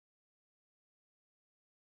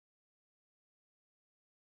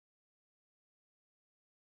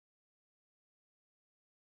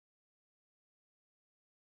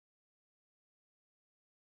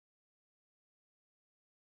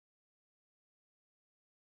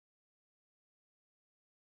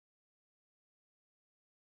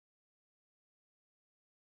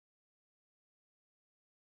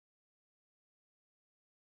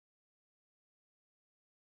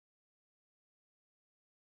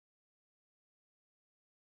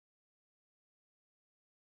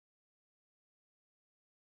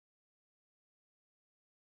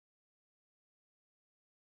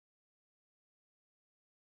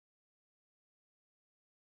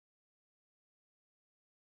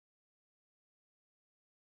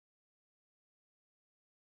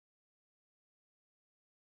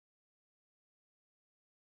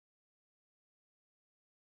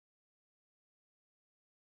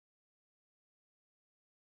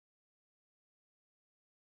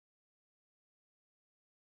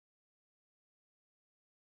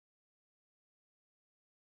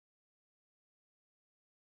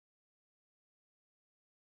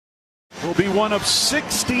will be one of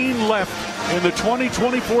 16 left in the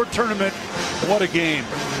 2024 tournament. What a game.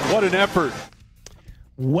 What an effort.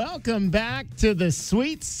 Welcome back to the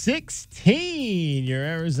Sweet 16. Your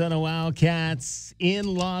Arizona Wildcats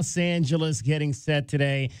in Los Angeles getting set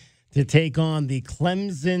today to take on the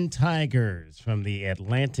Clemson Tigers from the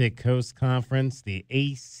Atlantic Coast Conference, the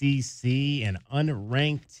ACC, an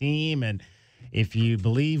unranked team. And if you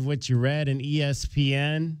believe what you read in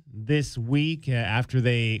ESPN this week, after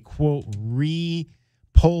they, quote,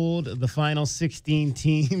 re-polled the final 16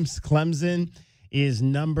 teams, Clemson is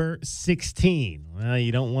number 16. Well,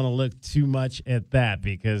 you don't want to look too much at that,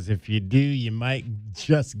 because if you do, you might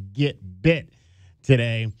just get bit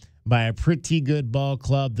today by a pretty good ball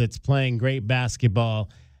club that's playing great basketball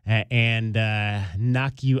and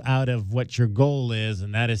knock you out of what your goal is,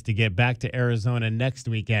 and that is to get back to Arizona next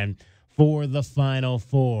weekend for the Final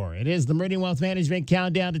Four. It is the Meridian Wealth Management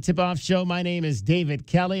Countdown to Tip-Off Show. My name is David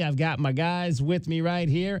Kelly. I've got my guys with me right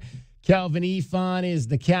here. Kelvin Efon is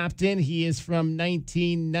the captain. He is from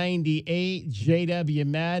 1998. J.W.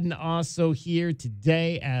 Madden also here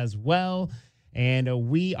today as well. And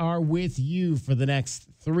we are with you for the next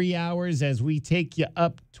 3 hours as we take you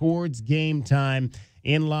up towards game time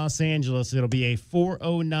in Los Angeles. It'll be a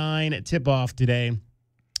 4:09 tip-off today.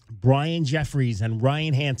 Brian Jeffries and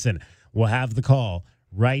Ryan Hansen will have the call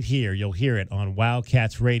right here. You'll hear it on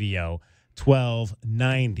Wildcats Radio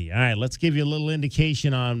 1290. All right, let's give you a little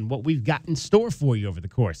indication on what we've got in store for you over the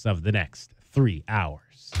course of the next 3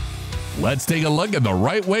 hours. Let's take a look at the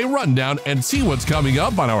Right Way Rundown and see what's coming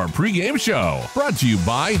up on our pregame show. Brought to you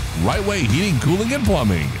by Right Way Heating, Cooling, and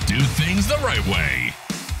Plumbing. Do things the right way.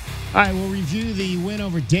 All right, we'll review the win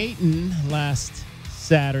over Dayton last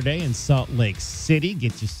Saturday in Salt Lake City.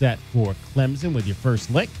 Get you set for Clemson with your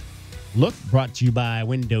first look brought to you by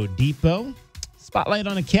Window Depot. Spotlight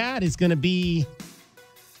on a cat is going to be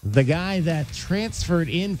the guy that transferred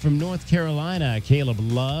in from North Carolina, Caleb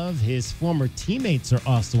Love. His former teammates are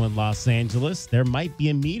also in Los Angeles. There might be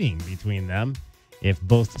a meeting between them if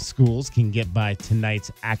both schools can get by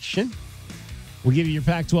tonight's action. We'll give you your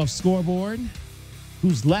Pac-12 scoreboard.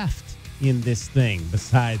 Who's left in this thing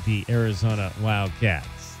beside the Arizona Wildcats?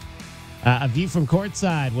 A view from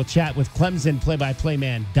courtside. We'll chat with Clemson play-by-play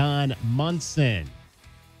man Don Munson.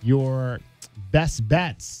 Your best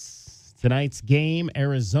bets. Tonight's game,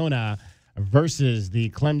 Arizona versus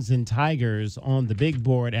the Clemson Tigers on the big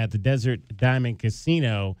board at the Desert Diamond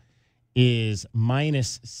Casino, is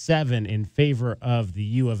 -7 in favor of the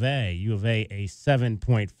U of A. U of A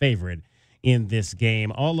 7-point favorite in this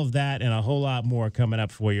game. All of that and a whole lot more coming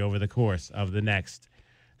up for you over the course of the next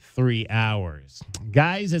 3 hours.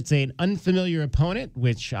 Guys, it's an unfamiliar opponent,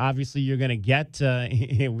 which obviously you're going to get.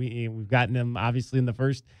 We've gotten them obviously in the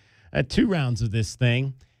first 2 rounds of this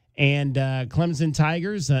thing. And Clemson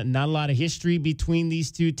Tigers, not a lot of history between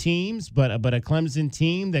these two teams, but a Clemson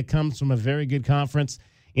team that comes from a very good conference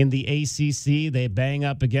in the ACC. They bang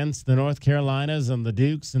up against the North Carolinas and the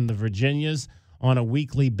Dukes and the Virginias on a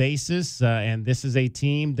weekly basis. And this is a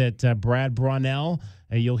team that Brad Brownell,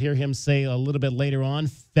 you'll hear him say a little bit later on,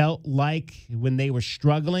 felt like when they were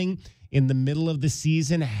struggling in the middle of the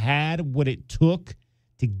season, had what it took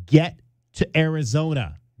to get to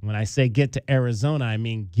Arizona. When I say get to Arizona, I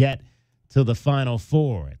mean get to the Final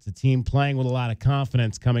Four. It's a team playing with a lot of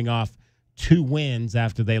confidence, coming off 2 wins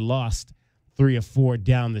after they lost 3 or 4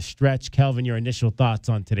 down the stretch. Kelvin, your initial thoughts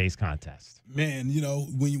on today's contest? Man, you know,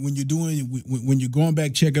 when you're going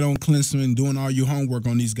back checking on Clemson and doing all your homework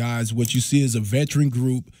on these guys, what you see is a veteran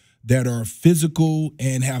group that are physical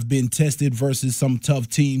and have been tested versus some tough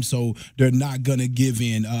teams, so they're not going to give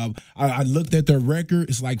in. I looked at their record.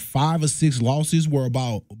 It's like 5 or 6 losses were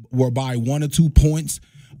by 1 or 2 points.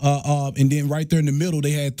 And then right there in the middle,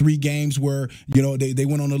 they had 3 games where, you know, they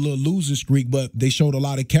went on a little losing streak, but they showed a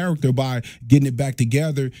lot of character by getting it back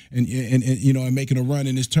together and you know, and making a run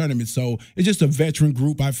in this tournament. So it's just a veteran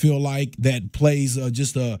group, I feel like, that plays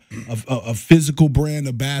just a physical brand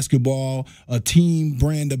of basketball, a team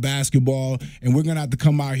brand of basketball, and we're going to have to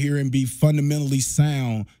come out here and be fundamentally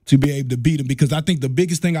sound to be able to beat them, because I think the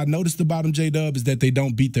biggest thing I noticed about them, J-Dub, is that they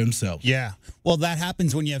don't beat themselves. Yeah. Well, that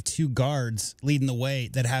happens when you have 2 guards leading the way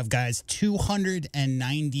that have guys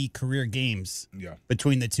 290 career games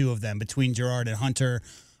between the 2 of them, between Gerard and Hunter.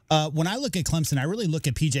 When I look at Clemson, I really look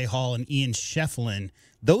at P.J. Hall and Ian Shefflin.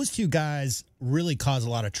 Those 2 guys really cause a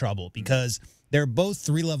lot of trouble because they're both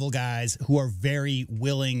 3-level guys who are very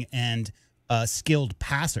willing and skilled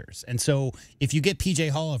passers. And so if you get P.J.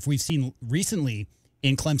 Hall, if we've seen recently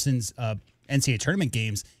in Clemson's NCAA tournament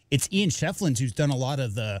games, it's Ian Shefflin who's done a lot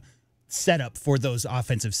of the setup for those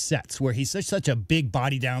offensive sets where he's such a big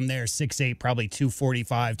body down there, 6'8", probably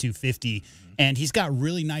 245, 250, and he's got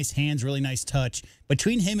really nice hands, really nice touch.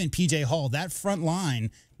 Between him and P.J. Hall, that front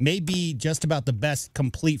line may be just about the best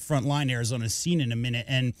complete front line Arizona's seen in a minute.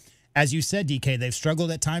 And as you said, DK, they've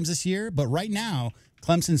struggled at times this year, but right now,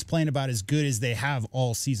 Clemson's playing about as good as they have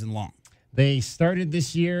all season long. They started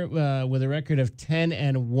this year with a record of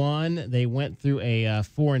 10-1. They went through a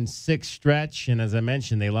 4-6 stretch, and as I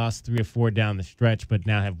mentioned, they lost 3 or 4 down the stretch, but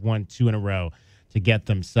now have won 2 in a row to get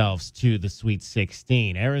themselves to the Sweet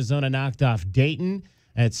 16. Arizona knocked off Dayton.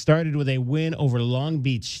 It started with a win over Long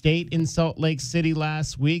Beach State in Salt Lake City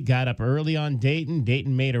last week. Got up early on Dayton.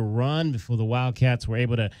 Dayton made a run before the Wildcats were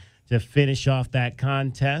able to finish off that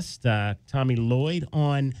contest. Tommy Lloyd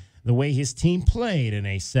on the way his team played in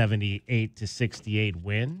a 78-68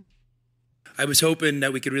 win. I was hoping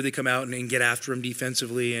that we could really come out and get after them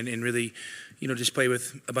defensively and really, just play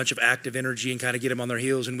with a bunch of active energy and kind of get them on their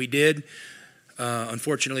heels, and we did.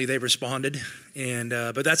 Unfortunately, they responded, and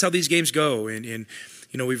but that's how these games go. And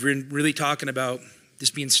we've been really talking about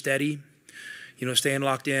just being steady, staying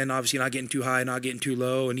locked in, obviously not getting too high, not getting too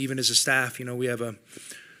low, and even as a staff, we have a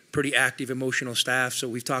pretty active, emotional staff, so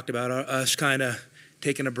we've talked about us kind of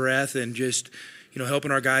taking a breath and just, helping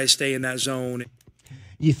our guys stay in that zone.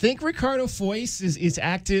 You think Ricardo Foyce is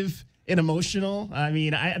active and emotional? I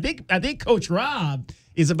mean, I think Coach Rob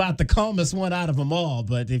is about the calmest one out of them all.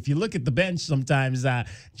 But if you look at the bench sometimes,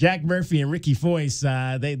 Jack Murphy and Ricky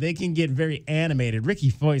Foyce, they can get very animated.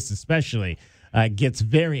 Ricky Foyce especially gets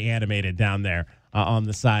very animated down there on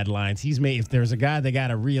the sidelines. If there's a guy they got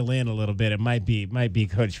to reel in a little bit, it might be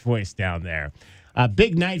Coach Foyce down there.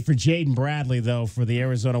 Big night for Jaden Bradley, though, for the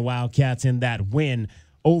Arizona Wildcats in that win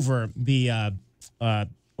over the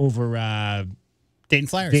Dayton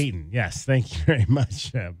Flyers. Dayton, yes, thank you very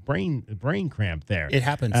much. Brain cramp there. It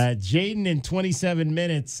happens. Jaden in 27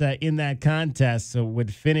 minutes in that contest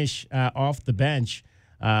would finish off the bench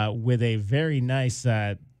with a very nice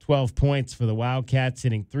 12 points for the Wildcats,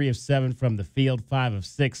 hitting 3 of 7 from the field, 5 of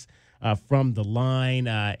 6 from the line.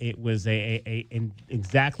 It was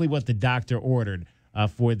exactly what the doctor ordered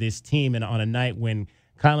for this team, and on a night when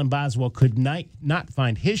Kylan Boswell could not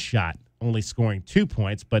find his shot, only scoring 2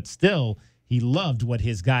 points, but still he loved what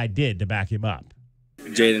his guy did to back him up.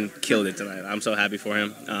 Jaden killed it tonight. I'm so happy for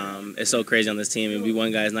him. It's so crazy on this team. It'll be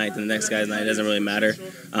one guy's night, then the next guy's night. It doesn't really matter.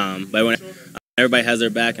 But when everybody has their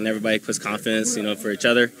back and everybody puts confidence, for each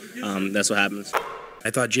other, that's what happens. I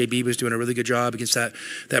thought JB was doing a really good job against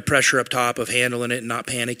that pressure up top of handling it and not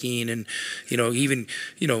panicking, and even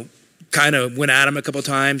kind of went at him a couple of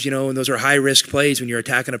times, and those are high-risk plays when you're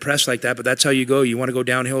attacking a press like that, but that's how you go. You want to go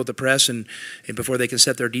downhill with the press and before they can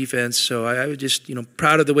set their defense. So I was just,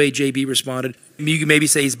 proud of the way JB responded. You can maybe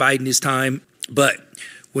say he's biding his time, but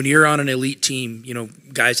when you're on an elite team,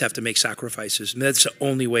 guys have to make sacrifices, and that's the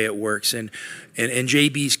only way it works. And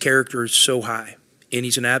JB's character is so high, and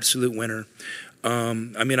he's an absolute winner.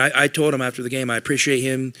 I told him after the game, I appreciate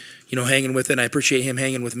him, hanging with it, and I appreciate him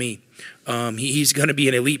hanging with me. He's going to be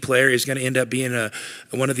an elite player. He's going to end up being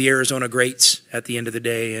one of the Arizona greats at the end of the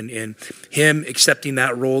day. And him accepting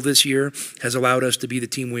that role this year has allowed us to be the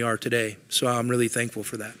team we are today. So I'm really thankful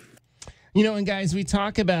for that. And guys, we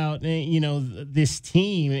talk about, this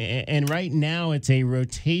team, and right now it's a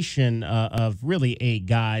rotation of really 8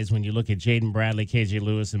 guys when you look at Jaden Bradley, KJ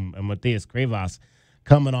Lewis, and Matthias Krivas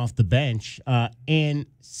coming off the bench. And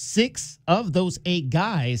 6 of those 8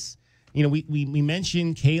 guys, we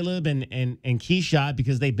mentioned Caleb and Keyshot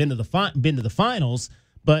because they've been to the finals,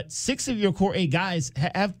 but 6 of your core 8 guys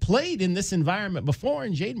have played in this environment before,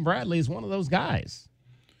 and Jaden Bradley is one of those guys.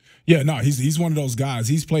 Yeah, no, he's one of those guys.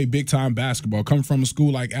 He's played big-time basketball. Coming from a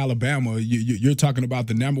school like Alabama, you're talking about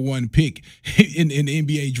the #1 pick in the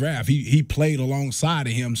NBA draft. He played alongside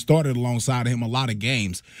of him, started alongside of him a lot of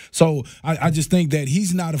games. So I just think that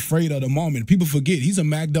he's not afraid of the moment. People forget he's a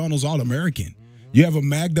McDonald's All-American. You have a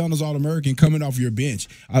McDonald's All-American coming off your bench.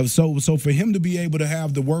 So for him to be able to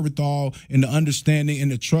have the wherewithal and the understanding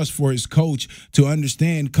and the trust for his coach to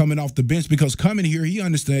understand coming off the bench, because coming here, he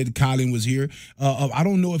understood Kylan was here. I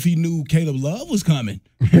don't know if he knew Caleb Love was coming,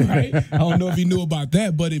 right? I don't know if he knew about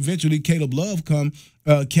that, but eventually Caleb Love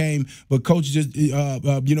came. But coach just,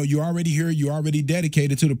 you're already here. You're already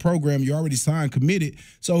dedicated to the program. You're already signed, committed.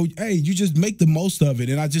 So, hey, you just make the most of it.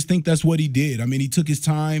 And I just think that's what he did. I mean, he took his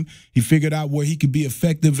time. He figured out where he could be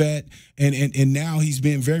effective at. And now he's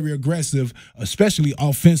been very aggressive, especially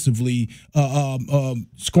offensively,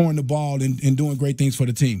 scoring the ball and doing great things for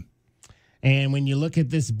the team. And when you look at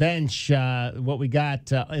this bench, what we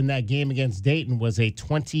got in that game against Dayton was a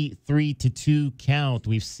 23-2 count.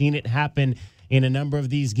 We've seen it happen in a number of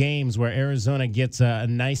these games where Arizona gets a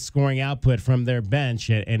nice scoring output from their bench,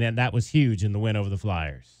 and that was huge in the win over the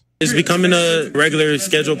Flyers. It's becoming a regular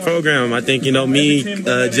scheduled program. I think, me,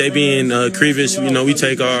 JB, and Krevish, we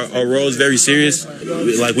take our roles very serious.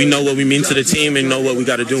 We know what we mean to the team and know what we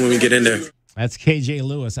got to do when we get in there. That's KJ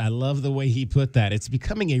Lewis. I love the way he put that. It's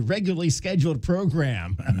becoming a regularly scheduled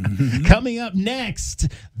program. Coming up next,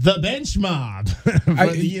 the bench mob for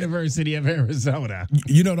the University of Arizona.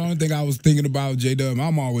 The only thing I was thinking about, J-Dub,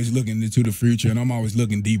 I'm always looking into the future, and I'm always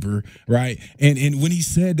looking deeper, right? And when he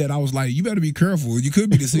said that, I was like, you better be careful. You could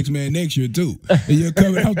be the sixth man next year, too. And you're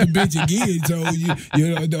coming off the bench again, so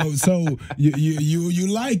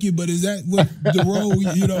you like it, but is that what the role,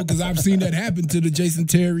 because I've seen that happen to the Jason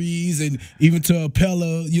Terrys and even to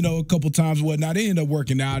Pella, a couple times, whatnot. They end up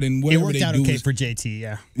working out, and whatever it worked out okay for JT,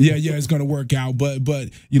 yeah, it's going to work out. But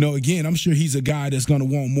again, I'm sure he's a guy that's going to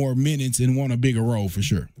want more minutes and want a bigger role for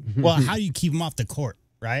sure. Well, how do you keep him off the court,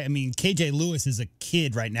 right? I mean, KJ Lewis is a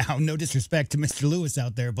kid right now. No disrespect to Mr. Lewis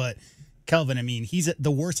out there, but Kelvin, I mean, he's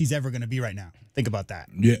the worst he's ever going to be right now. Think about that.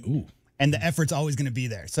 Yeah. Ooh. And the effort's always going to be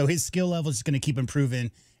there. So his skill level is going to keep improving.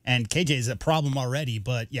 And KJ is a problem already,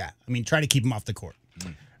 but yeah, I mean, try to keep him off the court.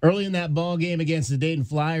 Early in that ball game against the Dayton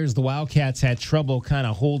Flyers, the Wildcats had trouble kind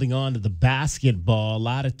of holding on to the basketball. A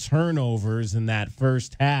lot of turnovers in that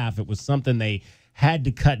first half. It was something they had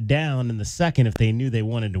to cut down in the second if they knew they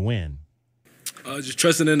wanted to win. Just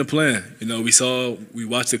trusting in the plan. We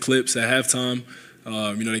watched the clips at halftime.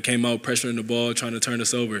 They came out pressuring the ball, trying to turn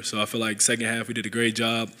us over. So I feel like second half we did a great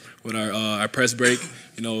job with our press break.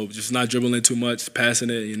 Just not dribbling too much, passing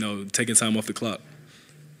it. Taking time off the clock.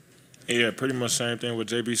 Yeah, pretty much same thing what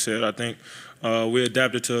JB said. I think we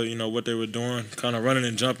adapted to, what they were doing, kind of running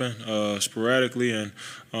and jumping sporadically, and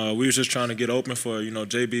we was just trying to get open for,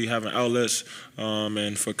 JB having outlets,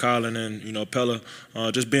 and for Colin and, Pella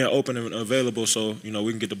just being open and available so, we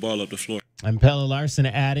can get the ball up the floor. And Pella Larson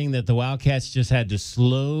adding that the Wildcats just had to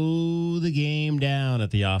slow the game down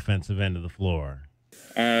at the offensive end of the floor.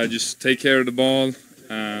 Just take care of the ball,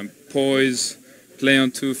 poise, play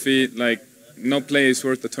on 2 feet, no play is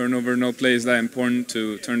worth the turnover. No play is that important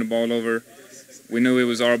to turn the ball over. We knew it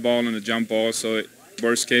was our ball and a jump ball, so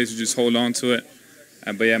worst case, we just hold on to it.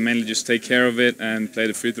 But yeah, mainly just take care of it and play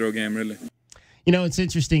the free throw game, really. It's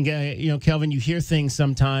interesting, Kelvin, you hear things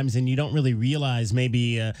sometimes and you don't really realize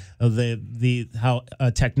maybe how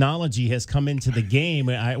technology has come into the game.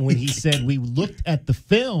 When he said we looked at the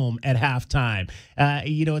film at halftime,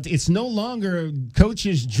 it's no longer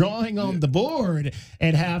coaches drawing on the board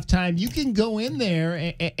at halftime. You can go in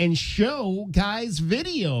there and show guys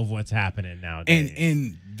video of what's happening nowadays.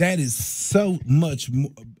 And that is so much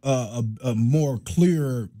a more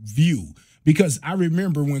clearer view. Because I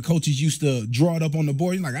remember when coaches used to draw it up on the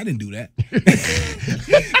board, you're like, I didn't do that.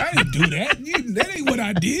 I didn't do that. That ain't what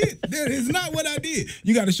I did. That is not what I did.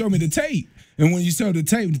 You got to show me the tape. And when you show the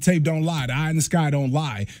tape don't lie. The eye in the sky don't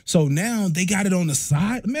lie. So now they got it on the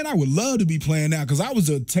side. Man, I would love to be playing now because I was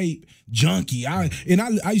a tape junkie. I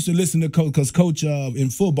used to listen to Coach, because Coach in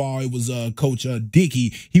football, it was Coach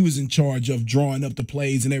Dickey. He was in charge of drawing up the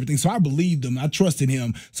plays and everything. So I believed him. I trusted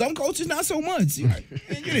him. Some coaches, not so much. You're like,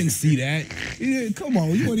 man, you didn't see that. Come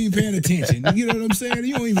on, you weren't even paying attention. You know what I'm saying?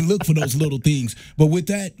 You don't even look for those little things. But with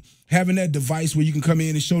that, having that device where you can come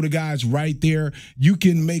in and show the guys right there, you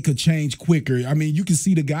can make a change quicker. I mean, you can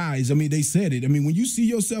see the guys. I mean, they said it. I mean, when you see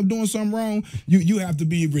yourself doing something wrong, you have to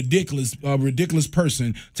be a ridiculous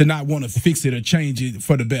person to not want to fix it or change it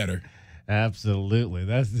for the better. Absolutely.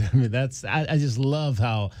 I just love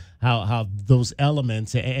how those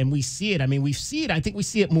elements, and we see it. I mean, I think we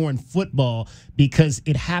see it more in football because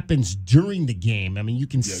it happens during the game. I mean, you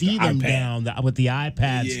can see them down with the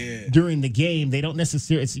iPads during the game. They don't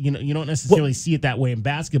necessarily, you don't necessarily see it that way in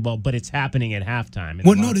basketball, but it's happening at halftime.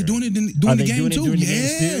 Well, no, they're doing it during the game too.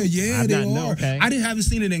 Yeah, they are. Okay. I haven't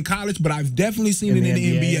seen it in college, but I've definitely seen it in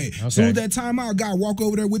the NBA. Okay. Soon as that timeout, guy walk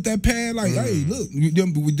over there with that pad, like, hey, look,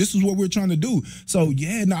 this is what we're trying to do. So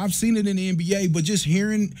yeah, no, I've seen it in the NBA, but just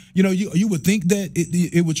hearing, you would think that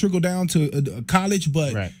it would trickle down to college,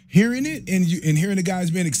 but hearing it and hearing the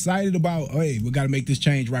guys being excited about, hey, we got to make this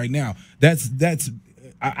change right now.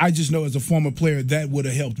 I just know as a former player that would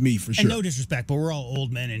have helped me for sure. And no disrespect, but we're all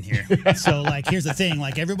old men in here. So here's the thing: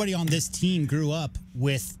 everybody on this team grew up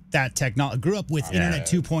with that technology, grew up with Internet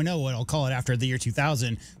 2.0, what I'll call it, after the year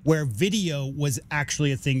 2000, where video was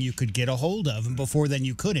actually a thing you could get a hold of, and before then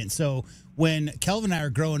you couldn't. So when Kelvin and I were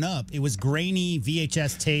growing up, it was grainy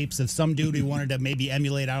VHS tapes of some dude who wanted to maybe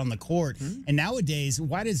emulate out on the court. And nowadays,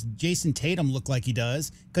 why does Jason Tatum look like he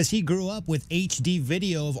does? Because he grew up with HD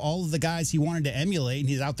video of all of the guys he wanted to emulate, and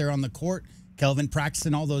he's out there on the court Kelvin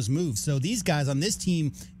practicing all those moves. So these guys on this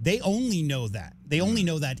team, they only know that. They only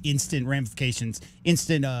know that instant ramifications,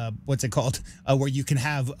 instant, what's it called, where you can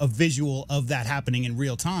have a visual of that happening in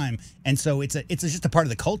real time. And so it's just a part of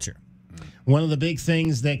the culture. One of the big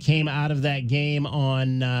things that came out of that game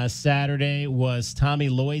on Saturday was Tommy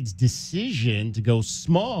Lloyd's decision to go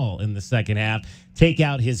small in the second half, take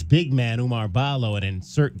out his big man, Umar Ballo, and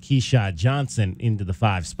insert Keyshawn Johnson into the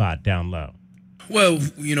 5 spot down low. Well,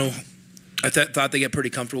 I thought they got pretty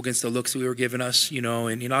comfortable against the looks we were giving us,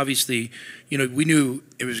 and obviously, we knew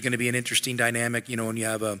it was going to be an interesting dynamic, when you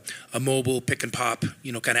have a mobile pick and pop,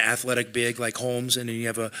 kind of athletic big like Holmes, and then you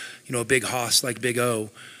have a big hoss like Big O.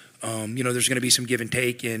 There's going to be some give and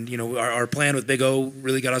take, and our plan with Big O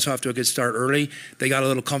really got us off to a good start early. They got a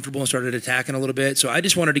little comfortable and started attacking a little bit, so I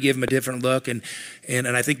just wanted to give them a different look, and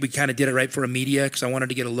I think we kind of did it right for a media because I wanted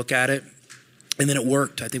to get a look at it. And then it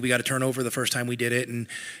worked. I think we got a turnover the first time we did it, and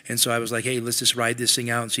so I was like, hey, let's just ride this thing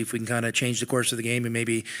out and see if we can kind of change the course of the game, and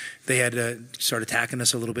maybe they had to start attacking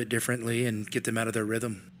us a little bit differently and get them out of their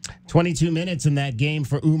rhythm. 22 minutes in that game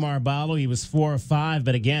for Umar Ballo. He was 4 of 5,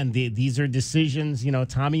 but again, these are decisions.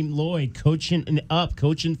 Tommy Lloyd coaching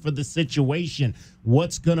for the situation.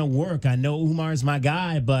 What's going to work? I know Umar's my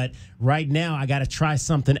guy, but right now I got to try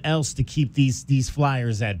something else to keep these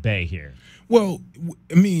Flyers at bay here. Well,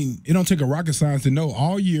 I mean, it don't take a rocket science to know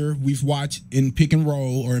all year we've watched in pick and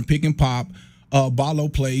roll or in pick and pop, Ballo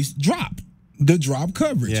plays drop. The drop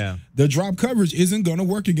coverage. Yeah. The drop coverage isn't going to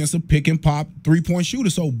work against a pick and pop 3-point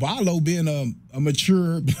shooter. So Ballo, being a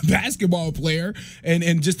mature basketball player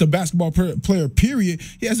and just a basketball player, period,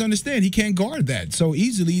 he has to understand he can't guard that. So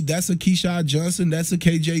easily, that's a Keyshawn Johnson, that's a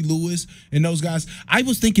KJ Lewis, and those guys. I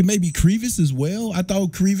was thinking maybe Crevis as well. I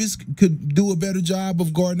thought Crevis could do a better job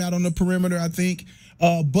of guarding out on the perimeter, I think.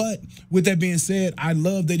 But with that being said, I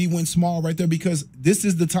love that he went small right there because this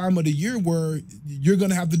is the time of the year where you're going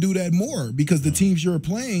to have to do that more because the teams you're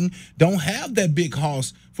playing don't have that big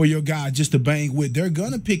hoss for your guy just to bang with. They're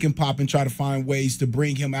going to pick and pop and try to find ways to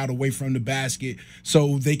bring him out away from the basket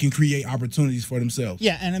so they can create opportunities for themselves.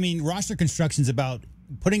 Yeah, and I mean, roster construction is about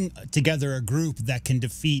putting together a group that can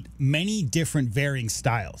defeat many different varying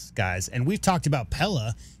styles, guys. And we've talked about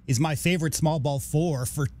Pella is my favorite small ball 4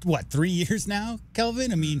 for, 3 years now,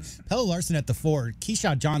 Kelvin? I mean, Pella Larson at the 4,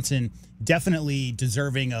 Keyshawn Johnson definitely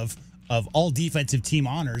deserving of all defensive team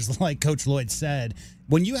honors, like Coach Lloyd said.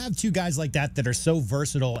 When you have two guys like that are so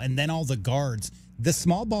versatile and then all the guards, the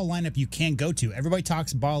small ball lineup you can't go to. Everybody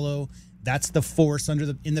talks Ballo. That's the force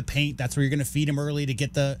in the paint. That's where you're going to feed him early to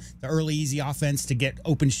get the early easy offense to get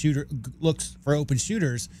looks for open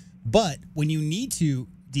shooters. But when you need to,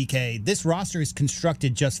 DK, this roster is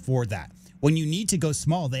constructed just for that. When you need to go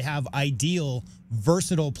small, they have ideal,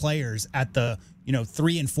 versatile players at the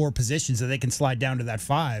 3 and 4 positions that they can slide down to that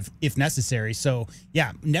 5 if necessary. So,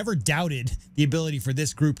 yeah, never doubted the ability for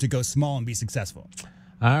this group to go small and be successful.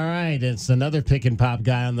 All right, it's another pick and pop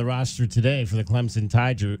guy on the roster today for the Clemson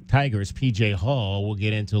Tigers, PJ Hall. We'll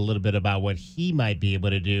get into a little bit about what he might be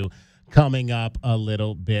able to do coming up a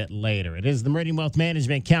little bit later. It is the Meridian Wealth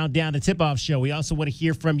Management Countdown to Tip-Off Show. We also want to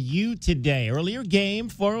hear from you today. Earlier game,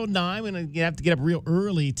 4:09. We're going to have to get up real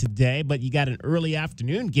early today, but you got an early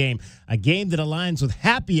afternoon game, a game that aligns with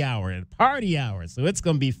happy hour and party hour. So it's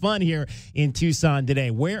going to be fun here in Tucson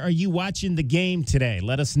today. Where are you watching the game today?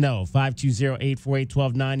 Let us know.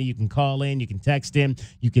 520-848-1290. You can call in. You can text in.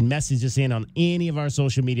 You can message us in on any of our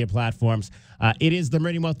social media platforms. It is the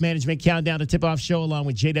Meridian Wealth Management Countdown to Tip-Off Show along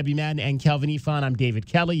with J.W. Madden and Kelvin Ifan. I'm David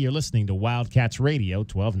Kelly. You're listening to Wildcats Radio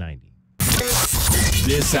 1290.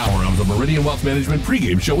 This hour of the Meridian Wealth Management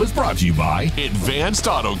pregame show is brought to you by Advanced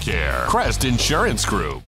Auto Care, Crest Insurance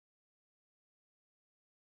Group.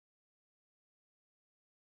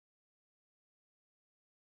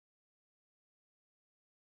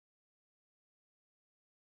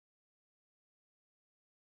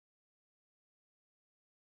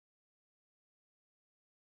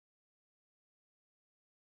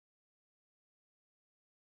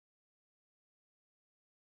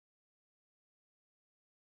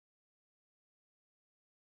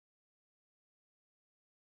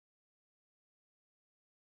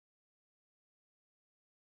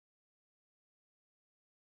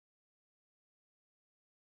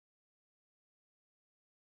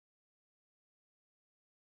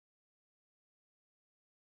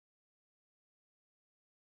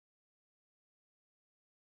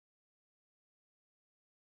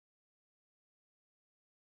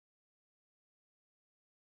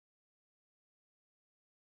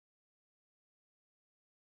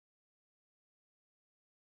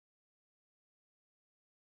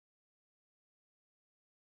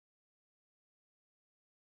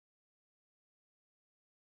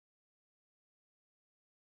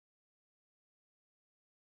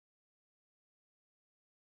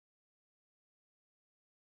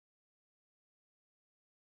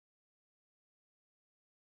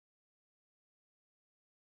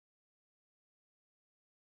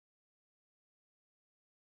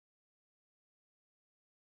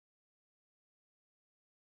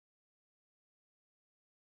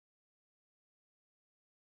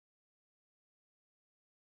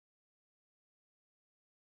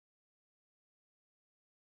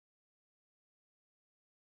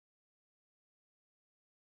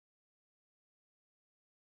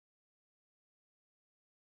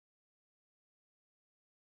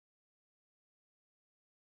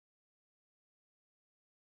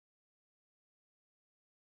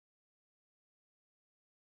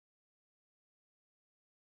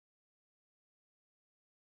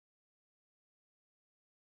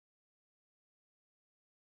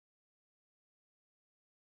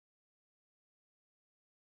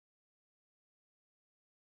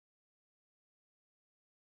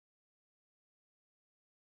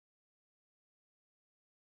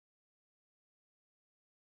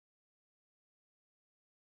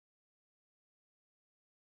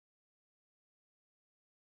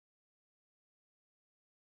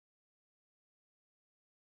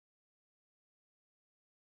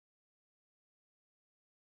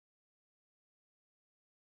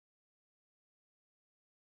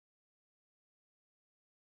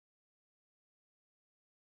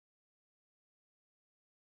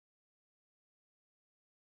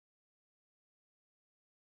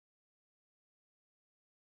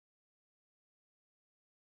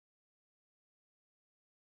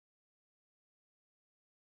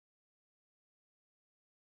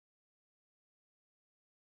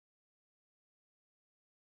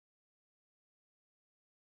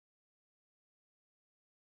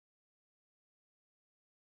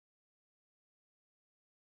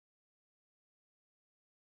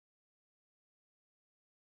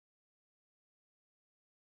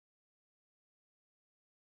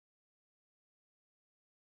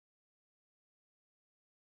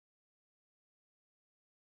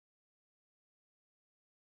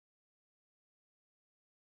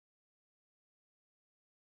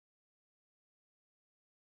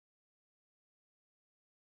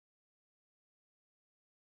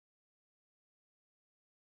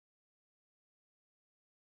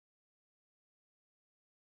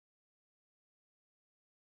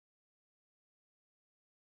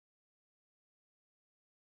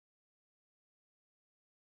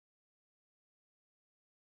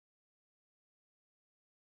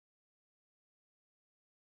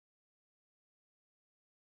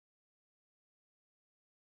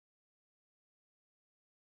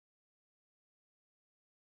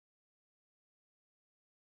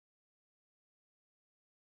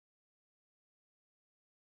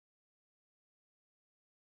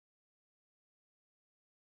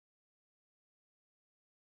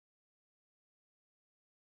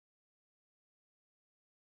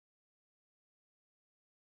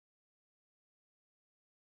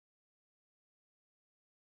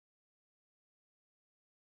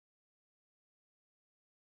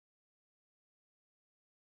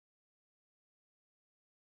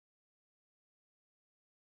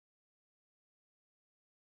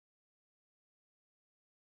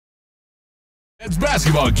 This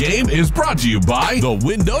basketball game is brought to you by the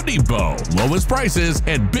Window Depot. Lowest prices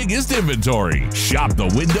and biggest inventory. Shop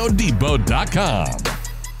thewindow.depot.com.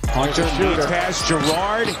 Hunter shoots past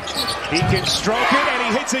Gerard. He can stroke it,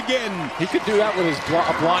 and he hits again. He could do that with his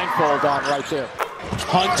blindfold on right there.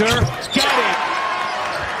 Hunter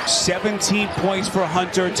got it. 17 points for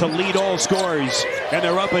Hunter to lead all scorers, and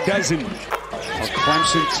they're up a dozen. A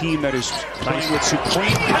Clemson team that is playing with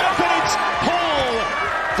supreme confidence. Hall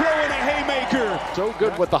throwing a haymaker. So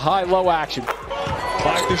good with the high-low action.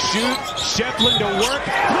 5 to shoot. Shevlin to work.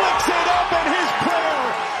 Flicks it up, and his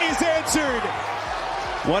prayer is answered.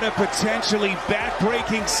 What a potentially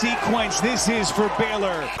back-breaking sequence this is for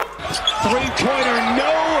Baylor. Three-pointer,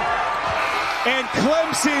 no. And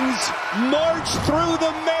Clemson's march through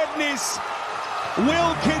the madness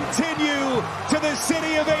will continue to the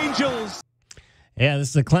City of Angels. Yeah, this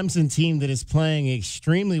is a Clemson team that is playing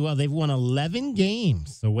extremely well. They've won 11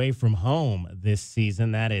 games away from home this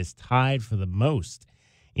season. That is tied for the most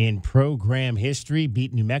in program history.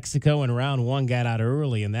 Beat New Mexico in round one, got out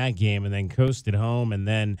early in that game, and then coasted home, and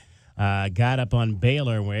then got up on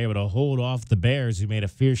Baylor and were able to hold off the Bears, who made a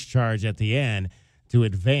fierce charge at the end to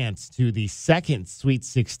advance to the second Sweet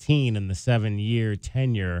 16 in the 7-year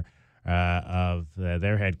tenure of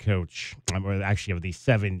their head coach, or actually of the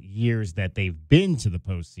 7 years that they've been to the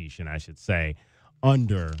postseason, I should say,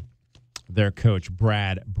 under their coach,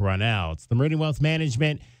 Brad Brunell. It's the Meridian Wealth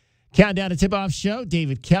Management Countdown to Tip-Off Show.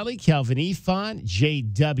 David Kelly, Kelvin Efon,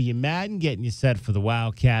 J.W. Madden getting you set for the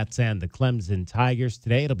Wildcats and the Clemson Tigers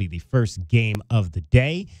today. It'll be the first game of the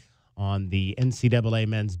day on the NCAA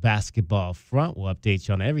men's basketball front. We'll update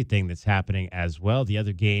you on everything that's happening as well. The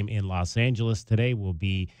other game in Los Angeles today will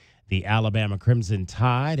be the Alabama Crimson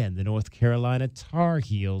Tide and the North Carolina Tar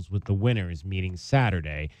Heels, with the winners meeting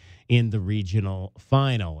Saturday in the regional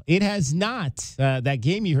final. It has not, that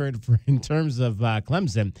game you heard in terms of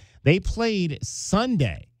Clemson, they played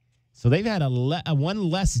Sunday. So they've had one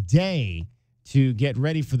less day to get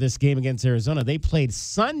ready for this game against Arizona. They played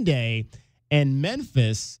Sunday, and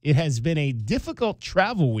Memphis, it has been a difficult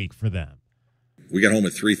travel week for them. We got home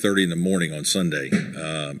at 3:30 in the morning on Sunday,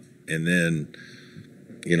 and then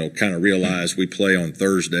kind of realized we play on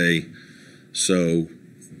Thursday, so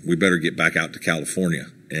we better get back out to California.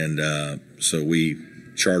 And so we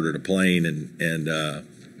chartered a plane, and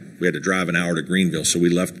we had to drive an hour to Greenville. So we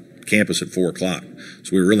left campus at 4 o'clock.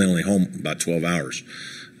 So we were really only home about 12 hours.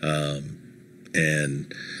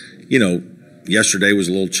 Yesterday was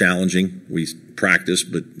a little challenging. We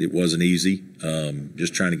practiced, but it wasn't easy.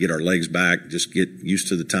 Just trying to get our legs back, just get used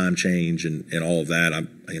to the time change and all of that. I'm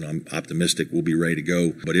optimistic we'll be ready to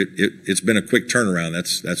go. But it's been a quick turnaround.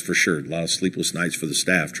 That's for sure. A lot of sleepless nights for the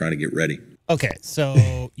staff trying to get ready. Okay,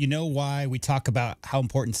 so you know why we talk about how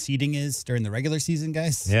important seeding is during the regular season,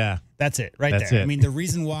 guys? Yeah. That's it, there. I mean, the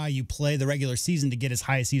reason why you play the regular season to get as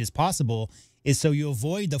high a seed as possible is so you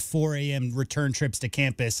avoid the 4 a.m. return trips to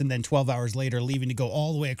campus and then 12 hours later leaving to go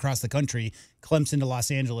all the way across the country, Clemson to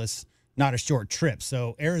Los Angeles, not a short trip.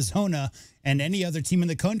 So Arizona and any other team in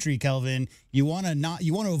the country, Kelvin, you want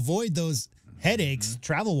to avoid those headaches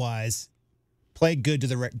travel-wise. Play good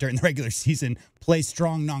during the regular season. Play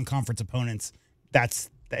strong non-conference opponents. It's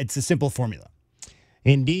a simple formula.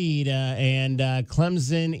 Indeed, and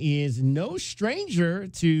Clemson is no stranger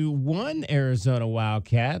to one Arizona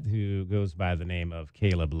Wildcat who goes by the name of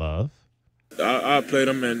Caleb Love. I played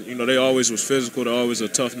them, and they always was physical. They're always a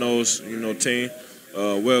tough-nosed team,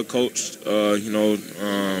 well coached.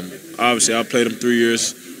 Obviously I played them 3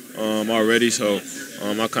 years already, so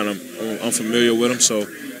I'm familiar with them. So.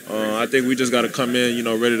 I think we just got to come in,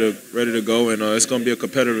 ready to go, and it's going to be a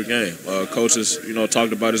competitive game. Coaches,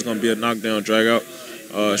 talked about it's going to be a knockdown, drag-out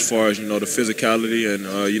as far as, the physicality, and,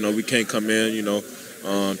 we can't come in,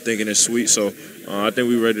 thinking it's sweet. So I think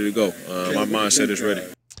we're ready to go. My mindset is ready.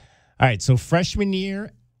 All right, so freshman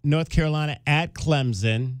year, North Carolina at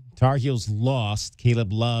Clemson. Tar Heels lost.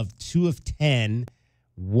 Caleb Love, 2 of 10,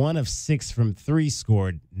 1 of 6 from 3,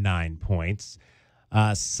 scored 9 points.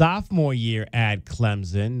 Sophomore year at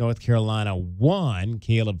Clemson, North Carolina won.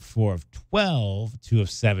 Caleb 4 of 12, 2 of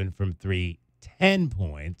 7 from 3, 10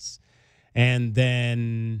 points. And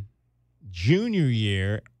then junior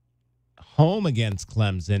year, home against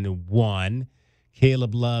Clemson, won.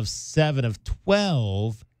 Caleb Love 7 of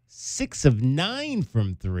 12, 6 of 9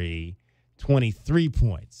 from 3, 23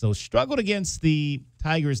 points. So struggled against the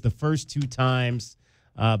Tigers the first 2 times,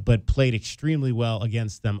 but played extremely well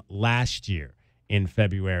against them last year in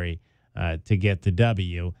February to get the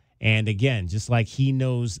W. And again, just like he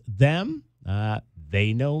knows them,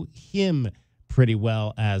 they know him pretty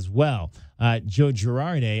well as well. Joe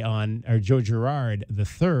Girard the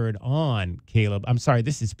third on Caleb. I'm sorry,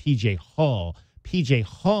 this is PJ Hall. PJ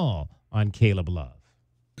Hall on Caleb Love.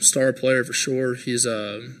 Star player for sure. He's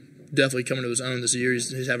definitely coming to his own this year.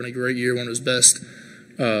 He's having a great year, one of his best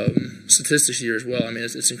statistics here as well. I mean,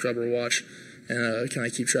 it's incredible to watch and kind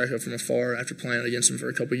of keep track of from afar after playing against him for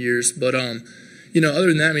a couple of years. But other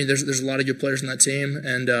than that, I mean, there's a lot of good players on that team,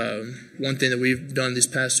 and one thing that we've done these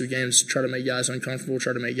past 2 games, try to make guys uncomfortable,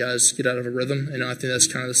 try to make guys get out of a rhythm, and I think that's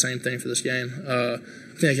kind of the same thing for this game. I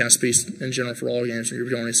think that kind of speaks in general for all games when you're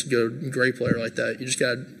going against a good, great player like that. You just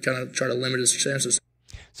got to kind of try to limit his chances.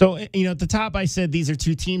 So, at the top I said these are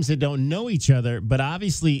 2 teams that don't know each other, but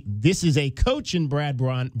obviously this is a coach in Brad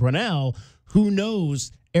Brunell who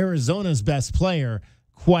knows Arizona's best player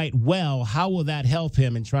quite well. How will that help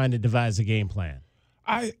him in trying to devise a game plan?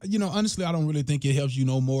 Honestly, I don't really think it helps you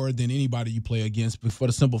no more than anybody you play against, but for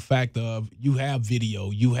the simple fact of you have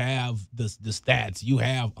video, you have the stats, you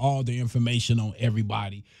have all the information on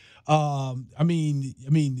everybody. I mean,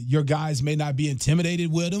 your guys may not be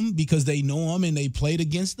intimidated with them because they know them and they played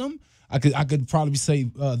against them. I could probably say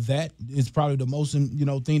that is probably the most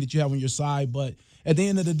thing that you have on your side. But at the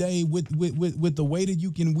end of the day, with the way that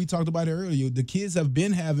you can, we talked about it earlier, the kids have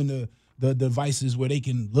been having the devices where they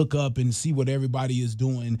can look up and see what everybody is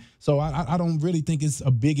doing. So I don't really think it's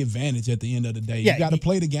a big advantage at the end of the day. Yeah, you got to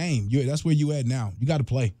play the game. That's where you at now. You got to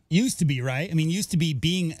play. Used to be, right? I mean, used to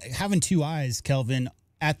be having 2 eyes, Kelvin,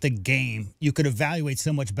 at the game. You could evaluate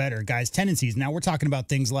so much better guys' tendencies. Now we're talking about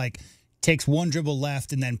things like takes 1 dribble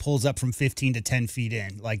left and then pulls up from 15 to 10 feet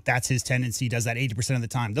in. Like that's his tendency, does that 80% of the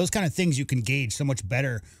time. Those kind of things you can gauge so much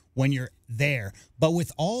better when you're there. But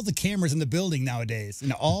with all the cameras in the building nowadays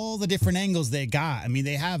and all the different angles they got, I mean,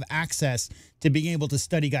 they have access to being able to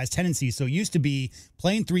study guys' tendencies. So it used to be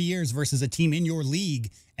playing 3 years versus a team in your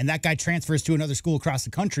league, and that guy transfers to another school across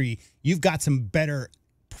the country. You've got some better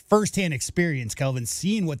firsthand experience, Kelvin,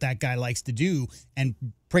 seeing what that guy likes to do and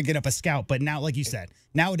picking up a scout. But now, like you said,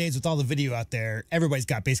 nowadays with all the video out there, everybody's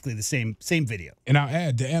got basically the same video. And I'll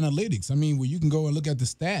add the analytics. I mean, where you can go and look at the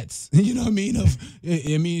stats. You know what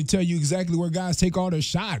I mean? Tell you exactly where guys take all their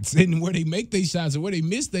shots and where they make their shots and where they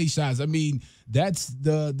miss their shots. I mean, that's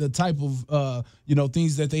the type of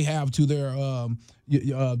things that they have to their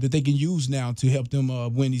that they can use now to help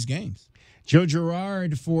them win these games. Joe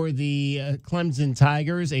Girard for the Clemson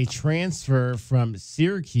Tigers, a transfer from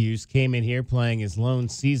Syracuse, came in here playing his lone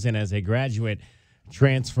season as a graduate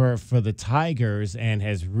transfer for the Tigers and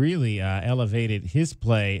has really elevated his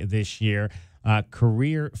play this year.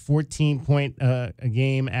 Career 14-point a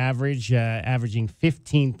game average, averaging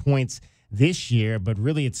 15 points this year, but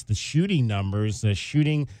really it's the shooting numbers.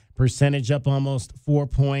 Shooting percentage up almost 4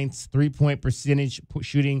 points, 3-point percentage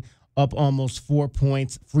shooting up almost 4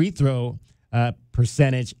 points, free throw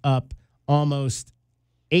percentage up almost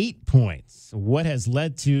 8 points. What has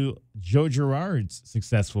led to Joe Girard's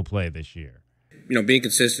successful play this year? Being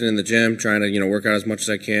consistent in the gym, trying to, work out as much as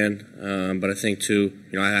I can. But I think, too,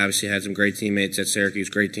 I obviously had some great teammates at Syracuse,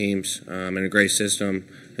 great teams, and a great system.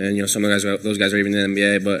 And, some of those guys are even in the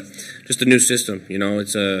NBA. But just a new system,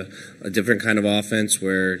 it's a different kind of offense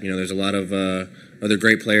where, there's a lot of other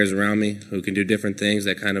great players around me who can do different things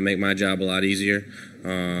that kind of make my job a lot easier.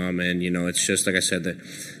 And, it's just, like I said, that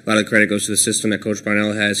a lot of the credit goes to the system that Coach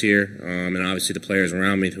Barnell has here, and obviously the players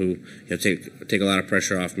around me who take a lot of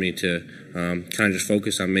pressure off me to kind of just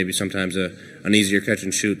focus on maybe sometimes an easier catch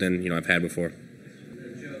and shoot than, I've had before.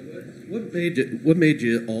 What made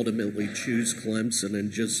you ultimately choose Clemson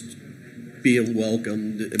and just being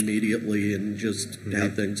welcomed immediately and just how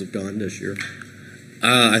things have gone this year?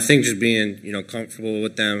 I think just being, comfortable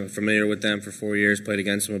with them, familiar with them for 4 years, played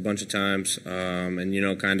against them a bunch of times,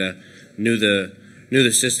 and, kind of knew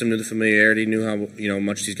the system, knew the familiarity, knew how,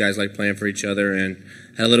 much these guys like playing for each other, and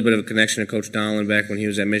had a little bit of a connection to Coach Donlin back when he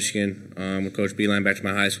was at Michigan, with Coach Beeline back to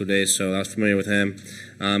my high school days, so I was familiar with him.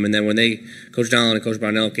 And then when Coach Donlin and Coach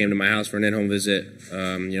Barnell came to my house for an in-home visit,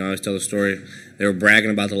 I always tell the story, they were bragging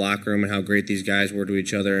about the locker room and how great these guys were to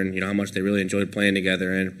each other and, how much they really enjoyed playing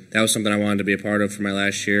together. And that was something I wanted to be a part of for my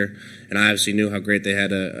last year. And I obviously knew how great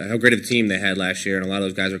how great of a team they had last year, and a lot of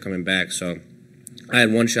those guys were coming back. So I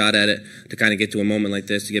had one shot at it to kind of get to a moment like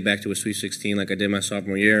this, to get back to a Sweet 16 like I did my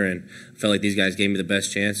sophomore year, and I felt like these guys gave me the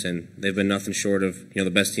best chance, and they've been nothing short of, the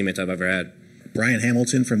best teammates I've ever had. Brian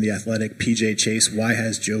Hamilton from The Athletic, PJ Chase, why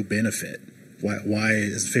has Joe been a fit? Why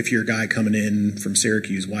is a fifth-year guy coming in from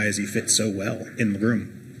Syracuse, why has he fit so well in the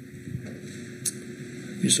room?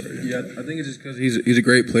 Yeah, I think it's just because he's a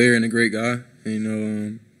great player and a great guy.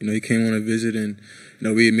 And, he came on a visit and,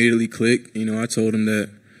 we immediately clicked. I told him that,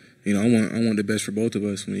 You know, I want the best for both of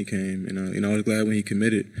us when he came, and I was glad when he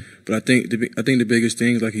committed. But I think the biggest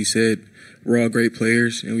thing, like he said, we're all great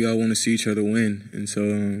players, and we all want to see each other win. And so,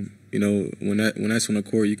 you know, when that's on the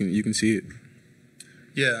court, you can see it.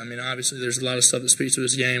 Yeah, I mean, obviously there's a lot of stuff that speaks to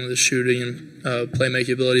his game with his shooting and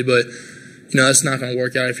playmaking ability, but you know, that's not going to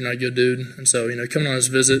work out if you're not a good dude. And so, you know, coming on his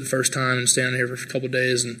visit first time and staying here for a couple of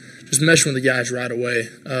days and just meshing with the guys right away,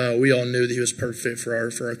 we all knew that he was a perfect fit for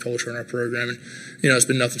our culture and our program. And, you know, it's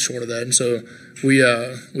been nothing short of that. And so we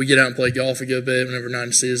get out and play golf a good bit whenever we're not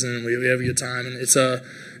in season, and we have a good time. And it's, you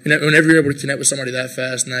know, whenever you're able to connect with somebody that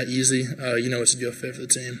fast and that easy, you know it's a good fit for the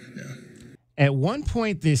team. Yeah. At one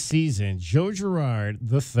point this season, Joe Girard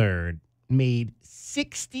III made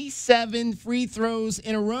 67 free throws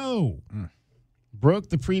in a row. Broke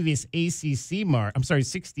the previous ACC mark. I'm sorry,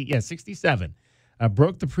 67.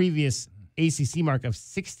 Broke the previous ACC mark of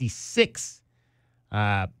 66.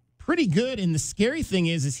 Pretty good. And the scary thing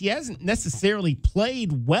is he hasn't necessarily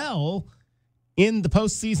played well in the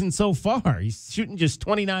postseason so far. He's shooting just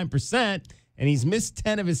 29%, and he's missed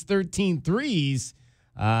 10 of his 13 threes.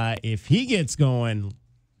 If he gets going,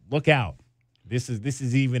 look out. This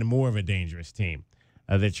is even more of a dangerous team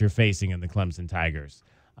that you're facing in the Clemson Tigers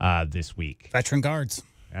this week. Veteran guards.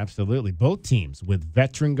 Absolutely. Both teams with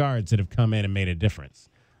veteran guards that have come in and made a difference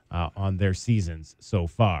on their seasons so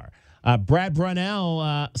far. Brad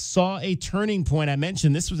Brunell saw a turning point. I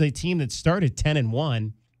mentioned this was a team that started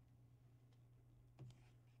 10-1.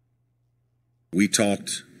 We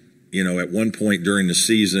talked, you know, at one point during the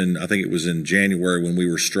season, I think it was in January when we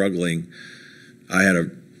were struggling, I had a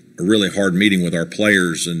really hard meeting with our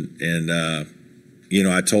players, and you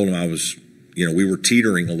know, I told them we were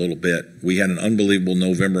teetering a little bit. We had an unbelievable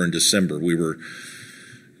November and December. We were,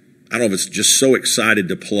 I don't know if it's just so excited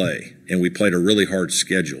to play, and we played a really hard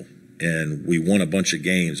schedule, and we won a bunch of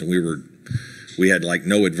games, and we had like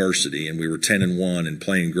no adversity, and we were 10-1 and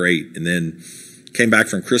playing great, and then came back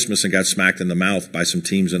from Christmas and got smacked in the mouth by some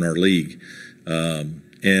teams in our league,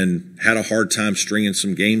 and had a hard time stringing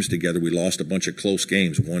some games together. We lost a bunch of close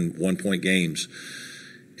games, one-point games.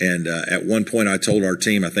 And at one point I told our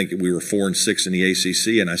team, I think we were 4-6 in the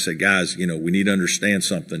ACC, and I said, guys, you know, we need to understand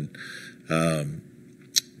something.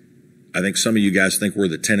 I think some of you guys think we're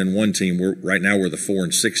the 10-1 team. Right now we're the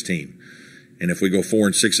 4-6 team. And if we go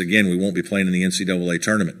 4-6 again, we won't be playing in the NCAA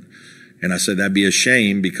tournament. And I said, that'd be a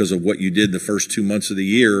shame because of what you did the first 2 months of the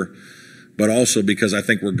year, but also because I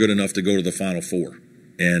think we're good enough to go to the Final Four.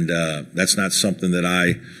 And that's not something that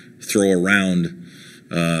I throw around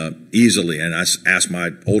easily. And I asked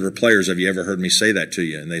my older players, have you ever heard me say that to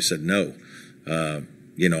you? And they said, no.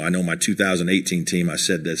 You know, I know my 2018 team, I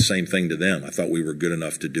said the same thing to them. I thought we were good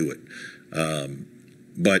enough to do it.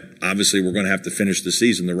 But obviously we're going to have to finish the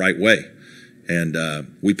season the right way. And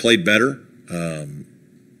we played better.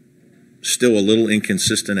 Still a little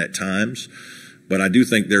inconsistent at times, but I do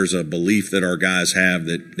think there's a belief that our guys have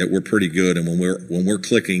that we're pretty good, and when we're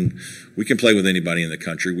clicking, we can play with anybody in the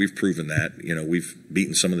country. We've proven that. You know, we've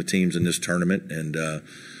beaten some of the teams in this tournament, and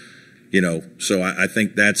you know, so I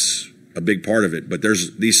think that's a big part of it. But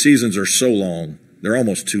these seasons are so long; they're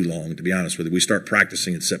almost too long, to be honest with you. We start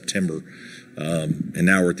practicing in September, and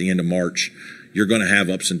now we're at the end of March. You're going to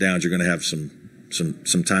have ups and downs. You're going to have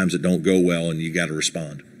some times that don't go well, and you got to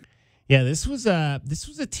respond. Yeah, this was a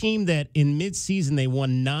team that in midseason they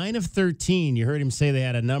won 9 of 13. You heard him say they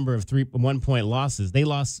had a number of 1-point losses. They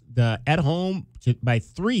lost at home by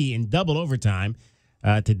 3 in double overtime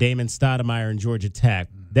to Damon Stoudemire and Georgia Tech.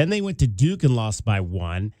 Then they went to Duke and lost by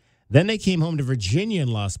 1. Then they came home to Virginia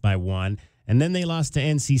and lost by 1. And then they lost to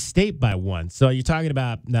NC State by 1. So you're talking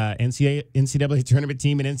about NCAA tournament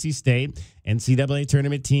team in NC State, NCAA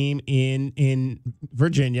tournament team in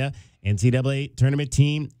Virginia, NCAA tournament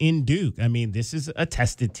team in Duke. I mean, this is a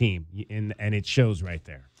tested team, and it shows right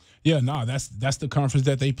there. Yeah, no, that's the conference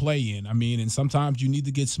that they play in. I mean, and sometimes you need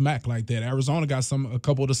to get smacked like that. Arizona got a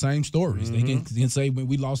couple of the same stories. They can say when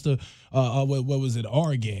we lost to what was it,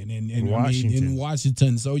 Oregon and Washington. in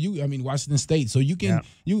Washington. So Washington State. So you can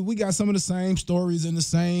we got some of the same stories and the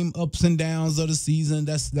same ups and downs of the season.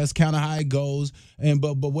 That's kind of how it goes. And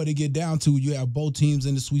but what it get down to, you have both teams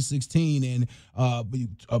in the Sweet 16 and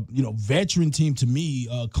veteran team to me,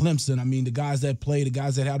 Clemson. I mean, the guys that play, the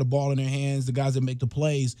guys that have the ball in their hands, the guys that make the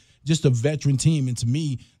plays. Just a veteran team, and to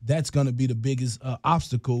me, that's going to be the biggest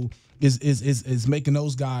obstacle is making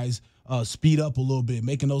those guys speed up a little bit,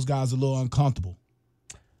 making those guys a little uncomfortable.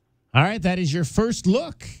 All right, that is your first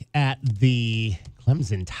look at the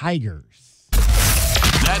Clemson Tigers.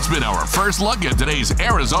 That's been our first look at today's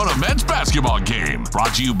Arizona men's basketball game.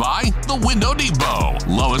 Brought to you by The Window Depot.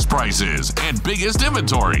 Lowest prices and biggest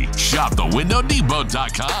inventory. Shop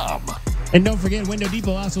thewindowdepot.com. And don't forget, Window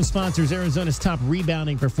Depot also sponsors Arizona's top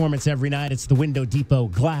rebounding performance every night. It's the Window Depot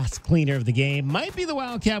Glass Cleaner of the game. Might be the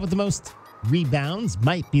Wildcat with the most rebounds.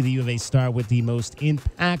 Might be the U of A star with the most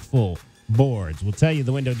impactful boards. We'll tell you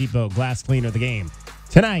the Window Depot Glass Cleaner of the game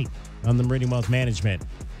tonight on the Meridian Wealth Management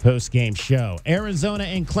post-game show. Arizona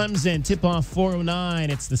and Clemson, tip-off 4:09.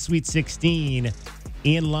 It's the Sweet 16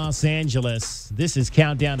 in Los Angeles. This is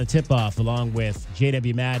Countdown to Tip-Off along with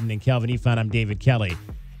J.W. Madden and Kelvin Efon. I'm David Kelly.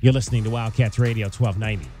 You're listening to Wildcats Radio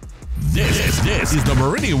 1290. This is the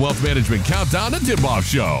Meridian Wealth Management Countdown to Tip-Off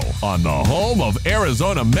Show on the home of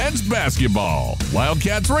Arizona men's basketball.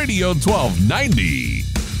 Wildcats Radio 1290.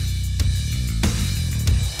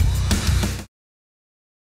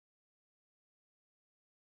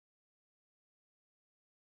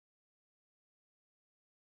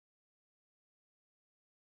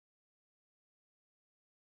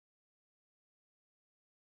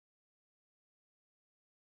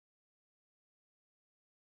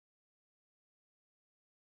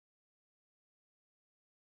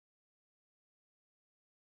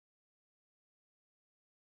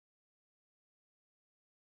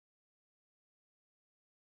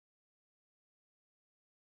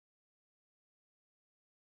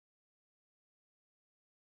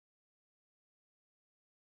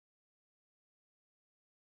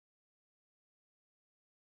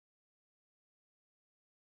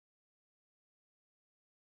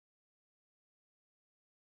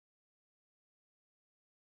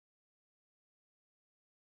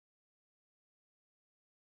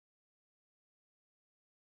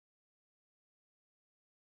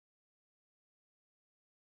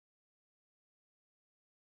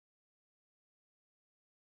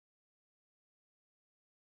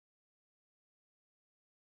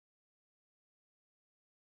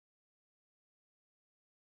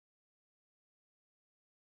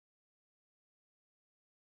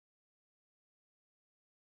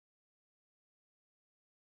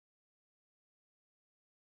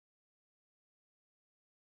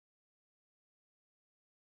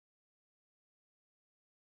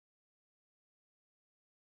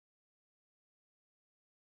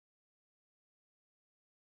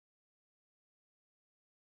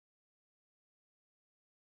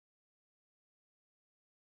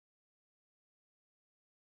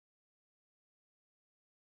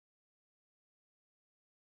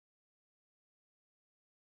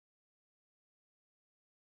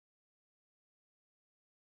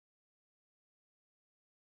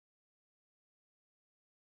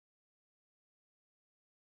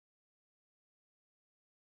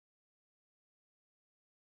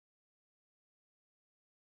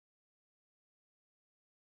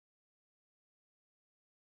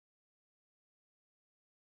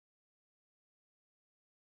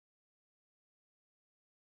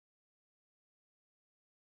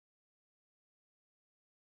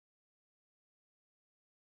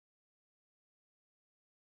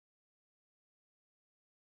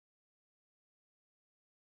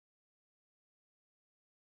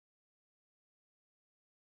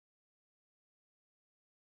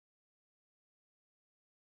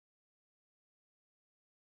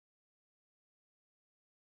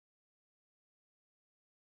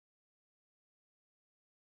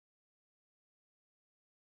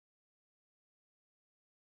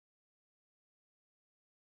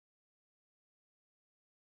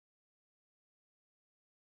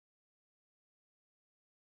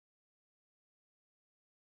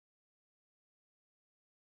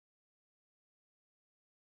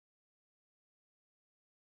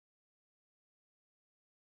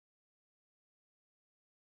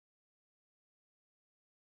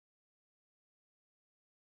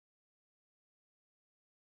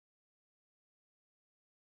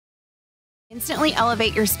 Instantly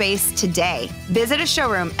elevate your space today. Visit a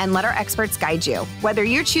showroom and let our experts guide you. Whether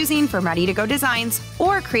you're choosing from ready-to-go designs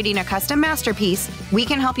or creating a custom masterpiece, we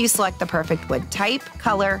can help you select the perfect wood type,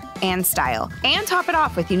 color, and style, and top it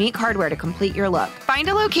off with unique hardware to complete your look. Find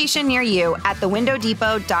a location near you at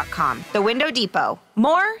thewindowdepot.com. The Window Depot,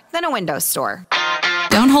 more than a window store.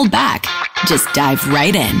 Don't hold back. Just dive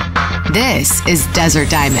right in. This is Desert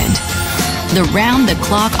Diamond. The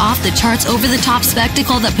round-the-clock, off-the-charts, over-the-top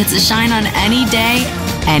spectacle that puts a shine on any day,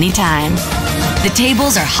 anytime. The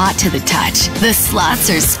tables are hot to the touch. The slots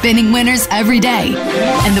are spinning winners every day.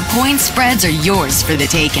 And the point spreads are yours for the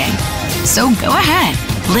taking. So go ahead.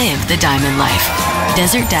 Live the diamond life.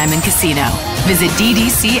 Desert Diamond Casino. Visit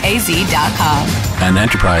ddcaz.com. An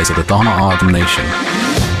enterprise of the Donna Ogden Nation.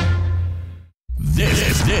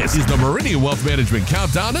 This is the Meridian Wealth Management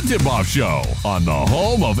Countdown to Tipoff Show on the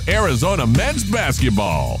home of Arizona men's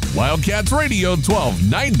basketball. Wildcats Radio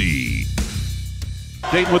 1290.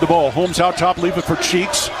 Dayton with the ball. Holmes out top, leave it for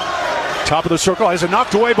Cheeks. Top of the circle, has it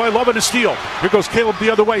knocked away by Love and a steal. Here goes Caleb the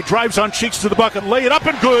other way, drives on Cheeks to the bucket, lay it up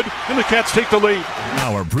and good, and the Cats take the lead.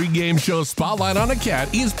 Our pregame show Spotlight on a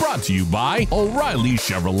Cat is brought to you by O'Reilly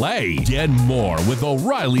Chevrolet. Get more with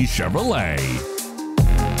O'Reilly Chevrolet.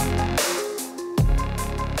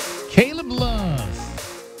 Caleb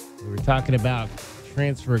Love. We were talking about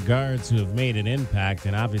transfer guards who have made an impact,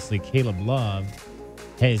 and obviously Caleb Love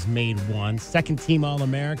has made one. Second-team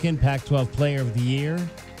All-American, Pac-12 Player of the Year.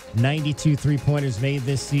 92 three-pointers made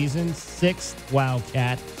this season. Sixth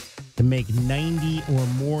Wildcat to make 90 or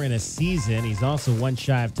more in a season. He's also one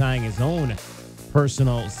shy of tying his own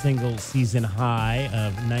personal single-season high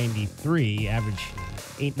of 93.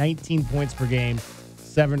 Average 19 points per game,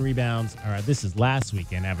 7 rebounds. This is last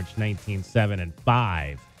weekend. Averaged 19, 7, and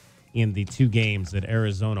 5 in the 2 games that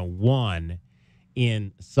Arizona won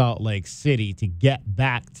in Salt Lake City to get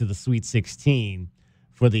back to the Sweet 16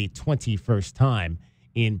 for the 21st time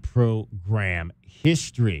in program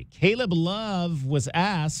history. Caleb Love was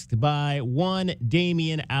asked by one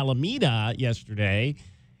Damian Alameda yesterday,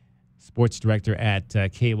 sports director at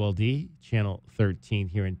KOLD, Channel 13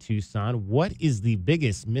 here in Tucson. What is the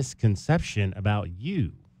biggest misconception about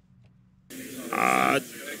you? I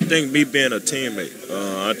think me being a teammate.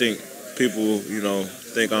 I think people,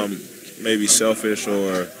 think I'm maybe selfish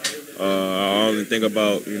or I only think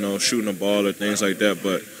about, shooting the ball or things like that.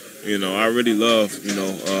 But, I really love,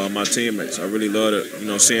 my teammates. I really love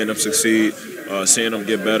it, seeing them succeed, seeing them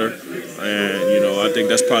get better. And, I think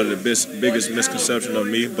that's probably the biggest misconception of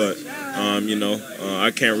me. But,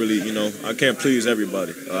 I can't really, I can't please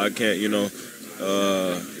everybody. I can't,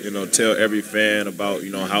 tell every fan about,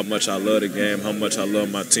 how much I love the game, how much I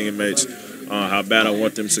love my teammates, how bad I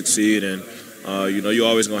want them to succeed. And, you're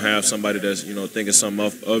always going to have somebody that's, thinking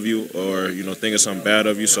something of you or, thinking something bad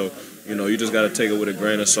of you. So, you just got to take it with a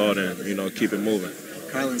grain of salt and, keep it moving.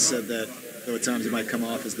 Kylan said that though at times he might come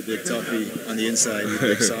off as the big toughie on the inside, you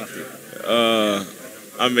big softy.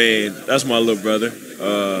 I mean, that's my little brother.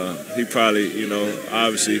 He probably,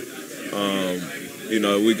 obviously,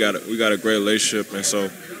 we got a great relationship. And so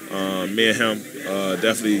me and him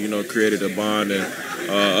definitely, created a bond. And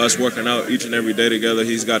us working out each and every day together,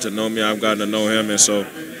 he's got to know me, I've gotten to know him. And so,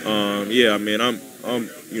 I mean, I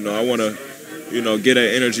want to, get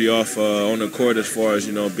that energy off on the court as far as,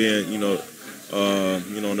 being,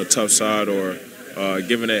 on the tough side or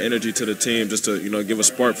giving that energy to the team just to, give a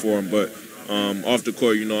spark for them. But off the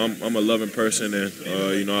court, I'm a loving person and,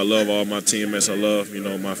 I love all my teammates. I love,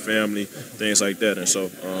 my family, things like that. And so,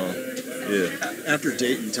 yeah. After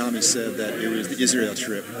Dayton, Tommy said that it was the Israel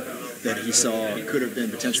trip that he saw could have been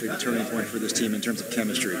potentially the turning point for this team in terms of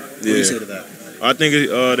chemistry. What do you say to that? I think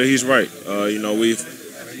that he's right.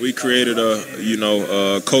 We created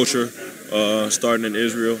a culture starting in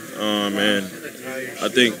Israel, and I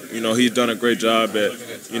think he's done a great job at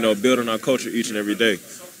building our culture each and every day.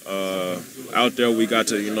 Out there, we got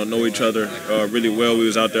to know each other really well. We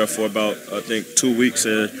was out there for about 2 weeks,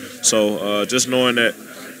 and so just knowing that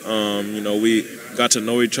we got to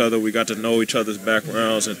know each other, we got to know each other's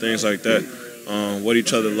backgrounds and things like that, what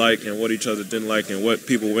each other liked and what each other didn't like, and what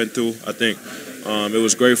people went through. I think it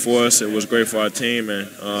was great for us. It was great for our team, and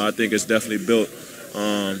I think it's definitely built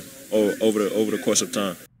over the course of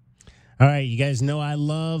time. All right, you guys know I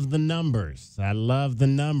love the numbers. I love the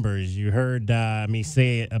numbers. You heard me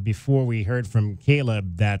say before we heard from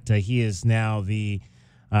Caleb that he is now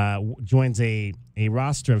joins a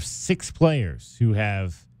roster of 6 players who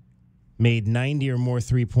have made 90 or more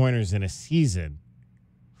three-pointers in a season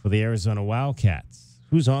for the Arizona Wildcats.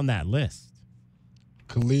 Who's on that list?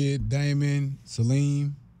 Khalid, Damon,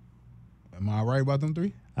 Salim. Am I right about them 3?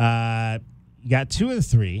 You got 2 of the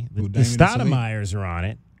 3. The Stoudemire's are on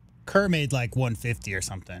it. Kerr made like 150 or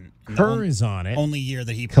something. Kerr is on it. Only year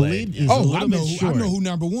that he played. Khalid is a little bit short. I know who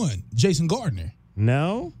number 1. Jason Gardner.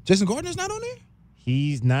 No. Jason Gardner's not on there?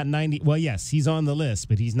 He's not 90. Well, yes, he's on the list,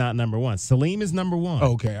 but he's not number 1. Salim is number 1.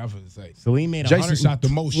 Okay, I was going to say. Salim made Jason shot the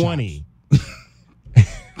most shots.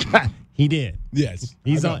 He did. Yes.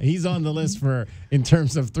 He's on the list in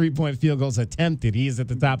terms of 3-point field goals attempted. He is at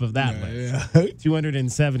the top of that list. Yeah.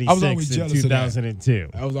 276 I was always in 2002.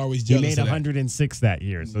 I was always jealous. He made 106 that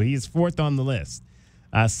year, so he's 4th on the list.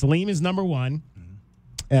 Salim is number 1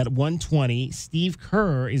 at 120. Steve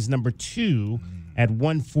Kerr is number 2 at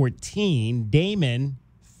 114. Damon,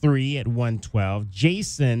 3 at 112.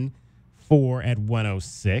 Jason, 4 at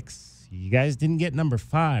 106. You guys didn't get number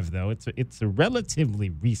 5, though. It's a relatively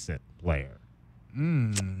recent player.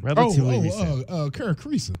 Relatively recent. Kerr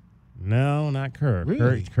Creason. No, not Kerr.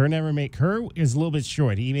 Really? Kerr never made. Kerr is a little bit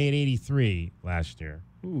short. He made 83 last year.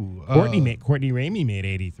 Ooh, Courtney Ramey made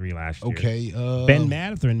 83 last year. Okay. Ben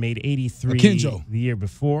Mathurin made 83 Akinjo. the year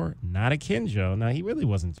before. Not Akinjo. No, he really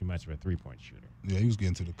wasn't too much of a three-point shooter. Yeah, he was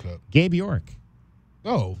getting to the cup. Gabe York.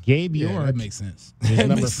 Oh, Gabe yeah, York. that makes sense. Is That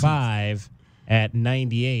number makes sense. 5 at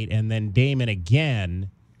 98, and then Damon again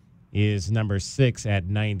is number 6 at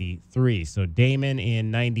 93. So Damon in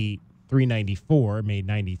 93, 94 made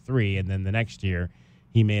 93, and then the next year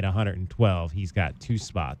he made 112. He's got 2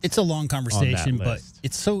 spots. It's a long conversation, but list.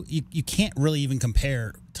 it's so you can't really even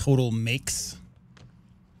compare total makes,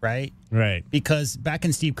 right? Right. Because back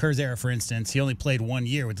in Steve Kerr's era, for instance, he only played 1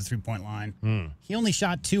 year with the three-point line. He only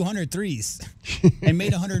shot 200 threes and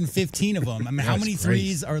made 115 of them. I mean, how That's many crazy.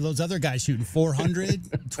 threes are those other guys shooting?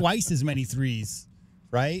 400? Twice as many threes,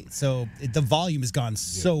 right? So the volume has gone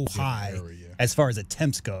so high as far as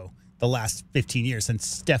attempts go the last 15 years since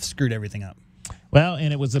Steph screwed everything up. Well,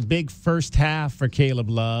 and it was a big first half for Caleb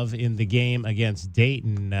Love in the game against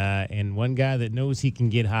Dayton. And one guy that knows he can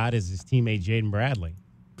get hot is his teammate Jaden Bradley.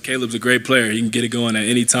 Caleb's a great player. He can get it going at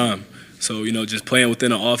any time. So, just playing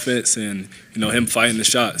within the offense and, him fighting the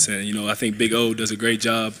shots. And, I think Big O does a great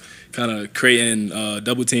job kind of creating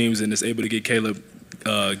double teams and is able to get Caleb,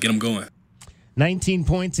 get him going. 19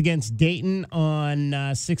 points against Dayton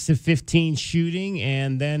on 6 of 15 shooting.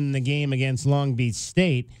 And then the game against Long Beach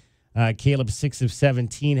State, Caleb, 6 of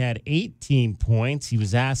 17, had 18 points. He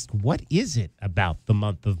was asked, what is it about the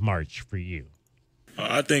month of March for you?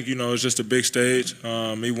 I think, it's just a big stage.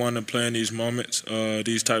 Me wanting to play in these moments,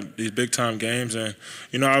 these big-time games. And,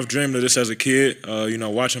 I've dreamed of this as a kid,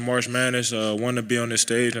 watching March Madness, wanting to be on this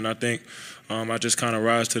stage. And I think I just kind of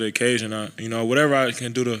rise to the occasion. Whatever I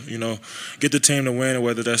can do to, get the team to win,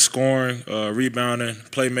 whether that's scoring, rebounding,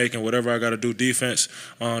 playmaking, whatever I got to do, defense,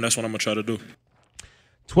 that's what I'm going to try to do.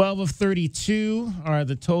 12 of 32 are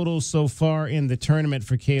the totals so far in the tournament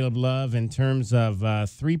for Caleb Love. In terms of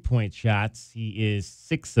three-point shots, he is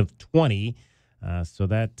 6 of 20. So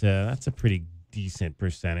that's a pretty decent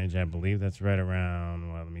percentage, I believe. That's right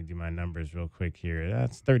around, well, let me do my numbers real quick here.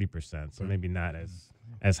 That's 30%, so maybe not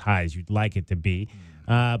as high as you'd like it to be.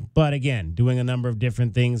 But, again, doing a number of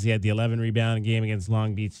different things. He had the 11-rebound game against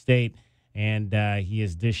Long Beach State, and he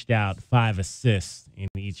has dished out 5 assists in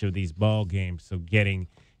each of these ball games, so getting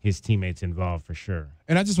his teammates involved for sure.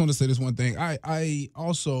 And I just want to say this one thing. I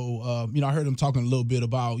also, I heard him talking a little bit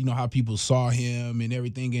about, how people saw him and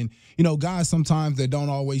everything. And, guys sometimes that don't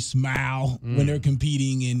always smile when they're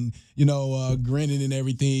competing and, grinning and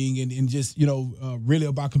everything and just, really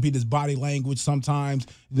about competing. His body language sometimes,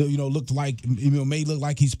 looked like, may look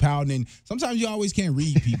like he's pouting. And sometimes you always can't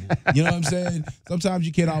read people. You know what I'm saying? Sometimes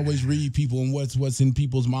you can't always read people and what's in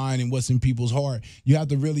people's mind and what's in people's heart. You have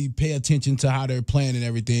to really pay attention to how they're playing and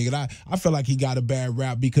everything. And I feel like he got a bad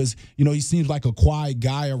rap because, he seems like a quiet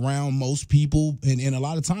guy around most people. And a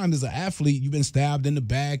lot of times as an athlete, you've been stabbed in the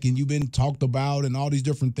back and you've been talked about and all these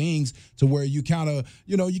different things to where you kind of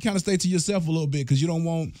stay to yourself a little bit because you don't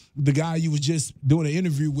want the guy you was just doing an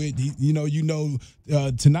interview with,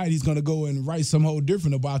 tonight he's going to go and write some whole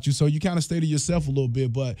different about you. So you kind of stay to yourself a little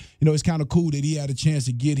bit. But, it's kind of cool that he had a chance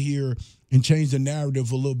to get here and change the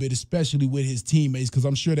narrative a little bit, especially with his teammates, because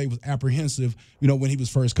I'm sure they was apprehensive, when he was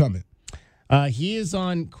first coming. He is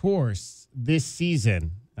on course this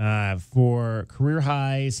season for career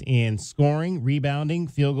highs in scoring, rebounding,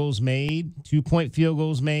 field goals made, 2-point field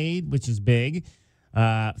goals made, which is big,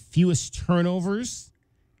 fewest turnovers,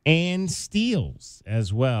 and steals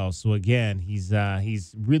as well. So, again, he's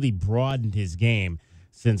really broadened his game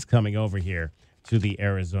since coming over here to the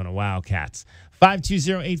Arizona Wildcats.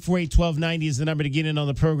 520-848-1290 is the number to get in on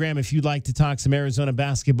the program. If you'd like to talk some Arizona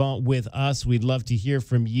basketball with us, we'd love to hear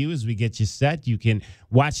from you as we get you set. You can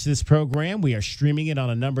watch this program. We are streaming it on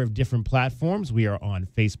a number of different platforms. We are on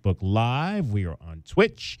Facebook Live. We are on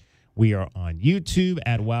Twitch. We are on YouTube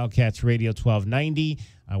at Wildcats Radio 1290.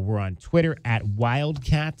 We're on Twitter at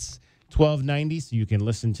Wildcats 1290, so you can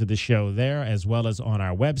listen to the show there, as well as on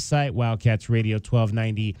our website,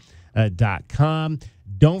 wildcatsradio1290.com.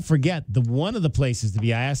 Don't forget, one of the places to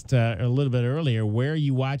be. I asked a little bit earlier, where are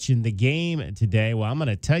you watching the game today? Well, I'm going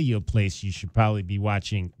to tell you a place you should probably be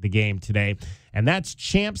watching the game today, and that's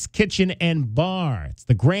Champ's Kitchen and Bar. It's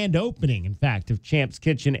the grand opening, in fact, of Champ's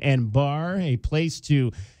Kitchen and Bar, a place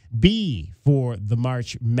to be for the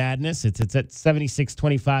March Madness. It's at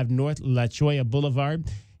 7625 North La Cholla Boulevard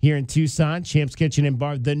here in Tucson. Champ's Kitchen and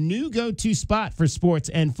Bar, the new go-to spot for sports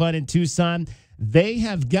and fun in Tucson. They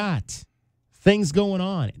have got things going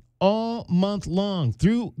on all month long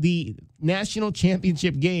through the national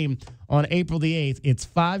championship game on April the 8th. It's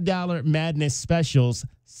 $5 Madness specials.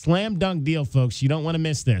 Slam dunk deal, folks. You don't want to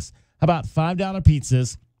miss this. How about $5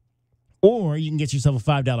 pizzas? Or you can get yourself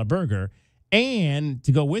a $5 burger. And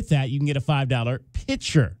to go with that, you can get a $5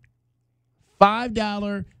 pitcher.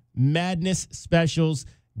 $5 Madness specials.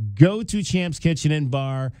 Go to Champ's Kitchen and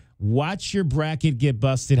Bar. Watch your bracket get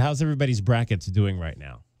busted. How's everybody's brackets doing right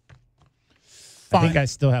now? Fine. I think I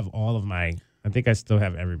still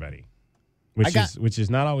have everybody, which is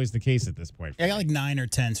not always the case at this point. I got like 9 or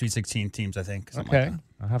 10 Sweet 16 teams, I think. Okay. Like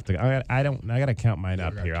I'll have to. I got to count mine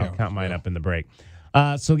up here. I'll count mine up in the break.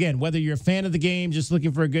 So again, whether you're a fan of the game, just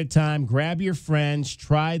looking for a good time, grab your friends,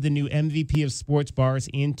 try the new MVP of sports bars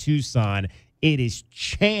in Tucson. It is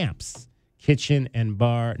Champ's Kitchen and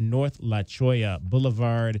Bar, North La Cholla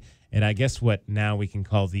Boulevard. And I guess what now we can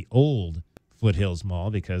call the old Foothills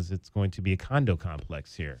Mall, because it's going to be a condo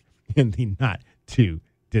complex here in the not too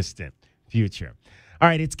distant future. All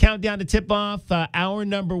right, it's countdown to tip-off. Hour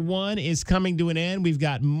number 1 is coming to an end. We've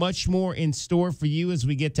got much more in store for you as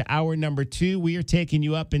we get to hour number 2. We are taking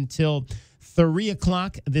you up until 3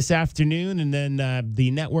 o'clock this afternoon, and then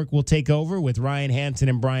the network will take over with Ryan Hansen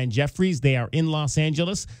and Brian Jeffries. They are in Los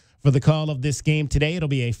Angeles for the call of this game today. It'll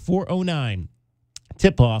be a 4:09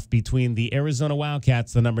 tip-off between the Arizona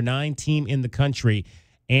Wildcats, the number 9 team in the country,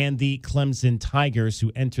 and the Clemson Tigers,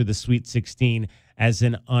 who enter the Sweet 16 as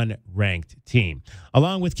an unranked team.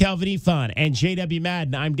 Along with Calvin Ifan and J.W.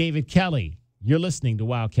 Madden, I'm David Kelly. You're listening to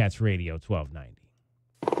Wildcats Radio 1290.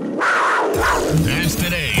 That's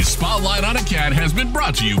today's Spotlight on a Cat has been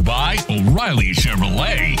brought to you by O'Reilly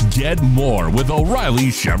Chevrolet. Get more with O'Reilly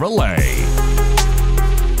Chevrolet.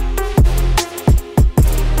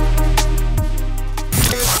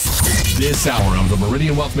 This hour of the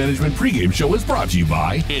Meridian Wealth Management pregame show is brought to you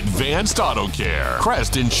by Advanced Auto Care,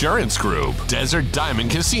 Crest Insurance Group, Desert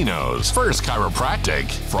Diamond Casinos, First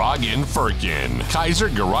Chiropractic, Frog & Firkin, Kaiser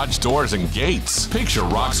Garage Doors and Gates, Picture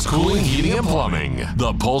Rocks Cooling, Heating and Plumbing,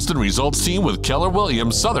 the Polston Results Team with Keller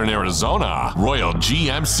Williams, Southern Arizona, Royal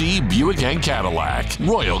GMC Buick and Cadillac,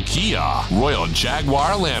 Royal Kia, Royal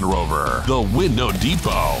Jaguar Land Rover, the Window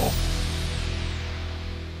Depot.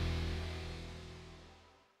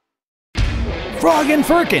 Frog &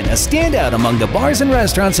 Firkin, a standout among the bars and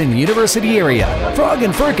restaurants in the University area. Frog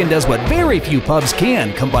 & Firkin does what very few pubs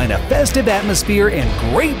can, combine a festive atmosphere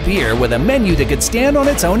and great beer with a menu that could stand on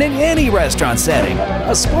its own in any restaurant setting.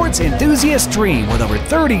 A sports enthusiast dream with over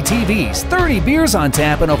 30 TVs, 30 beers on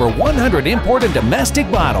tap, and over 100 import and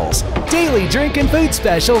domestic bottles. Daily drink and food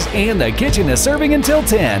specials, and the kitchen is serving until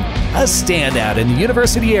 10. A standout in the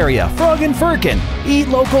University area. Frog & Firkin. Eat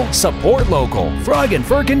local, support local.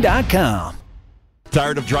 frogandfirkin.com.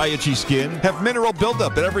 Tired of dry, itchy skin? Have mineral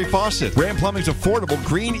buildup at every faucet. Ram Plumbing's affordable,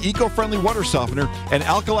 green, eco-friendly water softener and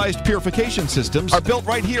alkalized purification systems are built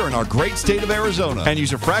right here in our great state of Arizona and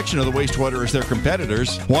use a fraction of the wastewater as their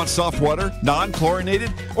competitors. Want soft water,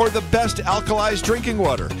 non-chlorinated, or the best alkalized drinking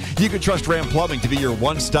water? You can trust Ram Plumbing to be your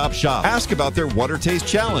one-stop shop. Ask about their Water Taste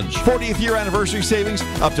Challenge. 40th year anniversary savings,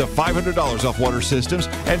 up to $500 off water systems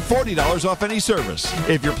and $40 off any service.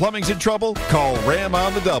 If your plumbing's in trouble, call Ram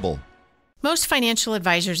on the double. Most financial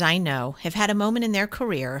advisors I know have had a moment in their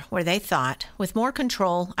career where they thought, with more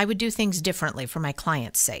control, I would do things differently for my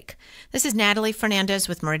client's sake. This is Natalie Fernandez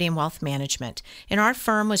with Meridian Wealth Management, and our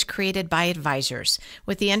firm was created by advisors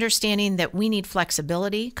with the understanding that we need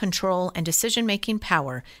flexibility, control, and decision-making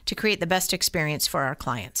power to create the best experience for our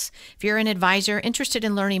clients. If you're an advisor interested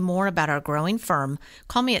in learning more about our growing firm,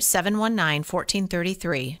 call me at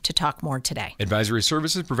 719-1433 to talk more today. Advisory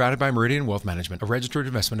services provided by Meridian Wealth Management, a registered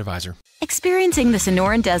investment advisor. Experiencing the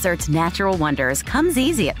Sonoran Desert's natural wonders comes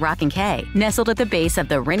easy at Rock & Kay. Nestled at the base of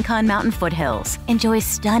the Rincon Mountain foothills, enjoy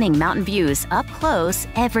stunning mountain views up close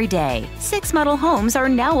every day. 6 model homes are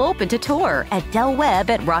now open to tour at Del Webb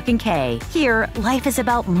at Rock & Kay. Here, life is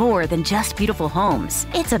about more than just beautiful homes.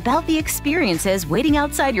 It's about the experiences waiting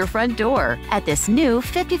outside your front door at this new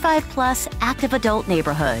 55-plus active adult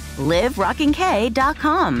neighborhood.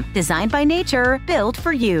 LiveRockandK.com. Designed by nature, built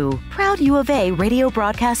for you. Proud U of A radio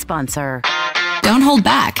broadcast sponsor. Don't hold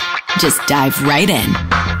back. Just dive right in.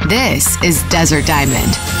 This is Desert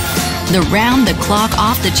Diamond. The round-the-clock,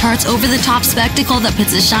 off-the-charts, over-the-top spectacle that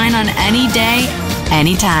puts a shine on any day,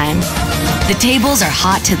 anytime. The tables are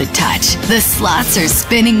hot to the touch. The slots are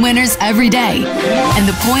spinning winners every day. And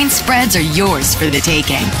the point spreads are yours for the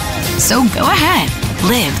taking. So go ahead.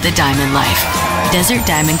 Live the diamond life. Desert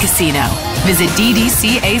Diamond Casino. Visit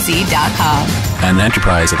ddcaz.com. An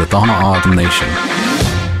enterprise of the Thona Autumn Nation.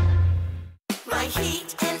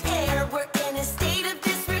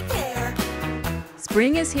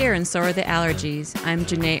 Spring is here and so are the allergies. I'm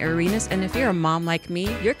Janae Arenas, and if you're a mom like me,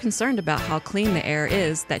 you're concerned about how clean the air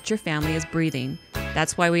is that your family is breathing.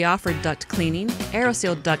 That's why we offer duct cleaning,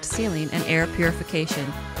 aeroseal duct sealing, and air purification.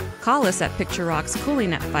 Call us at Picture Rocks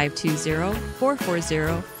Cooling at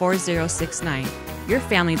 520-440-4069. Your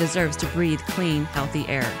family deserves to breathe clean, healthy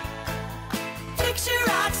air. Picture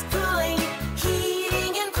Rocks Cooling,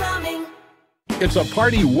 Heating and Plumbing. It's a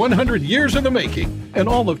party 100 years in the making, and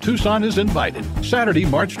all of Tucson is invited. Saturday,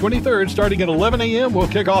 March 23rd, starting at 11 a.m., we'll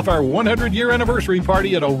kick off our 100-year anniversary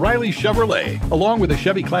party at O'Reilly Chevrolet. Along with a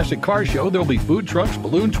Chevy Classic Car Show, there'll be food trucks,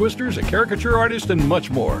 balloon twisters, a caricature artist, and much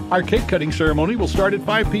more. Our cake cutting ceremony will start at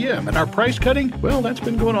 5 p.m., and our prize cutting, well, that's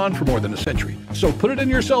been going on for more than a century. So put it in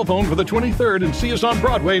your cell phone for the 23rd and see us on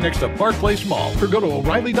Broadway next to Park Place Mall, or go to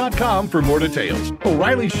O'Reilly.com for more details.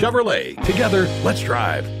 O'Reilly Chevrolet. Together, let's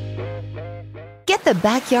drive. Get the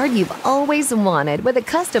backyard you've always wanted with a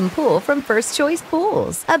custom pool from First Choice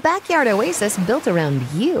Pools. A backyard oasis built around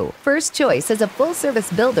you. First Choice is a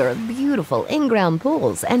full-service builder of beautiful in-ground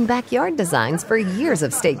pools and backyard designs for years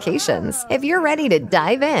of staycations. If you're ready to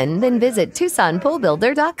dive in, then visit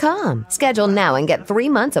TucsonPoolBuilder.com. Schedule now and get 3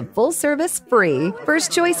 months of full service free.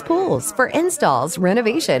 First Choice Pools for installs,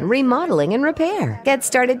 renovation, remodeling, and repair. Get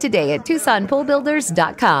started today at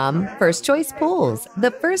TucsonPoolBuilders.com. First Choice Pools,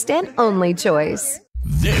 the first and only choice.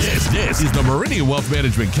 This is the Meridian Wealth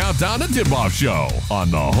Management Countdown and Tip-Off Show on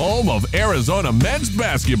the home of Arizona men's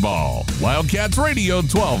basketball. Wildcats Radio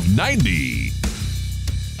 1290.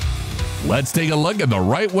 Let's take a look at the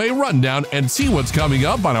Right Way Rundown and see what's coming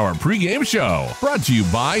up on our pregame show. Brought to you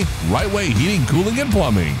by Right Way Heating, Cooling, and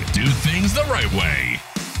Plumbing. Do things the right way.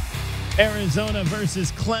 Arizona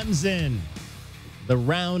versus Clemson. The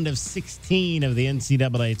round of 16 of the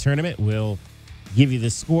NCAA tournament will give you the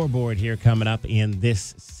scoreboard here coming up in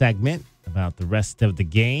this segment about the rest of the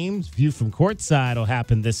games. View from courtside will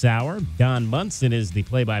happen this hour. Don Munson is the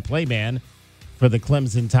play-by-play man for the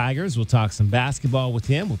Clemson Tigers. We'll talk some basketball with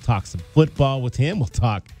him. We'll talk some football with him. We'll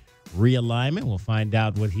talk realignment. We'll find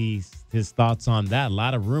out what his thoughts on that. A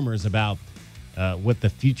lot of rumors about what the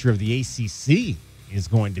future of the ACC is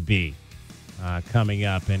going to be coming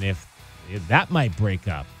up, and if that might break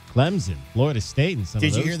up. Clemson, Florida State, and some of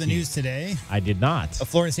those Did you hear the teams. news today? I did not.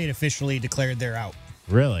 Florida State officially declared they're out.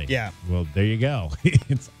 Really? Yeah. Well, there you go.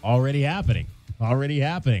 It's already happening.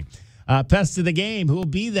 Pest of the game. Who will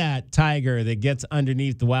be that tiger that gets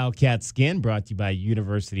underneath the Wildcat skin? Brought to you by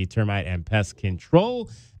University Termite and Pest Control.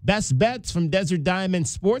 Best bets from Desert Diamond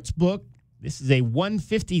Sportsbook. This is a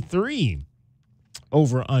 153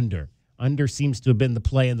 over-under. Under seems to have been the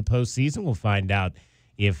play in the postseason. We'll find out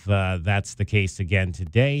if that's the case again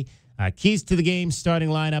today. Keys to the game, starting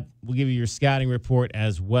lineup. We'll give you your scouting report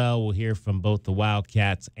as well. We'll hear from both the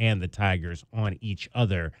Wildcats and the Tigers on each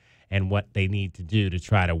other and what they need to do to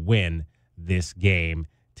try to win this game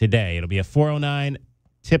today. It'll be a 4:09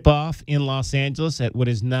 tip-off in Los Angeles at what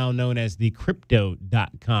is now known as the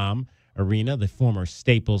Crypto.com Arena, the former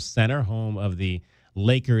Staples Center, home of the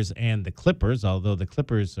Lakers and the Clippers, although the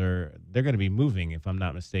Clippers they're going to be moving, if I'm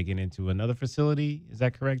not mistaken, into another facility. Is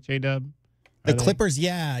that correct, J-Dub? The Clippers,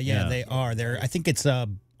 yeah, they are. I think it's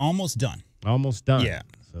almost done. Almost done. Yeah.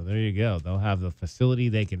 So there you go. They'll have the facility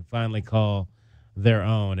they can finally call their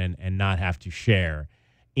own and not have to share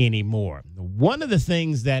anymore. One of the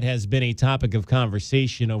things that has been a topic of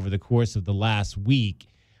conversation over the course of the last week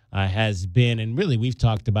has been, and really we've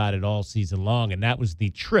talked about it all season long, and that was the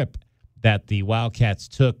trip that the Wildcats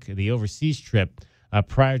took, the overseas trip,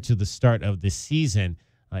 prior to the start of the season.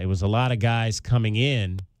 It was a lot of guys coming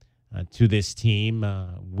in to this team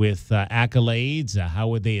with accolades. How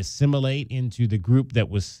would they assimilate into the group that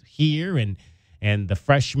was here, and the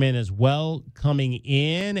freshmen as well coming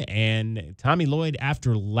in. And Tommy Lloyd,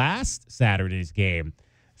 after last Saturday's game,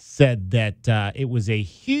 said that it was a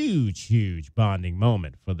huge, huge bonding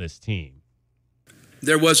moment for this team.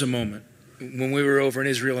 There was a moment when we were over in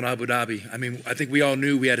Israel and Abu Dhabi. I mean, I think we all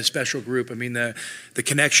knew we had a special group. I mean, the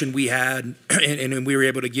connection we had, and we were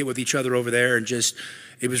able to get with each other over there, and just,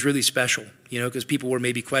 it was really special, because people were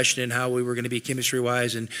maybe questioning how we were going to be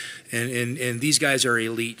chemistry-wise, and these guys are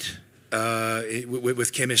elite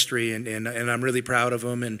with chemistry, and I'm really proud of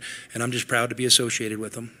them, and I'm just proud to be associated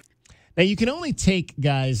with them. Now, you can only take,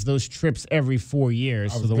 guys, those trips every 4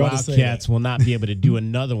 years, so the Wildcats will not be able to do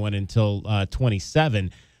another one until 27.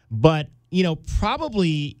 But,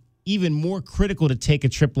 probably even more critical to take a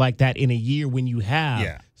trip like that in a year when you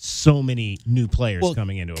have so many new players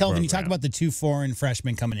coming into Kelvin, a program. you talk about the 2 foreign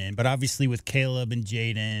freshmen coming in, but obviously with Caleb and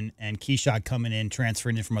Jaden and Keyshawn coming in,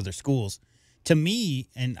 transferring in from other schools. To me,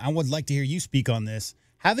 and I would like to hear you speak on this,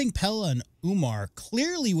 having Pella and Umar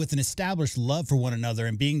clearly with an established love for one another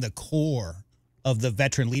and being the core of the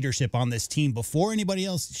veteran leadership on this team before anybody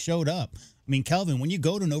else showed up. I mean, Kelvin, when you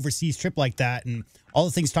go to an overseas trip like that and all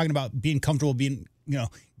the things talking about being comfortable, being,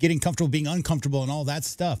 getting comfortable, being uncomfortable and all that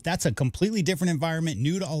stuff, that's a completely different environment,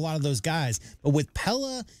 new to a lot of those guys. But with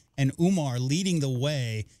Pella and Umar leading the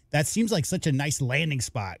way, that seems like such a nice landing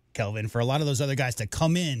spot, Kelvin, for a lot of those other guys to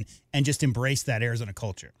come in and just embrace that Arizona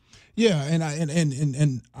culture. Yeah, and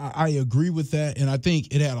I agree with that, and I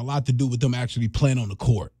think it had a lot to do with them actually playing on the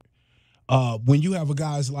court. When you have a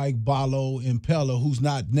guys like Balo and Pella, who's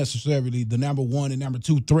not necessarily the number one and number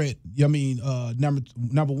two threat,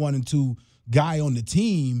 number one and two guy on the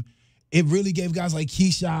team, it really gave guys like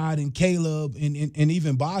Keshad and Caleb and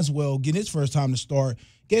even Boswell getting his first time to start,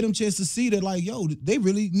 gave them a chance to see that, like, yo, they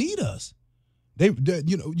really need us.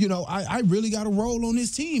 I really got a role on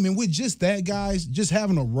this team. And with just that, guys, just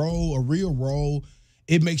having a role, a real role,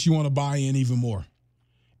 it makes you want to buy in even more.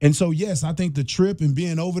 And so, yes, I think the trip and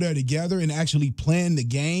being over there together and actually playing the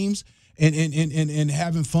games and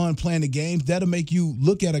having fun playing the games, that'll make you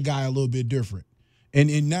look at a guy a little bit different.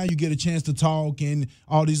 And now you get a chance to talk and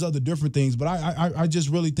all these other different things. But I just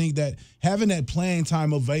really think that having that playing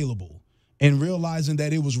time available and realizing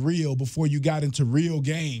that it was real before you got into real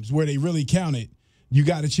games where they really counted, you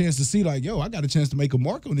got a chance to see, like, yo, I got a chance to make a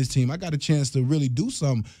mark on this team. I got a chance to really do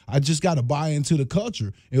something. I just got to buy into the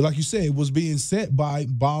culture. And like you said, it was being set by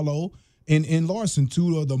Balo and Larson,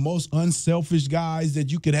 two of the most unselfish guys that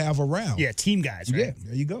you could have around. Yeah, team guys, right? Yeah,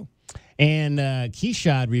 there you go. And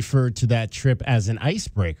Keshad referred to that trip as an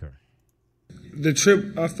icebreaker. The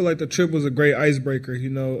trip, I feel like the trip was a great icebreaker.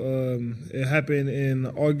 It happened in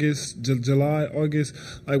July, August,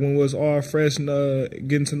 like when we was all fresh and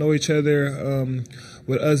getting to know each other,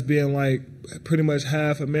 with us being like pretty much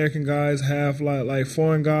half American guys, half like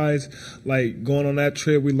foreign guys. Like going on that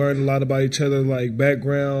trip, we learned a lot about each other, like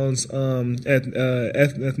backgrounds, ethnicities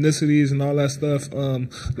and all that stuff,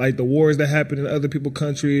 like the wars that happened in other people's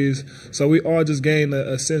countries. So we all just gained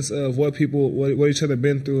a sense of what each other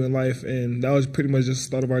been through in life, and that was pretty much just the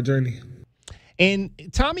start of our journey. And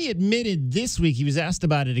Tommy admitted this week, he was asked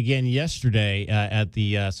about it again yesterday at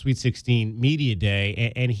the Sweet 16 Media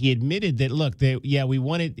Day, and he admitted that, look, we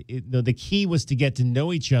wanted, the key was to get to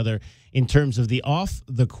know each other in terms of the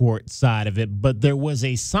off-the-court side of it, but there was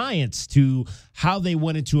a science to how they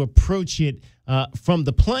wanted to approach it from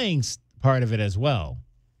the playing part of it as well.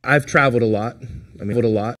 I've traveled a lot.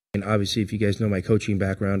 And obviously, if you guys know my coaching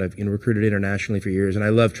background, I've recruited internationally for years, and I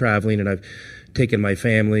love traveling, and I've taken my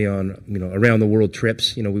family on, around the world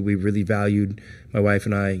trips. We really valued, my wife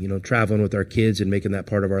and I, traveling with our kids and making that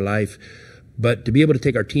part of our life. But to be able to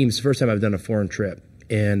take our teams, the first time I've done a foreign trip.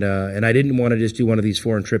 And I didn't want to just do one of these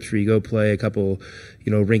foreign trips where you go play a couple,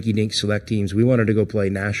 rinky-dink select teams. We wanted to go play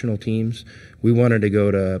national teams. We wanted to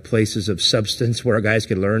go to places of substance where our guys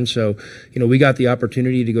could learn. So, we got the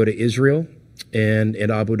opportunity to go to Israel and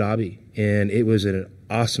Abu Dhabi. And it was an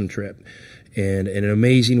awesome trip and an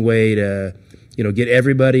amazing way to, get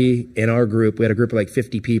everybody in our group. We had a group of like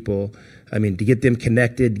 50 people. I mean, to get them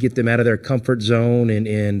connected, get them out of their comfort zone,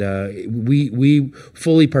 and we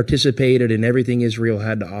fully participated in everything Israel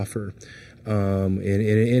had to offer, and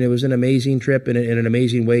it was an amazing trip and an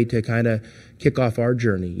amazing way to kind of kick off our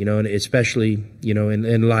journey, and especially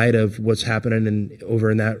in light of what's happening over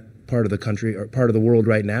in that part of the country or part of the world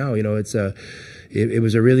right now. It was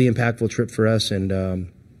a really impactful trip for us, and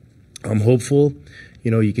I'm hopeful.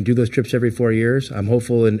 You can do those trips every 4 years. I'm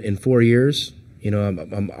hopeful in 4 years.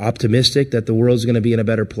 I'm optimistic that the world's going to be in a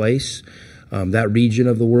better place. That region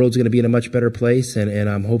of the world's going to be in a much better place, and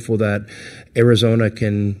I'm hopeful that Arizona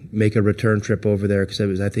can make a return trip over there,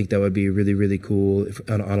 because I think that would be really, really cool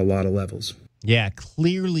on a lot of levels. Yeah,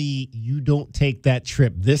 clearly you don't take that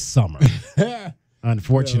trip this summer.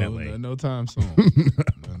 Unfortunately, no time soon.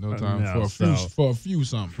 No time for a few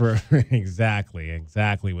something.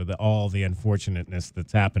 Exactly, with all the unfortunateness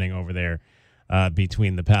that's happening over there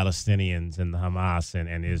between the Palestinians and the Hamas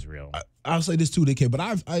and Israel. I'll say this too, DK,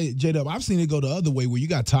 but J-Dub, I've seen it go the other way where you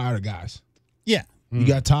got tired of guys. Yeah. You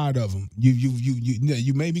got tired of them.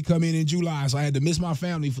 You made me come in July, so I had to miss my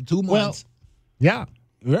family for 2 months. Well, yeah.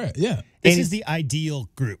 Right, yeah. This is the ideal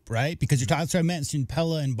group, right? Because I mentioned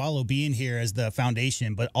Pella and Balo being here as the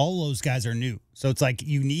foundation, but all those guys are new. So it's like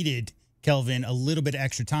you needed, Kelvin, a little bit of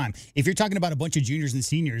extra time. If you're talking about a bunch of juniors and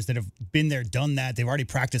seniors that have been there, done that, they've already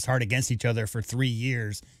practiced hard against each other for 3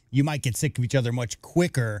 years, you might get sick of each other much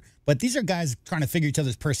quicker. But these are guys trying to figure each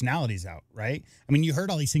other's personalities out, right? I mean, you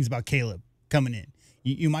heard all these things about Caleb coming in.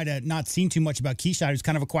 you might have not seen too much about Keyshawn, who's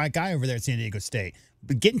kind of a quiet guy over there at San Diego State.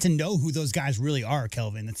 But getting to know who those guys really are,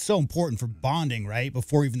 Kelvin, it's so important for bonding, right?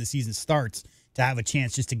 Before even the season starts, to have a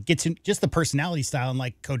chance just to get to just the personality style. And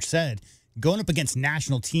like Coach said, going up against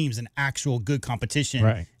national teams and actual good competition.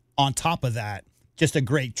 Right. On top of that, just a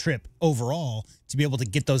great trip overall to be able to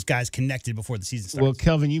get those guys connected before the season starts. Well,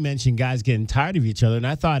 Kelvin, you mentioned guys getting tired of each other, and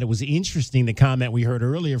I thought it was interesting the comment we heard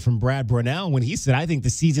earlier from Brad Brunell when he said, I think the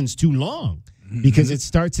season's too long because it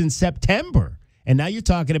starts in September. And now you're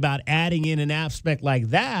talking about adding in an aspect like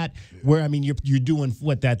that where, I mean, you're doing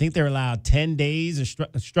what? I think they're allowed 10 days of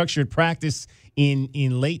structured practice in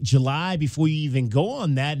late July before you even go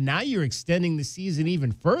on that. Now you're extending the season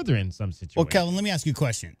even further in some situations. Well, Kelvin, let me ask you a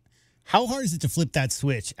question. How hard is it to flip that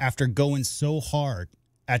switch after going so hard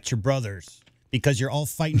at your brothers? Because you're all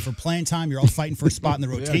fighting for playing time. You're all fighting for a spot in the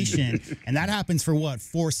rotation. And that happens for,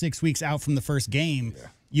 4-6 weeks out from the first game. Yeah.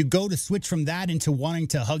 You go to switch from that into wanting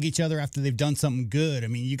to hug each other after they've done something good. I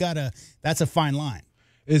mean, that's a fine line.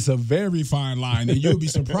 It's a very fine line, and you'll be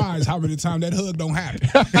surprised how many times that hug don't happen.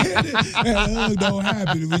 That hug don't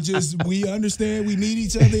happen. We understand we need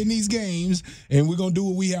each other in these games, and we're gonna do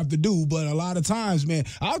what we have to do. But a lot of times, man,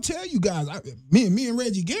 I'll tell you guys, me and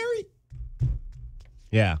Reggie Gary,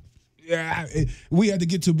 yeah, we had to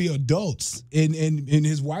get to be adults, and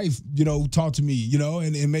his wife, talked to me,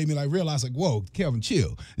 and made me realize whoa, Kelvin,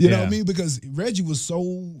 chill, you know what I mean? Because Reggie was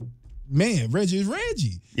so. Man, Reggie is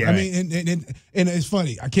Reggie. Yeah, I mean, and it's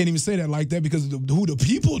funny. I can't even say that like that because who the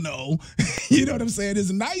people know, you know what I'm saying, is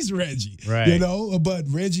a nice Reggie. Right. But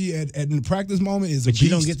Reggie at the practice moment is a beast. You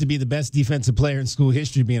don't get to be the best defensive player in school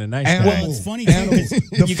history being a nice guy. Well, it's funny,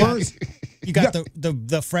 too, because you got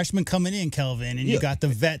the freshmen coming in, Kelvin, and you got the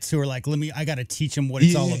vets who are like, I got to teach them what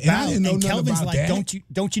it's all about. And Kelvin's like,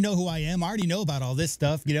 don't you know who I am? I already know about all this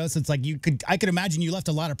stuff, So it's like I could imagine you left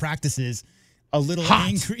a lot of practices a little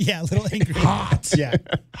angry. Yeah, a little angry. Hot. Yeah.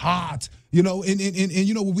 Hot.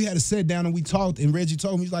 And we had to sit down and we talked, and Reggie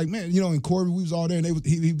told me, he's like, man, and Corey, we was all there, and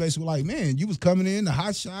he basically was like, man, you was coming in, the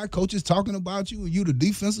hot shot, coaches talking about you, and you the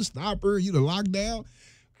defensive stopper, you the lockdown.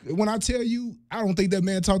 When I tell you, I don't think that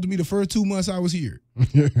man talked to me the first 2 months I was here.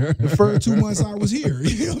 The first 2 months I was here.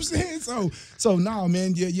 You know what I'm saying? So nah,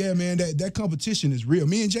 man, yeah, man, that competition is real.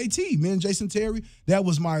 Me and Jason Terry, that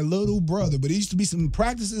was my little brother. But it used to be some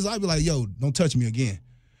practices, I'd be like, yo, don't touch me again.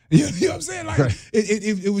 You know what I'm saying?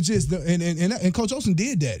 It was just, and Coach Olsen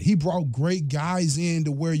did that. He brought great guys in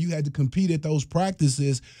to where you had to compete at those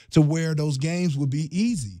practices to where those games would be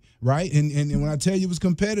easy. Right? And when I tell you it was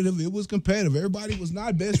competitive, it was competitive. Everybody was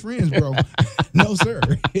not best friends, bro. No, sir.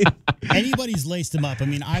 Anybody's laced him up. I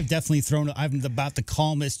mean, I'm about the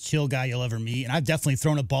calmest, chill guy you'll ever meet. And I've definitely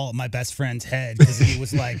thrown a ball at my best friend's head because he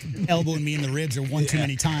was elbowing me in the ribs or one too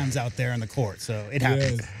many times out there on the court. So it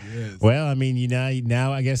happens. Yes. Well, I mean,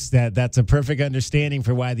 now I guess that's a perfect understanding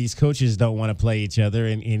for why these coaches don't want to play each other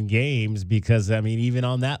in games because, I mean, even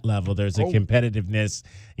on that level, there's a competitiveness,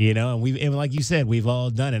 and like you said, we've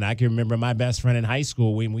all done it. I can remember my best friend in high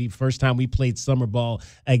school when first time we played summer ball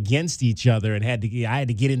against each other and I had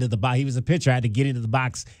to get into the box. He was a pitcher. I had to get into the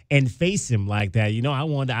box and face him like that. I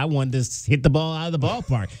wanted to hit the ball out of the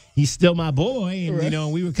ballpark. He's still my boy,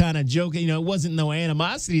 and we were kind of joking. It wasn't no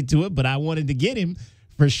animosity to it, but I wanted to get him.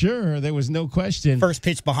 For sure, there was no question. First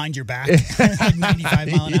pitch behind your back,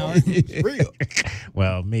 95 mile an hour. Real.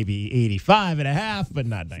 Well, maybe 85 and a half, but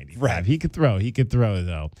not 95. Right. He could throw,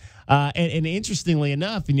 though. And interestingly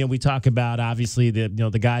enough, we talk about obviously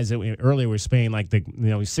the guys that earlier were saying like the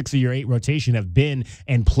 6 of your 8 rotation have been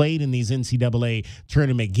and played in these NCAA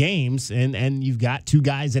tournament games, and you've got 2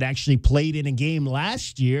 guys that actually played in a game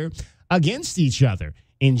last year against each other.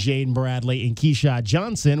 In Jaden Bradley and Keyshawn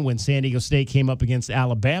Johnson when San Diego State came up against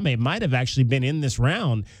Alabama. It might have actually been in this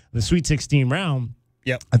round, the Sweet 16 round.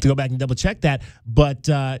 Yep. I have to go back and double check that. But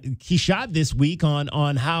Keyshawn this week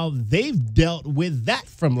on how they've dealt with that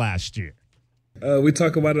from last year. We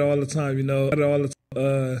talk about it all the time,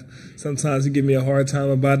 sometimes he give me a hard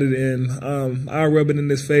time about it, and I rub it in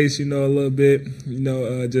his face, a little bit,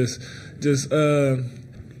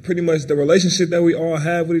 pretty much the relationship that we all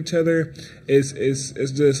have with each other is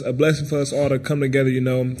just a blessing for us all to come together.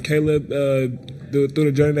 Caleb, through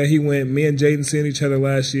the journey that he went, me and Jaden seeing each other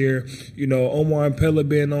last year, Omar and Pella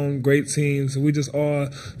being on great teams. We just all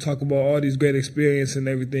talk about all these great experiences and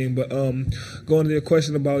everything. But going to your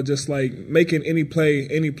question about just making any play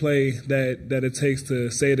that it takes to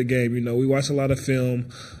save the game. We watch a lot of film.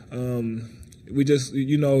 We just,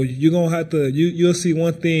 you're going to have to, you'll see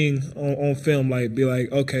one thing on film, be like,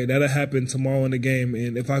 okay, that'll happen tomorrow in the game.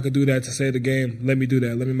 And if I could do that to save the game, let me do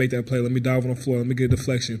that. Let me make that play. Let me dive on the floor. Let me get a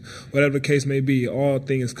deflection. Whatever the case may be, all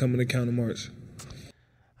things come in the counter march.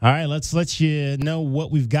 All right, let's let you know what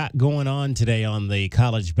we've got going on today on the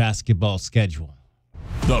college basketball schedule.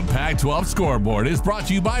 The Pac-12 scoreboard is brought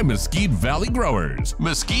to you by Mesquite Valley Growers.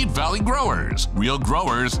 Mesquite Valley Growers. Real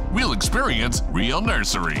growers, real experience, real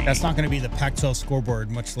nursery. That's not going to be the Pac-12 scoreboard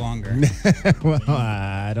much longer. Well,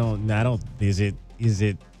 I don't. Is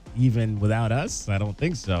it even without us? I don't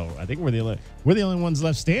think so. I think we're the only ones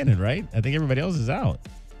left standing, right? I think everybody else is out.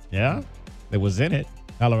 Yeah, that was in it.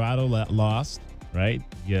 Colorado lost, right?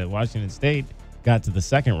 Yeah, Washington State got to the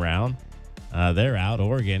second round. They're out.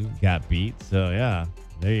 Oregon got beat. So yeah,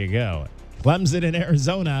 there you go. Clemson and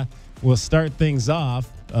Arizona will start things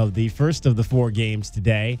off of the first of the 4 games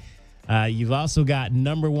today. You've also got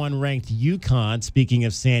number 1 ranked UConn. Speaking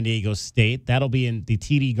of San Diego State, that'll be in the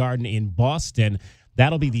TD Garden in Boston.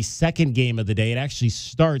 That'll be the second game of the day. It actually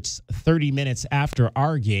starts 30 minutes after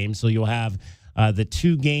our game, so you'll have the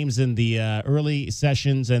 2 games in the early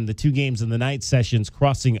sessions and the 2 games in the night sessions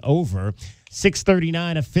crossing over.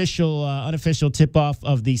 6:39 unofficial tip-off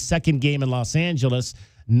of the second game in Los Angeles.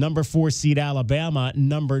 Number 4 seed Alabama,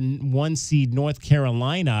 number 1 seed North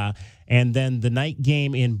Carolina, and then the night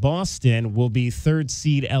game in Boston will be 3rd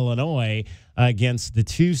seed Illinois against the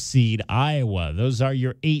 2 seed Iowa. Those are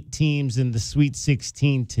your 8 teams in the Sweet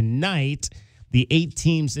 16 tonight. The 8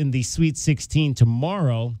 teams in the Sweet 16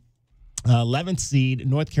 tomorrow. 11th seed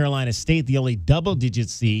North Carolina State, the only double-digit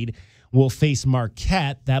seed, will face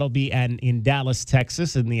Marquette. That'll be in Dallas,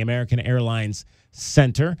 Texas, in the American Airlines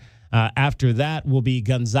Center. After that will be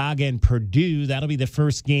Gonzaga and Purdue. That'll be the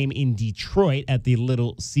first game in Detroit at the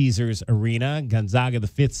Little Caesars Arena. Gonzaga, the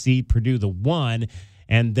 5th seed, Purdue, the 1.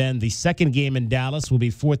 And then the second game in Dallas will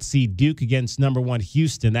be 4th seed Duke against number 1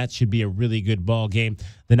 Houston. That should be a really good ball game.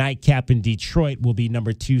 The nightcap in Detroit will be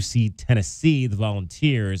number 2 seed Tennessee, the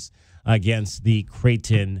Volunteers, against the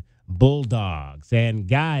Creighton Bulldogs. And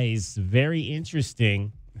guys, very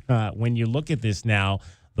interesting when you look at this now.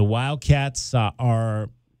 The Wildcats are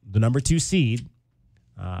the number 2 seed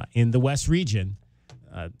in the West region.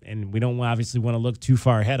 And we don't obviously want to look too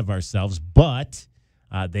far ahead of ourselves, but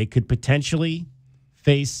they could potentially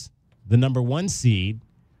face the number 1 seed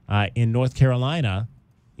in North Carolina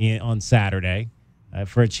on Saturday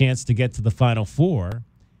for a chance to get to the Final Four.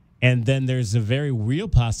 And then there's a very real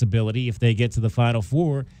possibility if they get to the Final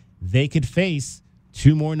Four, they could face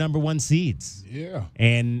 2 more number 1 seeds. Yeah.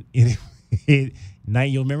 And now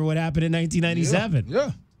you'll remember what happened in 1997.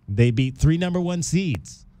 Yeah. They beat 3 number 1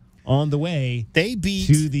 seeds on the way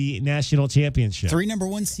to the national championship. 3 number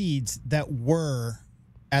 1 seeds that were,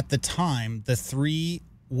 at the time, the 3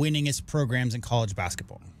 winningest programs in college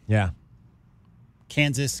basketball. Yeah.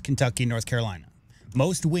 Kansas, Kentucky, North Carolina.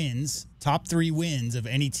 Most wins, top 3 wins of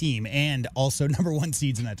any team, and also number 1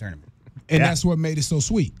 seeds in that tournament. And that's what made it so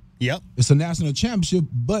sweet. Yep. It's a national championship,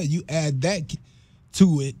 but you add that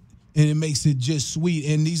to it, and it makes it just sweet.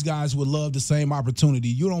 And these guys would love the same opportunity.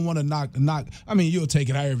 You don't want to knock. I mean, you'll take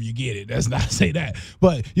it however you get it. That's not to say that.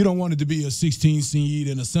 But you don't want it to be a 16 seed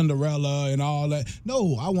and a Cinderella and all that.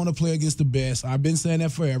 No, I want to play against the best. I've been saying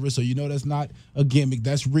that forever, so you know that's not a gimmick.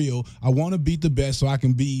 That's real. I want to beat the best so I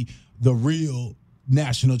can be the real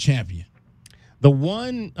national champion. The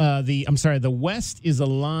West is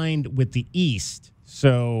aligned with the East.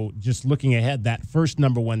 So just looking ahead, that first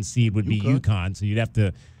number 1 seed would be UConn. So you'd have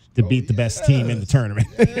to beat the best team in the tournament.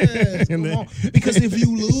 Yes, because if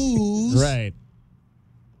you lose, right,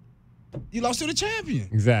 you lost to the champion.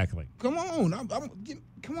 Exactly. Come on,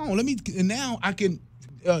 come on. Let me. And now I can.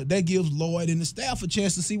 That gives Lloyd and the staff a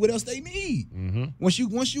chance to see what else they need. Mm-hmm. Once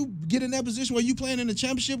you get in that position where you playing in the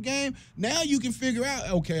championship game, now you can figure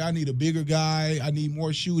out. Okay, I need a bigger guy. I need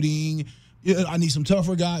more shooting. I need some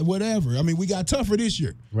tougher guy. Whatever. I mean, we got tougher this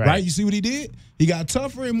year, right? You see what he did? He got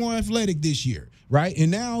tougher and more athletic this year, right?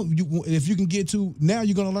 And now, if you can get to now,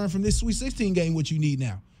 you're going to learn from this Sweet 16 game what you need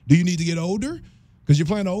now. Do you need to get older? Because you're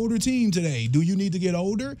playing an older team today. Do you need to get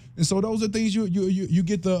older? And so those are things you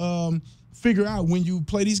get to figure out when you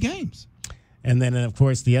play these games. And then, of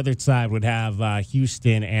course, the other side would have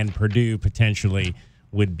Houston and Purdue potentially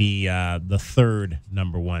would be the 3rd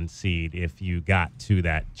number 1 seed if you got to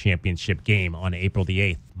that championship game on April the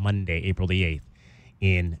 8th, Monday, April the 8th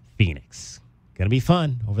in Phoenix. Going to be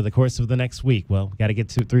fun over the course of the next week. Well, we got to get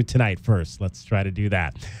through tonight first. Let's try to do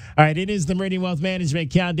that. All right, it is the Meridian Wealth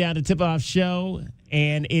Management Countdown to Tip-Off Show,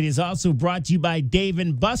 and it is also brought to you by Dave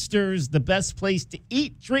 & Buster's, the best place to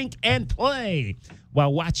eat, drink, and play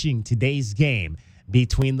while watching today's game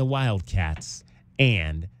between the Wildcats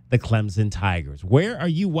and the Clemson Tigers. Where are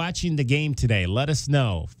you watching the game today? Let us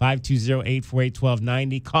know.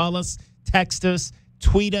 520-848-1290. Call us, text us,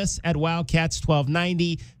 tweet us at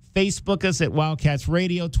Wildcats1290. Facebook us at Wildcats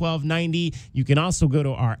Radio 1290. You can also go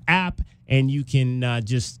to our app, and you can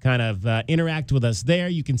just kind of interact with us there.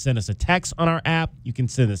 You can send us a text on our app. You can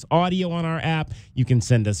send us audio on our app. You can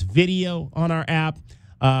send us video on our app.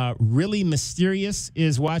 Really Mysterious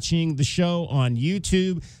is watching the show on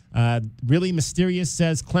YouTube. Really Mysterious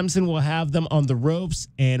says Clemson will have them on the ropes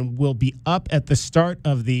and will be up at the start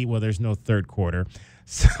of there's no third quarter.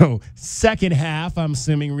 So second half, I'm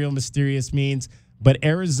assuming Real Mysterious means, but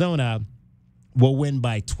Arizona will win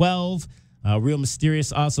by 12. Real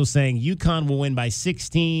Mysterious also saying UConn will win by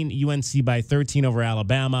 16, UNC by 13 over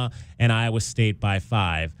Alabama, and Iowa State by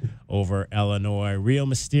 5 over Illinois. Real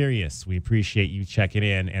Mysterious, we appreciate you checking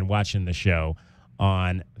in and watching the show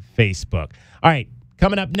on Facebook. All right,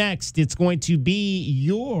 coming up next, it's going to be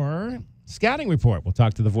your scouting report. We'll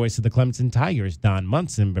talk to the voice of the Clemson Tigers, Don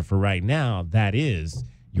Munson, but for right now, that is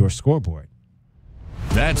your scoreboard.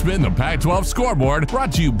 That's been the Pac-12 Scoreboard,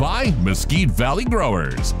 brought to you by Mesquite Valley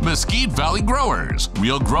Growers. Mesquite Valley Growers.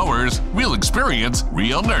 Real growers, real experience,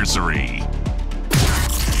 real nursery.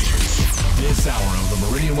 This hour of the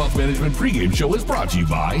Meridian Wealth Management pregame show is brought to you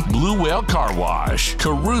by Blue Whale Car Wash,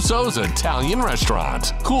 Caruso's Italian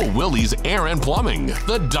Restaurant, Cool Willie's Air and Plumbing,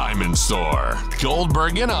 The Diamond Store,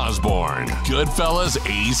 Goldberg and Osborne, Goodfellas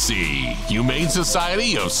AC, Humane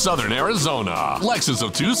Society of Southern Arizona, Lexus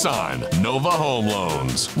of Tucson, Nova Home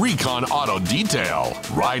Loans, Recon Auto Detail,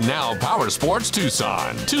 Ride Now Power Sports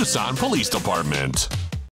Tucson, Tucson Police Department.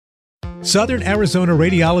 Southern Arizona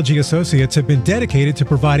Radiology Associates have been dedicated to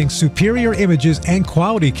providing superior images and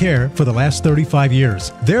quality care for the last 35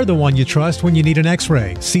 years. They're the one you trust when you need an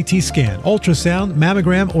X-ray, CT scan, ultrasound,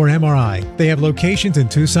 mammogram, or MRI. They have locations in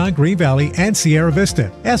Tucson, Green Valley, and Sierra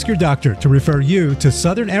Vista. Ask your doctor to refer you to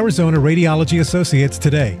Southern Arizona Radiology Associates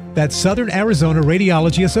today. That's Southern Arizona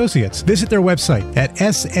Radiology Associates. Visit their website at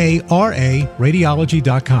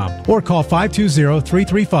sararadiology.com or call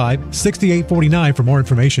 520-335-6849 for more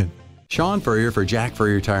information. Sean Furrier for Jack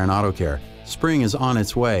Furrier Tire and Auto Care. Spring is on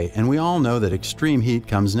its way, and we all know that extreme heat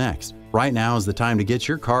comes next. Right now is the time to get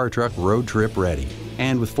your car or truck road trip ready.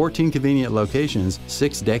 And with 14 convenient locations,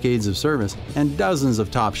 6 decades of service, and dozens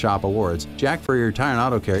of top shop awards, Jack Furrier Tire and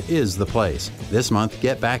Auto Care is the place. This month,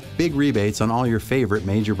 get back big rebates on all your favorite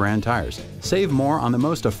major brand tires. Save more on the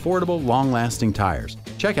most affordable, long-lasting tires.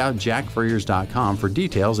 Check out jackfurriers.com for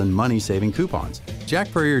details and money-saving coupons. Jack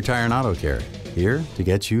Furrier Tire and Auto Care. Here to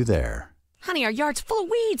get you there. Honey, our yard's full of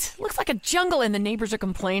weeds. Looks like a jungle and the neighbors are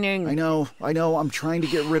complaining. I know. I'm trying to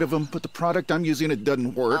get rid of them, but the product I'm using, it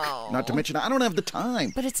doesn't work. Oh. Not to mention, I don't have the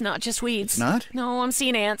time. But it's not just weeds. Not? No, I'm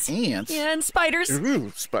seeing ants. Ants? Yeah, and spiders.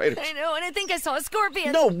 Ooh, spiders. I know, and I think I saw a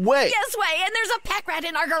scorpion. No way. Yes way, and there's a pack rat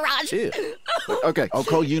in our garage. Ew. Okay, I'll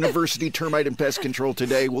call University Termite and Pest Control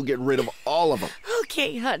today. We'll get rid of all of them.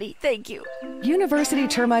 Okay, honey, thank you. University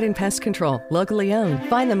Termite and Pest Control, locally owned.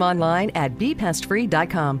 Find them online at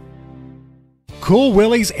bepestfree.com. Cool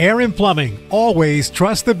Willie's Air and Plumbing. Always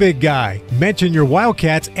trust the big guy. Mention your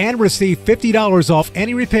Wildcats and receive $50 off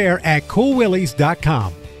any repair at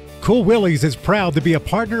coolwillies.com. Cool Willie's is proud to be a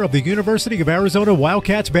partner of the University of Arizona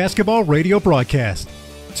Wildcats basketball radio broadcast.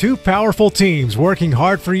 2 powerful teams working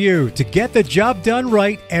hard for you to get the job done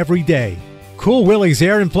right every day. Cool Willie's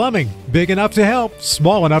Air and Plumbing. Big enough to help,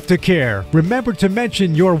 small enough to care. Remember to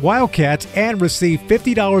mention your Wildcats and receive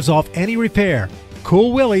 $50 off any repair.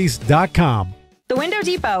 coolwillies.com. The Window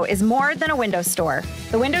Depot is more than a window store.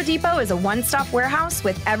 The Window Depot is a one-stop warehouse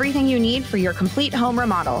with everything you need for your complete home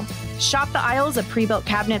remodel. Shop the aisles of pre-built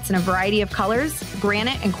cabinets in a variety of colors,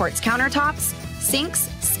 granite and quartz countertops, sinks,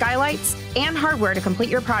 skylights, and hardware to complete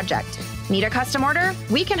your project. Need a custom order?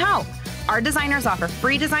 We can help. Our designers offer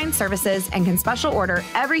free design services and can special order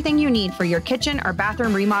everything you need for your kitchen or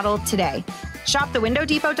bathroom remodel today. Shop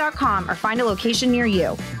thewindowdepot.com or find a location near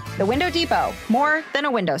you. The Window Depot, more than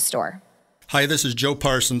a window store. Hi, this is Joe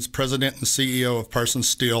Parsons, President and CEO of Parsons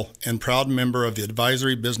Steel and proud member of the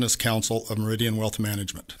Advisory Business Council of Meridian Wealth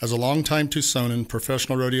Management. As a longtime Tucsonan,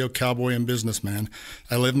 professional rodeo cowboy, and businessman,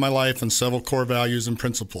 I live my life on several core values and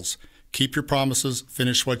principles. Keep your promises,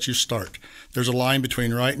 finish what you start. There's a line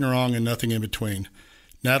between right and wrong and nothing in between.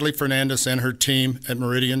 Natalie Fernandez and her team at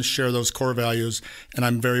Meridian share those core values, and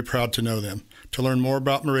I'm very proud to know them. To learn more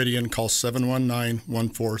about Meridian, call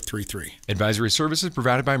 719-1433. Advisory services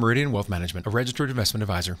provided by Meridian Wealth Management, a registered investment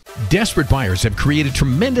advisor. Desperate buyers have created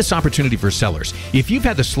tremendous opportunity for sellers. If you've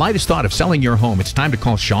had the slightest thought of selling your home, it's time to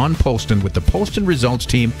call Sean Poston with the Poston Results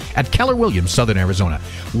team at Keller Williams, Southern Arizona.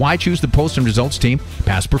 Why choose the Poston Results team?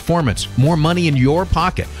 Past performance, more money in your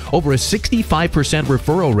pocket, over a 65%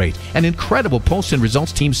 referral rate, an incredible Poston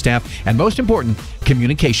Results team staff, and most important,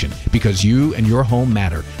 communication, because you and your home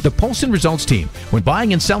matter. The Polson Results Team. When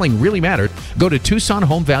buying and selling really mattered, go to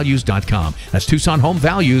TucsonHomeValues.com. That's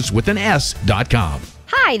TucsonHomeValues with an S.com.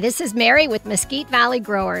 Hi, this is Mary with Mesquite Valley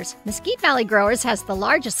Growers. Mesquite Valley Growers has the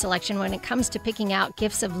largest selection when it comes to picking out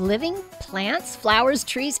gifts of living, plants, flowers,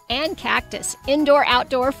 trees, and cactus. Indoor,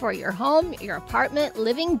 outdoor for your home, your apartment,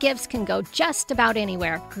 living gifts can go just about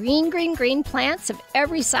anywhere. Green, green, green plants of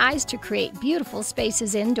every size to create beautiful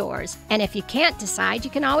spaces indoors. And if you can't decide,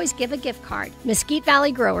 you can always give a gift card. Mesquite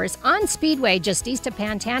Valley Growers on Speedway just east of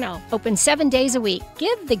Pantano. Open 7 days a week.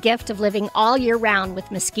 Give the gift of living all year round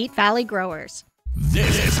with Mesquite Valley Growers.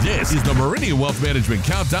 This is the Meridian Wealth Management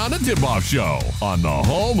Countdown to Tipoff Show on the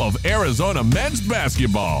home of Arizona men's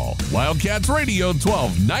basketball. Wildcats Radio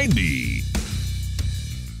 1290.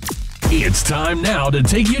 It's time now to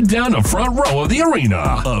take you down the front row of the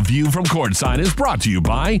arena. A view from courtside is brought to you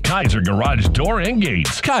by Kaiser Garage Door and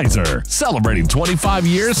Gates. Kaiser, celebrating 25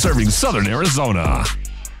 years serving Southern Arizona.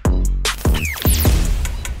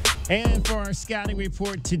 And for our scouting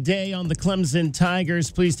report today on the Clemson Tigers,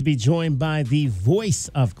 pleased to be joined by the voice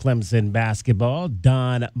of Clemson basketball,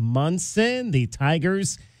 Don Munson. The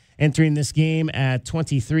Tigers entering this game at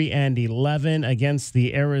 23-11 against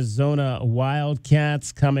the Arizona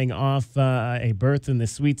Wildcats, coming off a berth in the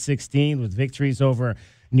Sweet 16 with victories over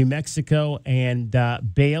New Mexico and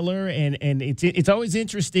Baylor. And it's always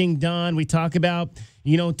interesting, Don. We talk about,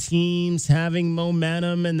 teams having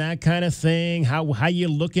momentum and that kind of thing. How you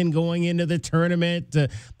looking going into the tournament? The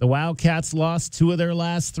Wildcats lost 2 of their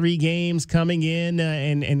last 3 games coming in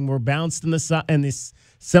and were bounced in this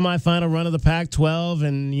semifinal run of the Pac-12.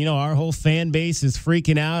 And, our whole fan base is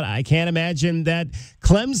freaking out. I can't imagine that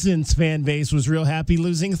Clemson's fan base was real happy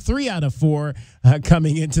losing 3 out of 4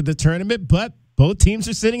 coming into the tournament. But both teams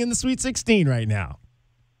are sitting in the Sweet 16 right now.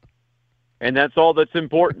 And that's all that's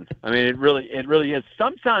important. I mean, it really is.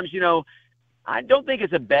 Sometimes, I don't think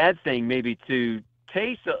it's a bad thing maybe to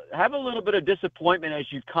have a little bit of disappointment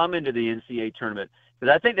as you come into the NCAA tournament,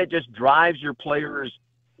 because I think that just drives your players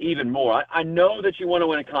even more. I know that you want to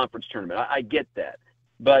win a conference tournament. I get that.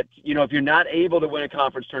 But, if you're not able to win a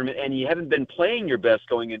conference tournament and you haven't been playing your best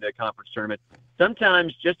going into a conference tournament,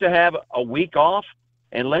 sometimes just to have a week off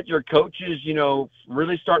and let your coaches,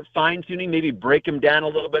 really start fine-tuning, maybe break them down a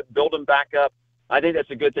little bit, build them back up. I think that's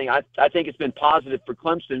a good thing. I think it's been positive for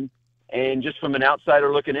Clemson, and just from an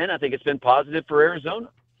outsider looking in, I think it's been positive for Arizona.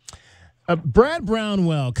 Brad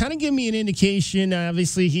Brownwell, kind of give me an indication.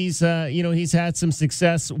 Obviously, he's had some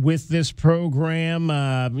success with this program.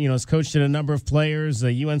 Has coached a number of players,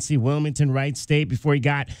 UNC Wilmington, Wright State, before he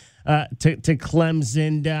got to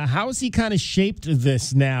Clemson. How has he kind of shaped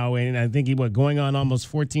this now? And I think going on almost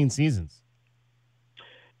 14 seasons.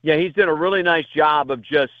 Yeah, he's done a really nice job of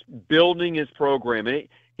just building his program. And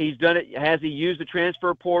he's done it. Has he used the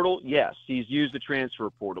transfer portal? Yes, he's used the transfer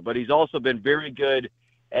portal. But he's also been very good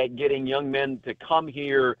at getting young men to come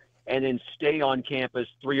here and then stay on campus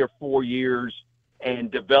 3 or 4 years and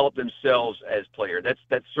develop themselves as players.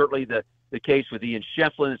 That's certainly the case with Ian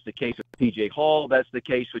Shefflin. It's the case with P.J. Hall. That's the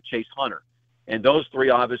case with Chase Hunter. And those 3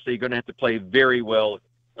 obviously are going to have to play very well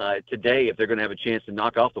today if they're going to have a chance to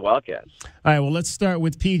knock off the Wildcats. All right, well, let's start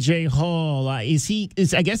with P.J. Hall. Is he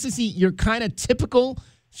your kind of typical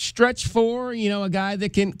stretch 4, a guy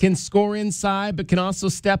that can score inside but can also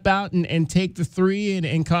step out and take the 3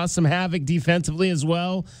 and cause some havoc defensively as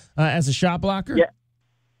well as a shot blocker?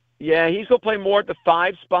 Yeah, he's going to play more at the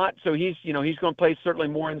 5 spot, so he's going to play certainly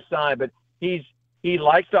more inside, but he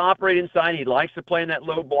likes to operate inside. He likes to play in that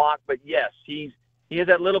low block, but yes, he has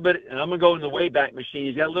that little bit, and I'm going to go in the Wayback Machine.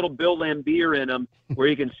 He's got a little Bill Laimbeer in him where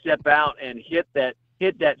he can step out and hit that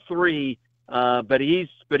 3. But he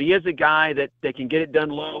is a guy that can get it done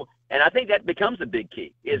low, and I think that becomes a big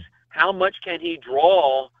key, is how much can he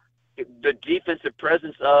draw the defensive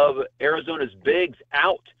presence of Arizona's bigs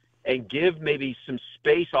out and give maybe some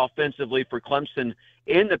space offensively for Clemson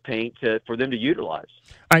in the paint for them to utilize.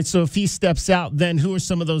 All right, so if he steps out, then who are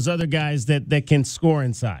some of those other guys that can score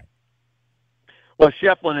inside? Well,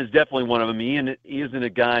 Shefflin is definitely one of them. Ian isn't a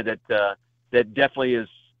guy that definitely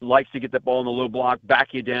likes to get the ball in the low block,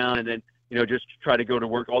 back you down, and then just try to go to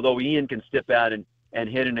work, although Ian can step out and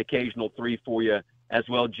hit an occasional 3 for you as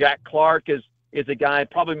well. Jack Clark is a guy,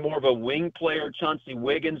 probably more of a wing player. Chauncey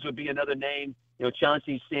Wiggins would be another name.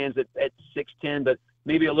 Chauncey stands at 6'10", but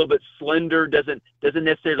maybe a little bit slender, doesn't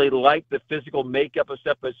necessarily like the physical makeup of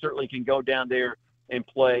stuff, but certainly can go down there and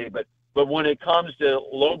play. But when it comes to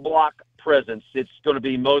low block presence, it's going to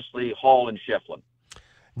be mostly Hall and Shefflin.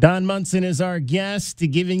 Don Munson is our guest,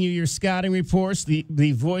 giving you your scouting reports,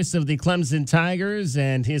 the voice of the Clemson Tigers,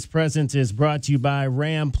 and his presence is brought to you by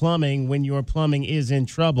Ram Plumbing. When your plumbing is in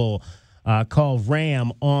trouble, call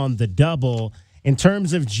Ram on the double. In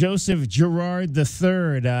terms of Joseph Girard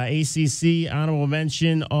III, ACC honorable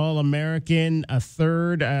mention, All-American, a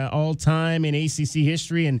third all-time in ACC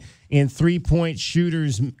history, and in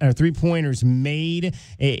three-pointers made.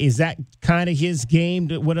 Is that kind of his game?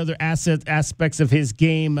 What other aspects of his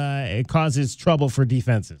game causes trouble for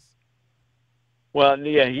defenses? Well,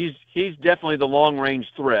 yeah, he's definitely the long-range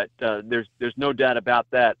threat. There's no doubt about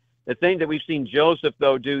that. The thing that we've seen Joseph,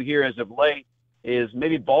 though, do here as of late is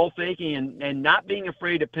maybe ball faking and not being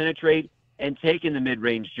afraid to penetrate and taking the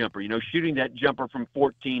mid-range jumper, shooting that jumper from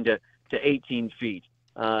 14 to 18 feet.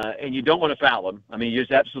 And you don't want to foul him. I mean, you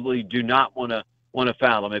just absolutely do not want to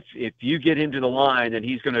foul him. If you get him to the line, then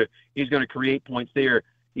he's going to create points there.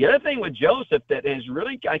 The other thing with Joseph that has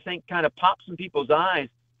really, I think, kind of popped some people's eyes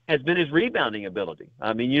has been his rebounding ability.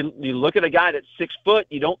 I mean, you look at a guy that's 6 foot,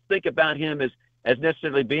 you don't think about him as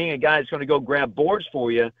necessarily being a guy that's going to go grab boards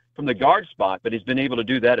for you from the guard spot, but he's been able to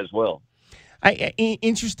do that as well.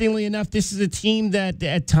 Interestingly enough, this is a team that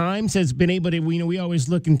at times has been able to, we always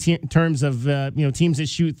look in terms of, teams that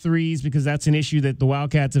shoot threes, because that's an issue that the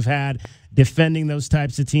Wildcats have had defending those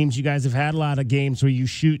types of teams. You guys have had a lot of games where you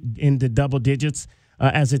shoot into double digits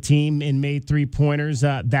as a team and made three-pointers.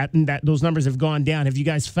 Those numbers have gone down. Have you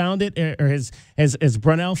guys found it, or has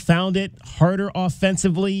Brunell found it harder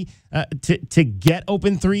offensively to get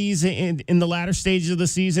open threes in the latter stages of the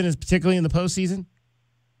season, particularly in the postseason?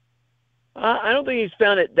 I don't think he's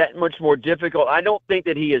found it that much more difficult. I don't think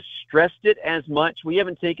that he has stressed it as much. We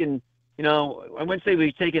haven't taken, I wouldn't say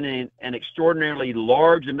we've taken an extraordinarily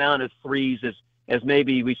large amount of threes as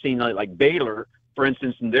maybe we've seen like Baylor, for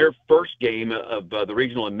instance, in their first game of the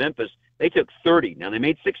regional in Memphis. They took 30. Now, they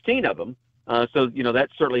made 16 of them. So that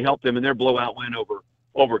certainly helped them in their blowout win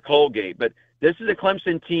over Colgate. But this is a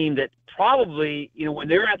Clemson team that probably, when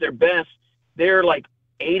they're at their best, they're like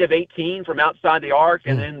 8 of 18 from outside the arc,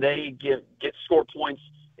 and then they get score points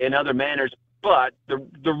in other manners. But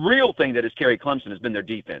the real thing that has carried Clemson has been their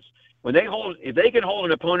defense. If they can hold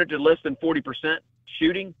an opponent to less than 40%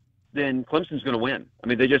 shooting, then Clemson's going to win. I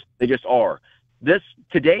mean, they just are.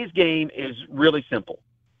 Today's game is really simple.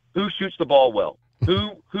 Who shoots the ball well?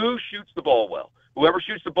 Who shoots the ball well? Whoever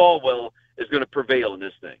shoots the ball well is going to prevail in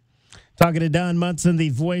this thing. Talking to Don Munson, the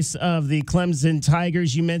voice of the Clemson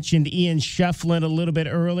Tigers. You mentioned Ian Shefflin a little bit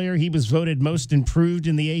earlier. He was voted most improved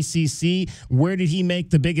in the ACC. Where did he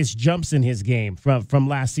make the biggest jumps in his game from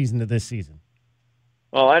last season to this season?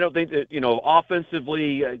 Well, I don't think that,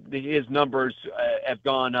 offensively, his numbers have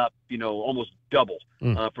gone up, almost double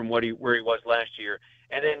from where he was last year.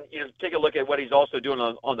 And then, take a look at what he's also doing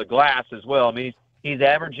on the glass as well. I mean, he's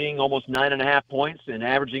averaging almost 9.5 points and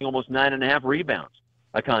averaging almost 9.5 rebounds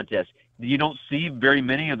a contest. You don't see very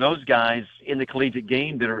many of those guys in the collegiate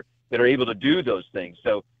game that are able to do those things.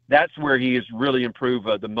 So that's where he has really improved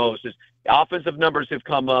the most. His offensive numbers have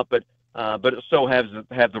come up, but so have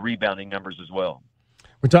the rebounding numbers as well.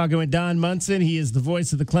 We're talking with Don Munson. He is the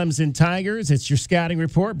voice of the Clemson Tigers. It's your scouting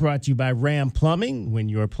report brought to you by Ram Plumbing. When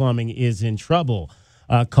your plumbing is in trouble,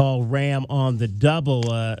 call Ram on the double.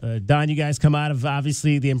 Don, you guys come out of,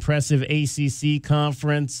 obviously, the impressive ACC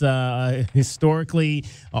conference, historically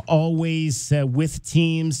always with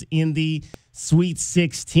teams in the Sweet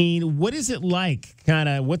 16. What is it like,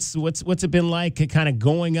 what's it been like kind of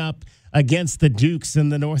going up against the Dukes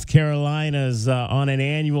and the North Carolinas on an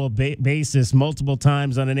annual basis, multiple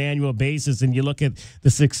times on an annual basis, and you look at the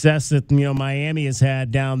success that Miami has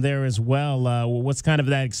had down there as well. What's kind of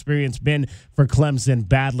that experience been for Clemson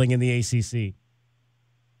battling in the ACC?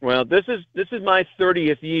 Well, this is my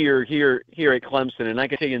 30th year here at Clemson, and I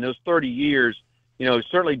can tell you in those 30 years,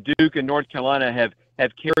 certainly Duke and North Carolina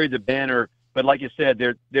have carried the banner. But like you said,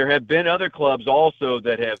 there have been other clubs also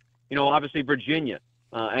that have, obviously Virginia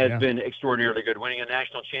has been extraordinarily good, winning a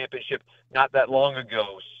national championship not that long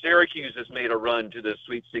ago. Syracuse has made a run to the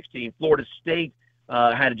Sweet 16. Florida State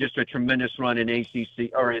had just a tremendous run in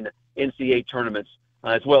ACC or in NCAA tournaments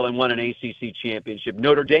as well, and won an ACC championship.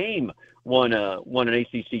 Notre Dame won an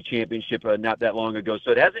ACC championship not that long ago.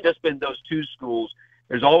 So it hasn't just been those two schools.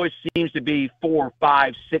 There's always seems to be 4,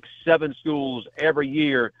 5, 6, 7 schools every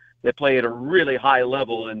year that play at a really high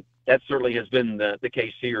level, and that certainly has been the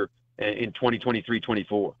case here in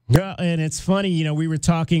 2023-24. Yeah, and it's funny, we were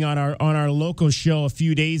talking on our local show a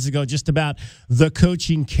few days ago just about the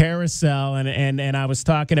coaching carousel, and I was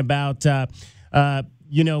talking about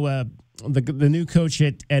the new coach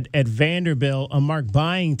at Vanderbilt, Mark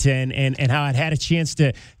Byington, and how I'd had a chance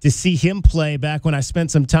to see him play back when I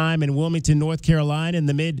spent some time in Wilmington, North Carolina in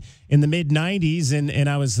the mid 90s, and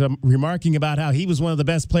I was remarking about how he was one of the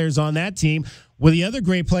best players on that team. Well, the other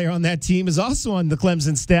great player on that team is also on the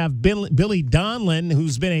Clemson staff, Billy Donlin,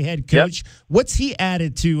 who's been a head coach. Yep. What's he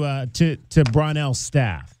added to Brownell's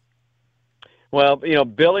staff? Well,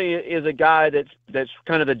 Billy is a guy that's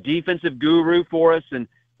kind of the defensive guru for us, and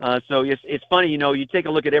so it's funny. You take a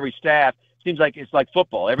look at every staff. It seems like it's like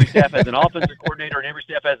football. Every staff has an offensive coordinator, and every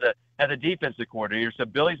staff has a defensive coordinator. So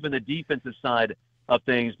Billy's been the defensive side of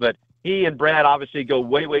things, but he and Brad obviously go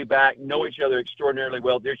way, way back, know each other extraordinarily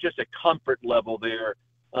well. There's just a comfort level there,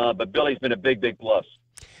 but Billy's been a big, big plus.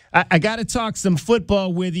 I got to talk some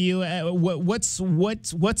football with you. What's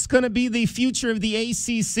going to be the future of the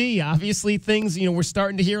ACC? Obviously, things we're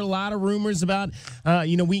starting to hear a lot of rumors about.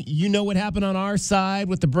 What happened on our side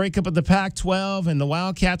with the breakup of the Pac-12 and the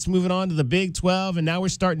Wildcats moving on to the Big 12, and now we're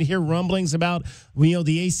starting to hear rumblings about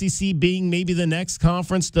the ACC being maybe the next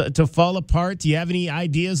conference to fall apart. Do you have any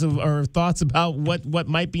ideas or thoughts about what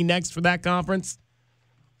might be next for that conference?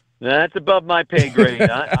 That's above my pay grade.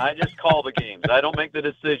 I just call the games. I don't make the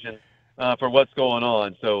decision for what's going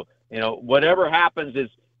on. So, whatever happens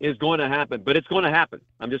is going to happen, but it's going to happen.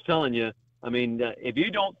 I'm just telling you. I mean, if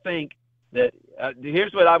you don't think that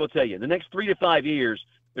here's what I will tell you. The next 3 to 5 years,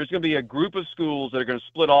 there's going to be a group of schools that are going to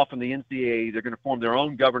split off from the NCAA. They're going to form their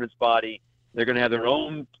own governance body. They're going to have their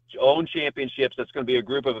own championships. That's going to be a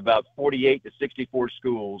group of about 48 to 64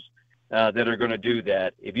 schools that are going to do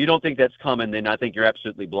that. If you don't think that's coming, then I think you're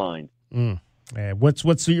absolutely blind. What's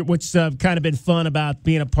kind of been fun about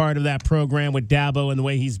being a part of that program with Dabo and the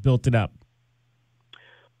way he's built it up?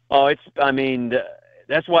 Oh,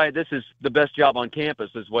 that's why this is the best job on campus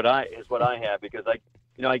is what I have, because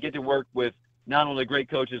I get to work with not only great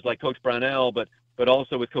coaches like Coach Brownell, but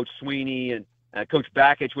also with Coach Sweeney and Coach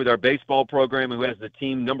Bakich with our baseball program, who has the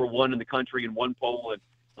team number 1 in the country in one poll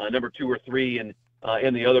and number 2 or 3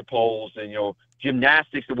 in the other polls. And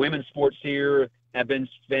gymnastics, the women's sports here have been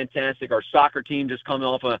fantastic. Our soccer team just coming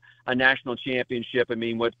off a national championship. I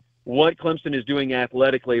mean, what Clemson is doing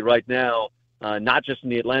athletically right now, not just in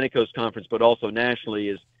the Atlantic Coast Conference, but also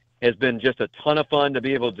nationally, has been just a ton of fun to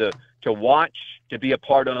be able to watch, to be a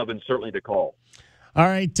part of, and certainly to call. All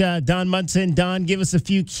right, Don Munson. Don, give us a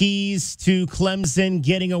few keys to Clemson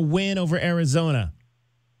getting a win over Arizona.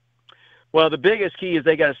 Well, the biggest key is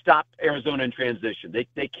they got to stop Arizona in transition.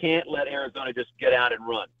 They can't let Arizona just get out and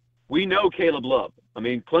run. We know Caleb Love. I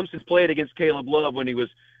mean, Clemson's played against Caleb Love when he was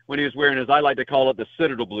wearing, as I like to call it, the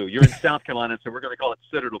Citadel blue. You're in South Carolina, so we're going to call it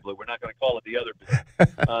Citadel blue. We're not going to call it the other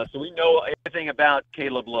blue. So we know everything about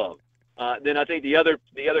Caleb Love. Then I think the other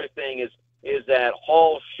thing is that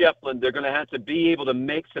Hall, Shefflin, they're going to have to be able to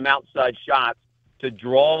make some outside shots to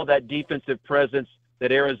draw that defensive presence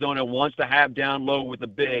that Arizona wants to have down low with the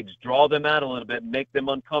bigs, draw them out a little bit, make them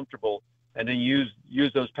uncomfortable, and then use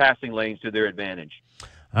those passing lanes to their advantage.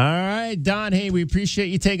 All right, Don, hey, we appreciate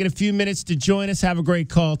you taking a few minutes to join us. Have a great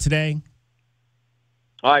call today.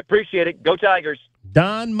 All right, appreciate it. Go Tigers.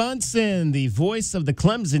 Don Munson, the voice of the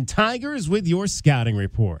Clemson Tigers, with your scouting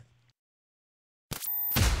report.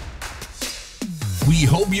 We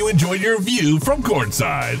hope you enjoyed your view from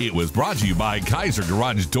courtside. It was brought to you by Kaiser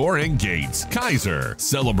Garage Door and Gates. Kaiser,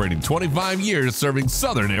 celebrating 25 years serving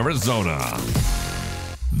Southern Arizona.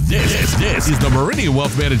 This is the Meridian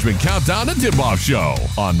Wealth Management Countdown to Tipoff Show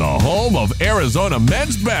on the home of Arizona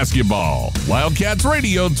men's basketball. Wildcats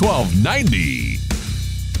Radio 1290.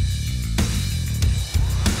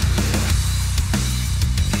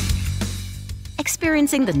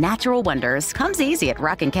 Experiencing the natural wonders comes easy at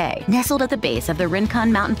Rock & K. Nestled at the base of the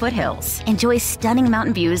Rincon Mountain foothills. Enjoy stunning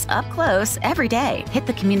mountain views up close every day. Hit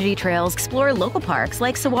the community trails, explore local parks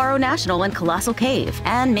like Saguaro National and Colossal Cave,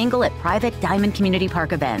 and mingle at private Diamond Community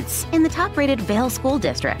Park events. In the top-rated Vail School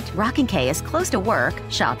District, Rock & K is close to work,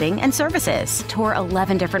 shopping, and services. Tour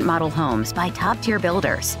 11 different model homes by top-tier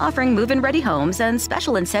builders, offering move-in-ready homes and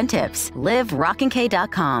special incentives. Live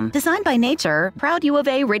RockandK.com. Designed by Nature, proud U of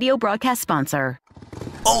A radio broadcast sponsor.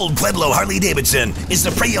 Old Pueblo Harley-Davidson is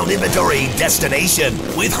the pre-owned inventory destination.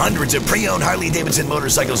 With hundreds of pre-owned Harley-Davidson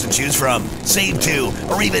motorcycles to choose from. Save $2,000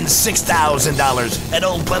 or even $6,000 at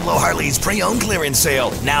Old Pueblo Harley's pre-owned clearance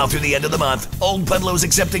sale. Now through the end of the month, Old Pueblo is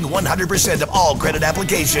accepting 100% of all credit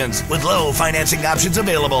applications with low financing options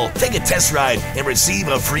available. Take a test ride and receive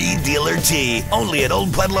a free dealer tee. Only at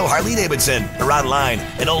Old Pueblo Harley-Davidson or online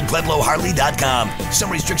at oldpuebloharley.com.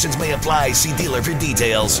 Some restrictions may apply. See dealer for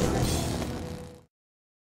details.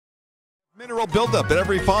 mineral buildup at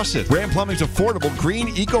every faucet. Ram Plumbing's affordable, green,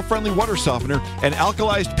 eco-friendly water softener and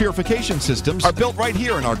alkalized purification systems are built right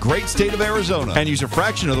here in our great state of Arizona and use a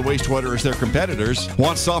fraction of the wastewater as their competitors.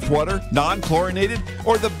 Want soft water, non-chlorinated,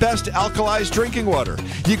 or the best alkalized drinking water?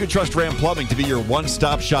 You can trust Ram Plumbing to be your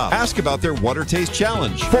one-stop shop. Ask about their Water Taste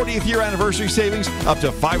Challenge. 40th year anniversary savings, up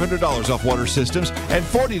to $500 off water systems and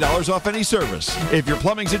 $40 off any service. If your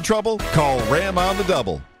plumbing's in trouble, call Ram on the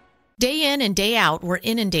double. Day in and day out, we're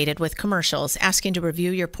inundated with commercials asking to review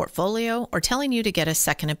your portfolio or telling you to get a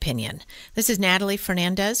second opinion. This is Natalie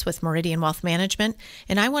Fernandez with Meridian Wealth Management,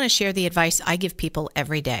 and I want to share the advice I give people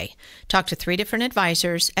every day. Talk to 3 different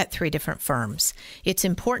advisors at 3 different firms. It's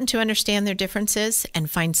important to understand their differences and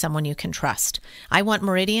find someone you can trust. I want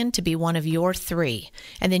Meridian to be one of your 3,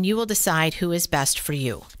 and then you will decide who is best for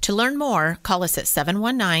you. To learn more, call us at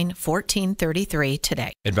 719-1433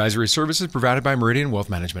 today. Advisory services provided by Meridian Wealth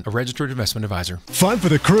Management, a registered investment advisor. Fun for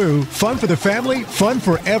the crew, fun for the family, fun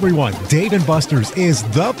for everyone. Dave & Buster's is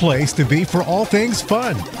the place to be for all things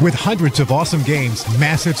fun. With hundreds of awesome games,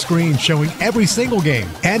 massive screens showing every single game,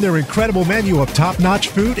 and their incredible menu of top-notch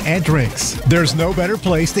food and drinks. There's no better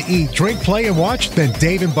place to eat, drink, play, and watch than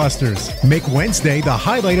Dave & Buster's. Make Wednesday the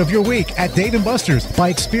highlight of your week at Dave & Buster's by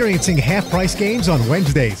experiencing half-price games on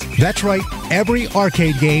Wednesdays. That's right, every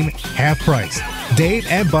arcade game half-price. Dave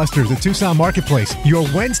 & Buster's at Tucson Marketplace, your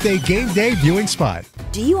Wednesday game day viewing spot.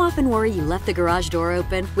 Do you often worry you left the garage door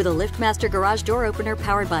open? With a LiftMaster garage door opener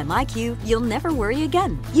powered by MyQ, you'll never worry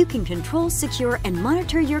again. You can control, secure, and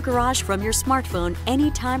monitor your garage from your smartphone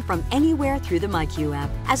anytime from anywhere through the MyQ app.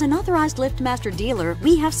 As an authorized LiftMaster dealer,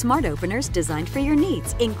 we have smart openers designed for your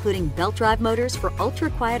needs, including belt drive motors for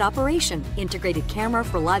ultra-quiet operation, integrated camera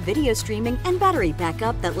for live video streaming, and battery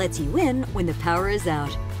backup that lets you in when the power is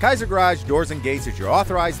out. Kaiser Garage Doors and Gates is your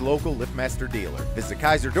authorized local LiftMaster dealer. Visit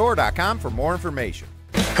KaiserDoor.com for more information.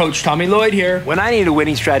 Coach Tommy Lloyd here. When I need a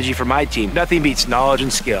winning strategy for my team, nothing beats knowledge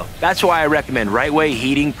and skill. That's why I recommend Right Way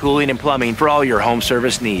Heating, Cooling, and Plumbing for all your home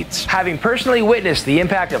service needs. Having personally witnessed the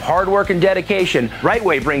impact of hard work and dedication, Right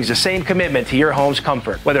Way brings the same commitment to your home's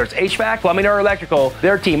comfort. Whether it's HVAC, plumbing, or electrical,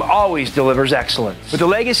 their team always delivers excellence. With a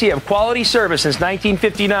legacy of quality service since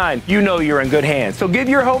 1959, you know you're in good hands. So give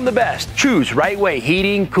your home the best. Choose Right Way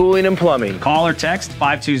Heating, Cooling, and Plumbing. Call or text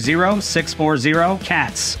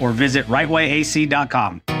 520-640-CATS or visit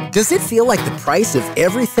rightwayac.com. Does it feel like the price of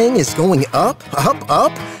everything is going up, up,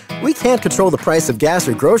 up? We can't control the price of gas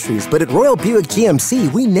or groceries, but at Royal Buick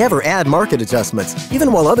GMC, we never add market adjustments,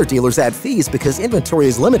 even while other dealers add fees because inventory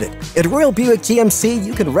is limited. At Royal Buick GMC,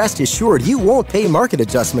 you can rest assured you won't pay market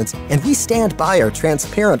adjustments, and we stand by our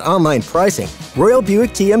transparent online pricing. Royal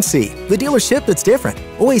Buick GMC, the dealership that's different.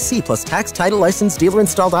 OAC plus tax, title, license,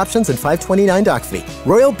 dealer-installed options, and $529 doc fee.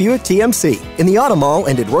 Royal Buick GMC, in the Auto Mall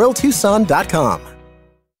and at RoyalTucson.com.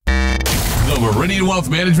 The Meridian Wealth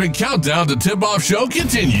Management Countdown to Tipoff Show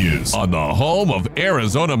continues on the home of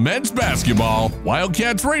Arizona men's basketball,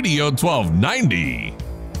 Wildcats Radio 1290.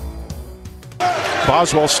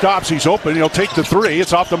 Boswell stops. He's open. He'll take the 3.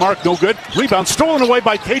 It's off the mark. No good. Rebound stolen away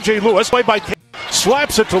by K.J. Lewis.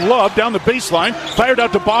 Slaps it to Love down the baseline. Fired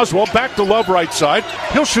out to Boswell. Back to Love right side.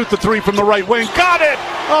 He'll shoot the 3 from the right wing. Got it!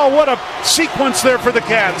 Oh, what a sequence there for the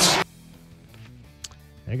Cats.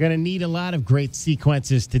 They're going to need a lot of great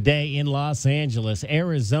sequences today in Los Angeles.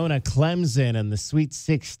 Arizona, Clemson, and the Sweet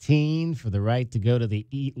 16 for the right to go to the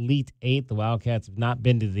Elite 8. The Wildcats have not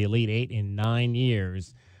been to the Elite 8 in 9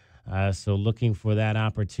 years. So looking for that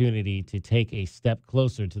opportunity to take a step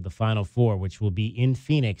closer to the Final Four, which will be in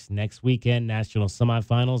Phoenix next weekend. National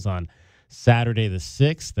semifinals on Saturday the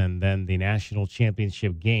 6th, and then the national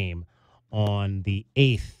championship game on the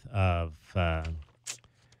 8th of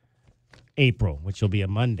April, which will be a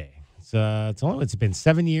Monday. It's been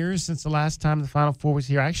 7 years since the last time the Final Four was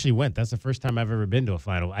here. I actually went. That's the first time I've ever been to a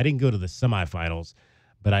final. I didn't go to the semifinals,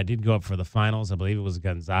 but I did go up for the finals. I believe it was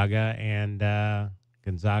Gonzaga and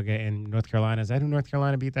North Carolina. Is that who North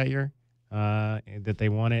Carolina beat that year? That they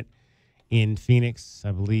won it in Phoenix,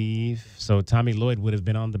 I believe. So Tommy Lloyd would have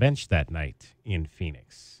been on the bench that night in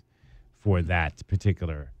Phoenix for that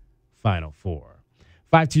particular Final Four.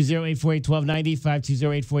 520-848-1290,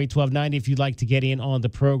 520-848-1290 if you'd like to get in on the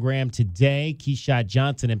program today. Keyshawn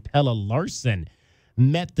Johnson and Pella Larson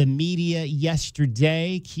met the media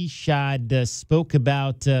yesterday. Keyshawn spoke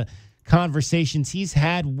about conversations he's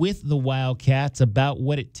had with the Wildcats about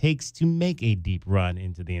what it takes to make a deep run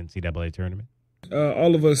into the NCAA tournament.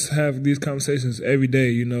 All of us have these conversations every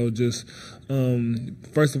day, just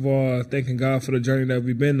first of all, thanking God for the journey that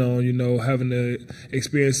we've been on, having the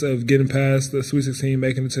experience of getting past the Sweet 16,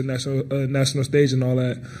 making it to the national stage and all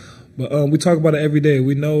that. But we talk about it every day.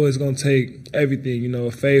 We know it's going to take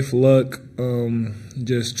everything, faith, luck,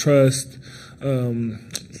 just trust,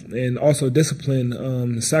 and also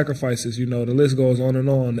discipline, sacrifices. The list goes on and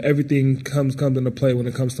on. Everything comes into play when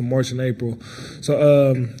it comes to March and April.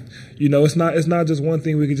 So, it's not just one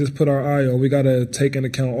thing we can just put our eye on. We got to take into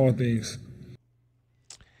account all things.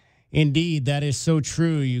 Indeed, that is so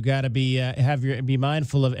true. You got to be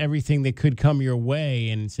mindful of everything that could come your way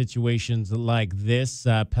in situations like this.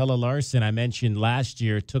 Pelle Larsson, I mentioned last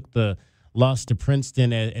year, took the loss to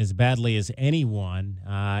Princeton as badly as anyone,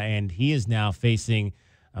 and he is now facing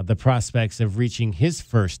the prospects of reaching his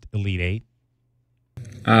first Elite Eight.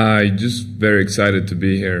 Just very excited to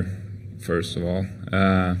be here, first of all.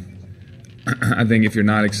 I think if you're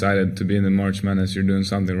not excited to be in the March Madness, you're doing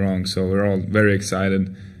something wrong. So we're all very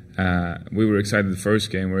excited. We were excited the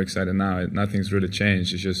first game. We're excited now. Nothing's really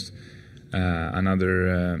changed. It's just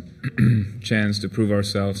another chance to prove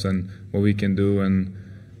ourselves and what we can do. And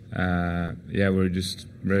we're just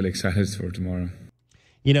really excited for tomorrow.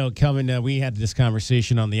 Kelvin, we had this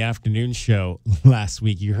conversation on the afternoon show last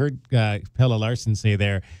week. You heard Pelle Larsson say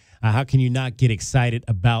there, how can you not get excited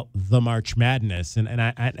about the March Madness? And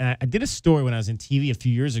I did a story when I was in TV a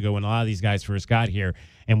few years ago when a lot of these guys first got here,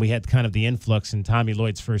 and we had kind of the influx in Tommy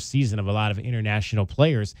Lloyd's first season of a lot of international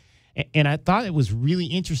players. And I thought it was really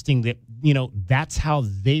interesting that, that's how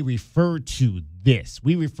they refer to this.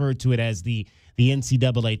 We refer to it as the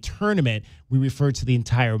NCAA tournament. We refer to the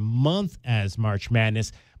entire month as March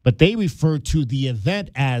Madness, but they refer to the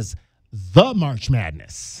event as the March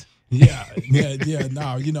Madness. Yeah.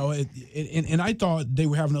 No, and I thought they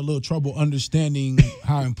were having a little trouble understanding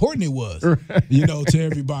how important it was, to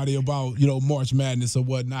everybody about, March Madness or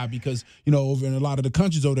whatnot, because, over in a lot of the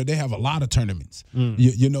countries over there, they have a lot of tournaments,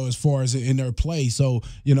 as far as in their play. So,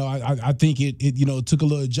 I think it took a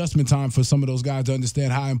little adjustment time for some of those guys to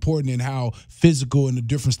understand how important and how physical and the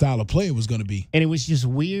different style of play it was going to be. And it was just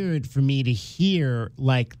weird for me to hear,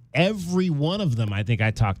 every one of them. I think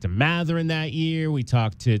I talked to Mather in that year. We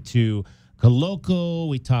talked to Koloko.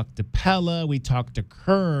 We talked to Pella. We talked to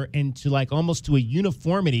Kerr. And to almost to a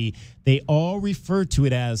uniformity, they all refer to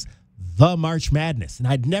it as the March Madness. And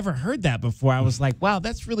I'd never heard that before. I was like, wow,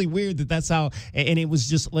 that's really weird that's how. And it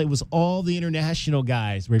was all the international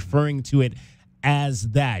guys referring to it as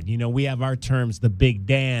that. We have our terms, the big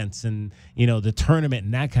dance and, the tournament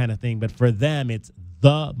and that kind of thing. But for them, it's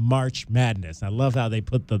the March Madness. I love how they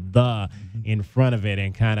put the in front of it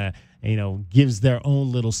and kind of, gives their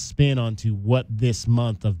own little spin onto what this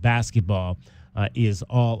month of basketball is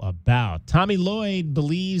all about. Tommy Lloyd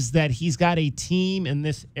believes that he's got a team in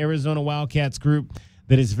this Arizona Wildcats group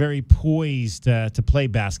that is very poised to play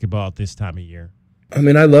basketball at this time of year. I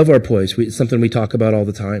mean, I love our poise. It's something we talk about all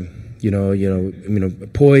the time.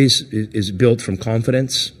 Poise is built from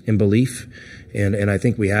confidence and belief, and I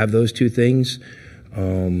think we have those two things.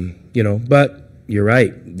 But you're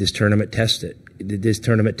right. This tournament tested it.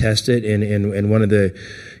 And one of the,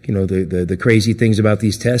 the crazy things about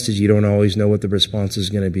these tests is you don't always know what the response is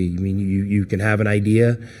going to be. I mean, you can have an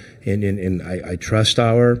idea, and I trust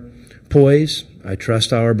our poise. I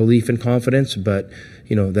trust our belief and confidence, but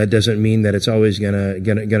that doesn't mean that it's always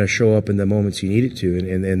gonna show up in the moments you need it to.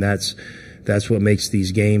 And that's what makes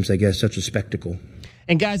these games, I guess, such a spectacle.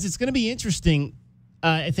 And guys, it's going to be interesting.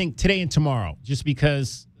 I think today and tomorrow, just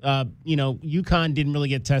because, UConn didn't really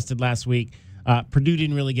get tested last week. Purdue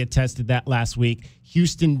didn't really get tested that last week.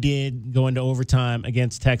 Houston did go into overtime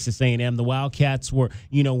against Texas A&M. The Wildcats were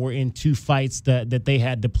in two fights that they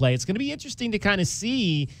had to play. It's going to be interesting to kind of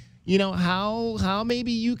see, how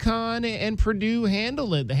maybe UConn and Purdue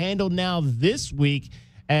handled now this week,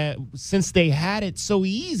 since they had it so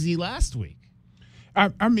easy last week.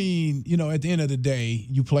 I mean, at the end of the day,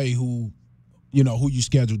 you play who you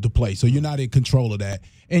scheduled to play. So you're not in control of that.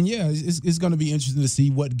 And, yeah, it's going to be interesting to see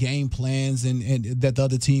what game plans and that the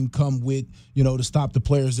other team come with, to stop the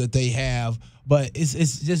players that they have. But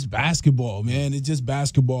it's just basketball, man. It's just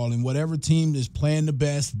basketball. And whatever team is playing the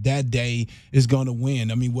best that day is going to win.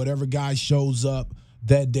 I mean, whatever guy shows up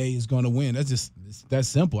that day is going to win. That's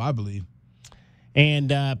simple, I believe. And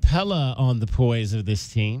Pella on the poise of this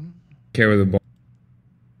team. Carry the ball.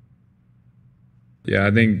 Yeah,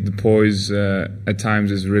 I think the poise at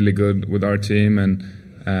times is really good with our team, and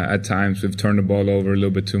at times we've turned the ball over a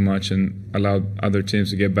little bit too much and allowed other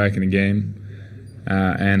teams to get back in the game.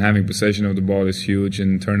 And having possession of the ball is huge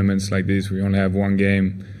in tournaments like these. We only have one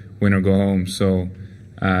game, win or go home. So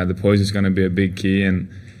the poise is going to be a big key. And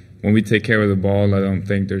when we take care of the ball, I don't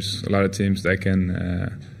think there's a lot of teams that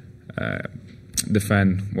can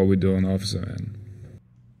defend what we do on the offensive end.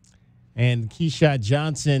 And Keyshawn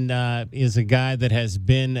Johnson is a guy that has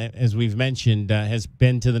been, as we've mentioned, has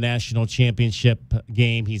been to the national championship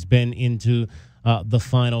game. He's been into the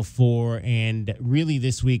Final Four, and really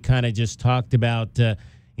this week kind of just talked about,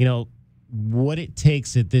 what it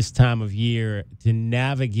takes at this time of year to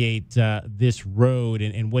navigate this road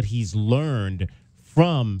and what he's learned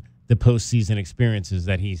from the postseason experiences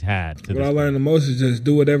that he's had. What I learned the most is just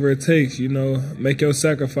do whatever it takes, make your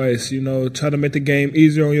sacrifice, try to make the game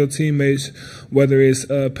easier on your teammates, whether it's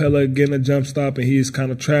Pella getting a jump stop and he's kind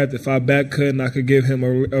of trapped. If I back cut and I could give him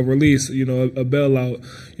a release, a bailout,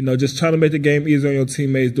 just try to make the game easier on your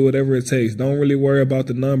teammates, do whatever it takes. Don't really worry about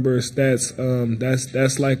the numbers, stats.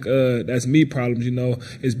 That's me problems,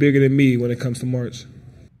 It's bigger than me when it comes to March.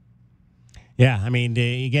 Yeah, I mean,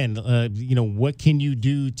 again, what can you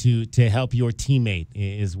do to help your teammate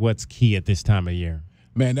is what's key at this time of year.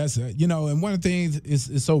 Man, that's and one of the things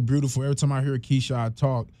is so beautiful. Every time I hear Keyshawn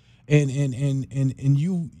talk, and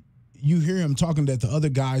you hear him talking that the other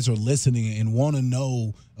guys are listening and want to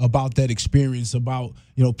know about that experience, about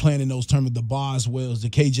playing in those tournaments, the Boswells, the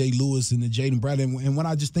KJ Lewis, and the Jaden Bradley. And when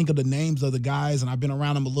I just think of the names of the guys, and I've been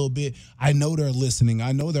around them a little bit, I know they're listening.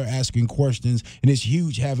 I know they're asking questions, and it's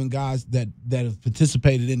huge having guys that have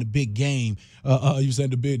participated in the big game. You said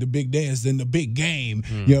the big dance, then the big game.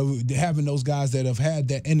 Having those guys that have had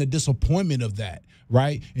that and the disappointment of that.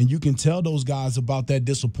 Right? And you can tell those guys about that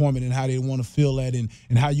disappointment and how they want to feel that and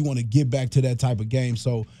how you want to get back to that type of game.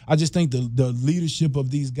 So I just think the leadership of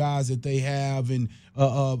these guys that they have and,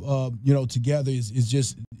 together is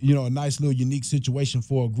just, a nice little unique situation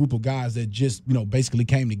for a group of guys that just, basically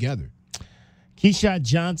came together. Keyshawn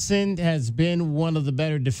Johnson has been one of the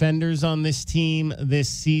better defenders on this team this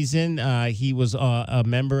season. He was a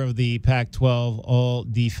member of the Pac-12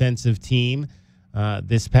 All-Defensive Team.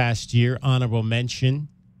 This past year, honorable mention,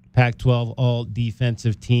 Pac-12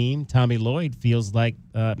 All-Defensive Team. Tommy Lloyd feels like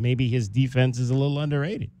maybe his defense is a little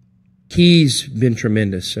underrated. He's been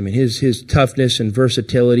tremendous. I mean, his toughness and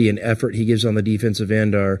versatility and effort he gives on the defensive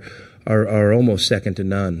end are almost second to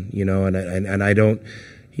none. And I don't.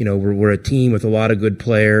 We're a team with a lot of good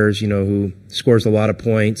players. Who scores a lot of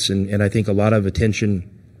points, and I think a lot of attention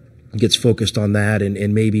gets focused on that,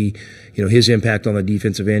 and maybe his impact on the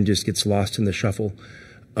defensive end just gets lost in the shuffle,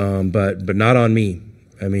 but not on me.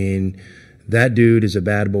 I mean, that dude is a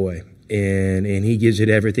bad boy, and he gives it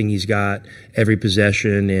everything he's got, every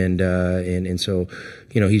possession, and so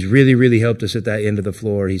he's really helped us at that end of the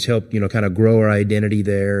floor. He's helped kind of grow our identity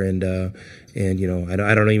there, and I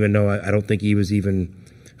don't even know. I don't think he was even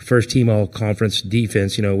first team all conference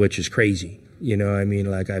defense, which is crazy.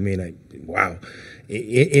 Wow.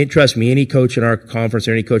 Trust me, any coach in our conference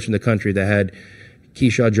or any coach in the country that had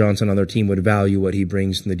Keyshawn Johnson on their team would value what he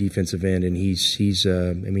brings in the defensive end. And he's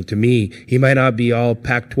to me, he might not be all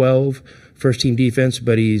Pac-12 first team defense,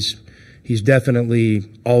 but he's definitely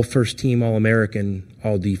all first team, all American,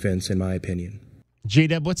 all defense, in my opinion.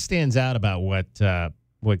 J-Dub, what stands out about what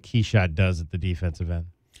Keyshawn does at the defensive end?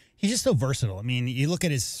 He's just so versatile. I mean, you look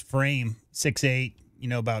at his frame, 6'8",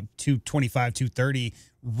 about 225, 230,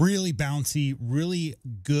 really bouncy, really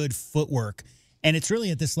good footwork. And it's really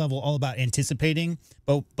at this level all about anticipating.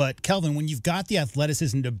 But Kelvin, when you've got the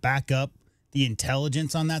athleticism to back up the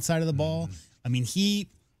intelligence on that side of the ball, I mean, he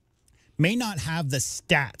may not have the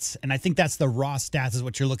stats. And I think that's the raw stats is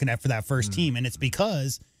what you're looking at for that first team. And it's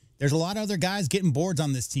because there's a lot of other guys getting boards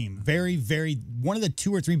on this team. Very, very, one of the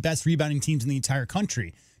 2 or 3 best rebounding teams in the entire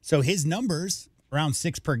country. So his numbers, around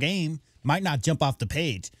 6 per game, might not jump off the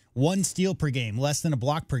page. 1 steal per game, less than a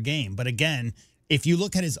block per game. But again, if you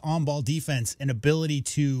look at his on-ball defense and ability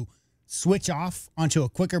to switch off onto a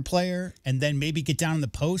quicker player and then maybe get down in the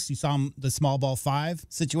post, you saw him the small ball 5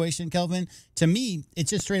 situation, Kelvin. To me, it's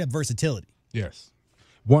just straight up versatility. Yes,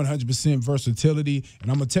 100% versatility.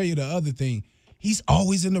 And I'm going to tell you the other thing. He's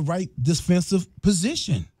always in the right defensive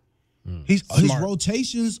position. His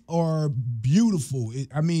rotations are beautiful.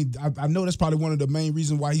 I know that's probably one of the main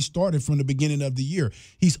reasons why he started from the beginning of the year.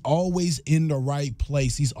 He's always in the right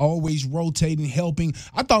place. He's always rotating, helping.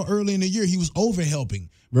 I thought early in the year he was over-helping.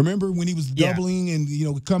 Remember when he was doubling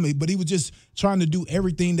and, coming, but he was just trying to do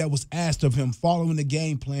everything that was asked of him, following the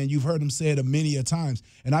game plan. You've heard him say it many a times.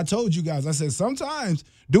 And I told you guys, I said, sometimes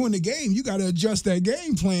during the game, you got to adjust that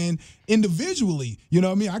game plan individually. You know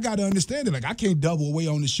what I mean? I got to understand it. Like, I can't double away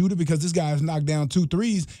on the shooter because this guy has knocked down 2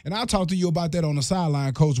 threes. And I'll talk to you about that on the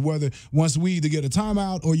sideline, Coach, whether once we either get a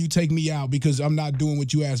timeout or you take me out because I'm not doing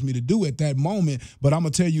what you asked me to do at that moment. But I'm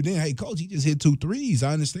going to tell you then, hey, Coach, he just hit 2 threes.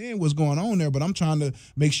 I understand what's going on there, but I'm trying to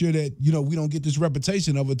make sure that, we don't get this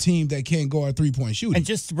reputation of a team that can't go at three-point shooting. And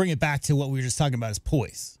just to bring it back to what we were just talking about is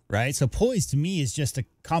poise, right? So poise to me is just a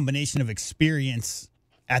combination of experience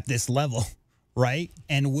at this level, right?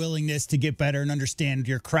 And willingness to get better and understand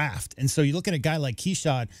your craft. And so you look at a guy like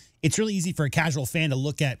Keyshawn, it's really easy for a casual fan to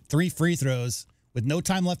look at 3 free throws with no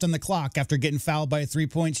time left on the clock after getting fouled by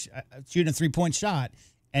shooting a three-point shot,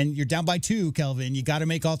 and you're down by 2, Kelvin. You got to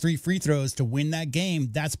make all 3 free throws to win that game.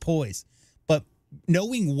 That's poise. But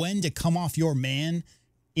knowing when to come off your man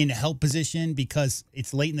in a help position because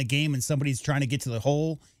it's late in the game and somebody's trying to get to the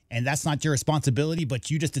hole, and that's not your responsibility,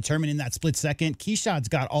 but you just determine in that split second. Keyshawn's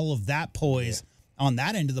got all of that poise on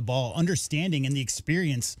that end of the ball, understanding and the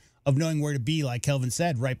experience of knowing where to be, like Kelvin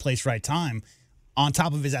said, right place, right time. On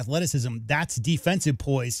top of his athleticism, that's defensive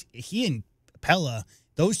poise. He and Pella,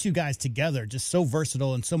 those two guys together, just so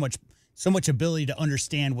versatile and so much ability to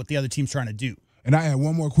understand what the other team's trying to do. And I had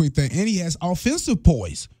one more quick thing. And he has offensive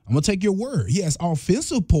poise. I'm going to take your word. He has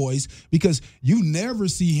offensive poise because you never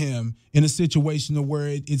see him in a situation where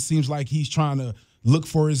it seems like he's trying to look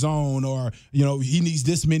for his own, or he needs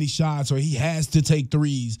this many shots, or he has to take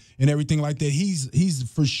threes and everything like that.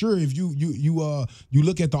 He's for sure. If you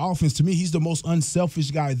look at the offense, to me, he's the most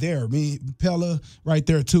unselfish guy there. I mean, Pella right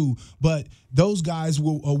there too, but those guys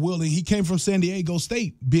are willing. He came from San Diego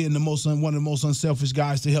State, being one of the most unselfish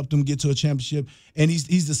guys to help them get to a championship, and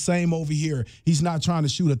he's the same over here. He's not trying to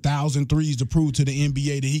shoot 1,000 threes to prove to the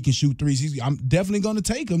NBA that he can shoot threes. I'm definitely going to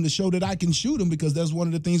take him to show that I can shoot him, because that's one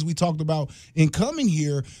of the things we talked about in coming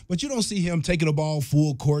here. But you don't see him taking the ball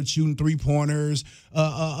full court, shooting 3-pointers.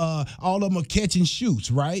 All of them are catch and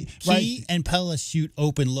shoots, right? He and Pella shoot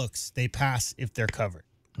open looks. They pass if they're covered.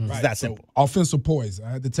 Right. That's simple. Offensive poise. I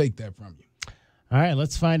had to take that from you. All right,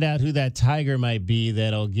 let's find out who that Tiger might be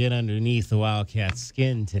that'll get underneath the Wildcats'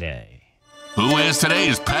 skin today. Who is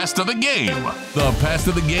today's Pest of the Game? The Pest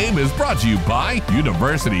of the Game is brought to you by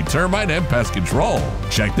University Termite and Pest Control.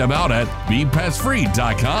 Check them out at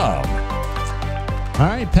BePestFree.com. All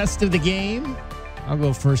right, Pest of the Game. I'll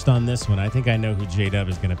go first on this one. I think I know who J-Dub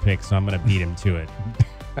is going to pick, so I'm going to beat him to it.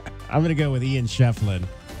 I'm going to go with Ian Shefflin.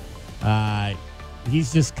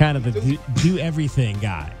 He's just kind of the do-everything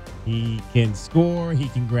guy. He can score. He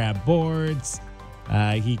can grab boards.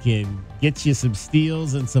 He can get you some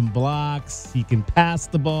steals and some blocks. He can pass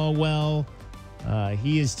the ball well.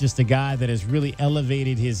 He is just a guy that has really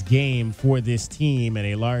elevated his game for this team, and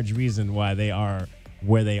a large reason why they are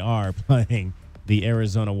where they are playing the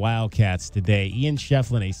Arizona Wildcats today. Ian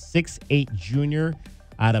Shefflin, a 6'8 junior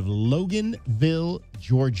out of Loganville,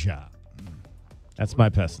 Georgia. That's my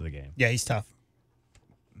Pest of the Game. Yeah, he's tough.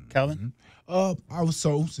 Kelvin?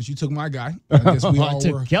 Since you took my guy, I guess we all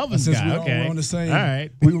took were. Kelvin's since guy. we Okay. all were on the same. All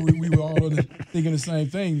right. We were all thinking the same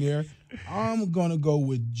thing there. I'm gonna go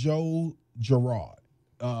with Joe Girard.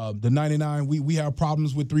 The 99. We have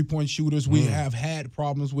problems with 3-point shooters. We have had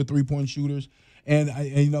problems with 3-point shooters, and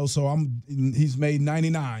he's made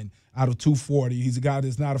 99 out of 240. He's a guy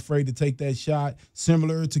that's not afraid to take that shot.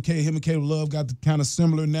 Similar to him and Caleb Love got the kind of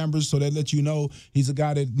similar numbers, so that lets you know he's a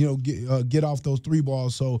guy that get off those 3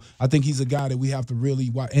 balls. So I think he's a guy that we have to really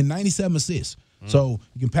watch. And 97 assists, so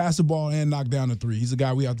you can pass the ball and knock down the 3. He's a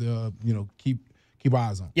guy we have to keep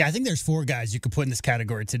eyes on. Yeah, I think there's 4 guys you could put in this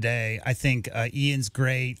category today. I think Ian's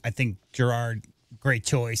great. I think Girard, great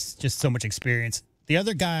choice. Just so much experience. The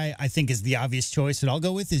other guy I think is the obvious choice that I'll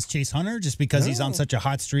go with is Chase Hunter, just because he's on such a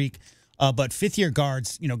hot streak. But fifth-year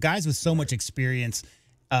guards, guys with so much experience,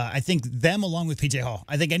 I think them along with P.J. Hall.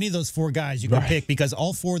 I think any of those 4 guys you can pick, because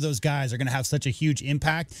all 4 of those guys are going to have such a huge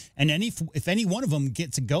impact. And if any one of them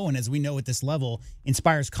gets it going, as we know at this level,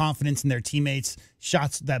 inspires confidence in their teammates,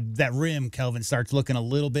 shots that rim, Kelvin, starts looking a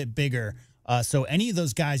little bit bigger. So any of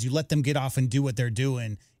those guys, you let them get off and do what they're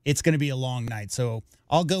doing, it's going to be a long night. So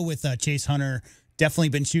I'll go with Chase Hunter. Definitely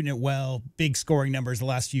been shooting it well. Big scoring numbers the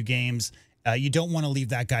last few games. You don't want to leave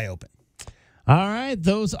that guy open. All right,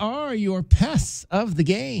 those are your Pests of the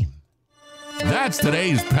Game. That's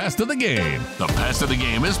today's Pest of the Game. The Pest of the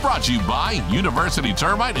Game is brought to you by University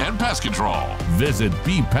Termite and Pest Control. Visit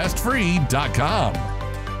BePestFree.com.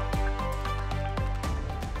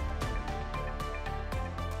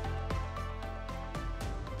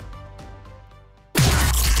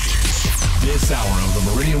 This hour of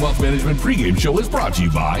the Meridian Wealth Management pregame show is brought to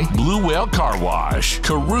you by Blue Whale Car Wash,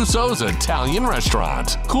 Caruso's Italian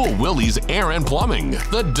Restaurant, Cool Willie's Air and Plumbing,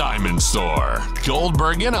 The Diamond Store,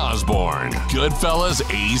 Goldberg and Osborne, Goodfellas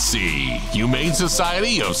AC, Humane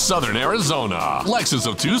Society of Southern Arizona, Lexus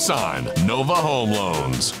of Tucson, Nova Home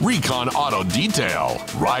Loans, Recon Auto Detail,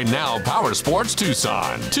 Ride Now Power Sports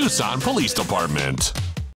Tucson, Tucson Police Department.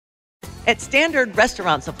 At Standard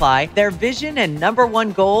Restaurant Supply, their vision and number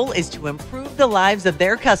one goal is to improve the lives of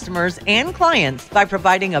their customers and clients by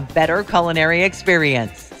providing a better culinary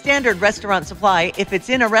experience. Standard Restaurant Supply, if it's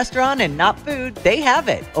in a restaurant and not food, they have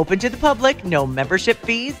it. Open to the public, no membership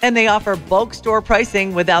fees, and they offer bulk store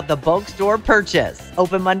pricing without the bulk store purchase.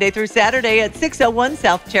 Open Monday through Saturday at 601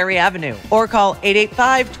 South Cherry Avenue or call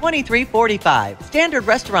 885-2345. Standard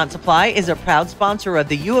Restaurant Supply is a proud sponsor of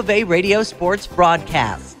the U of A Radio Sports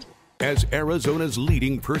broadcast. As Arizona's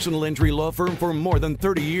leading personal injury law firm for more than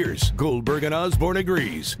 30 years, Goldberg & Osborne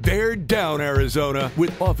agrees. Bear down, Arizona,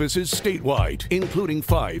 with offices statewide, including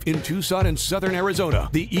 5 in Tucson and Southern Arizona.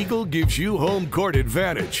 The Eagle gives you home court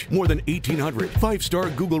advantage. More than 1,800 5-star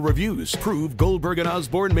Google reviews prove Goldberg &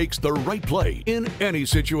 Osborne makes the right play in any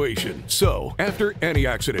situation. So, after any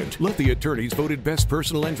accident, let the attorneys voted best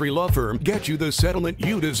personal injury law firm get you the settlement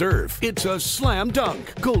you deserve. It's a slam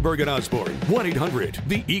dunk. Goldberg & Osborne,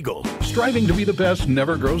 1-800-THE EAGLE. Striving to be the best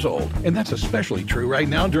never grows old, and that's especially true right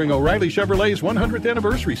now during O'Reilly Chevrolet's 100th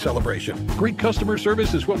anniversary celebration. Great customer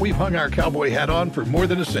service is what we've hung our cowboy hat on for more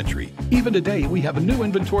than a century. Even today, we have a new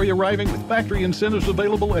inventory arriving with factory incentives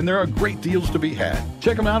available, and there are great deals to be had.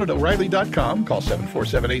 Check them out at O'Reilly.com, call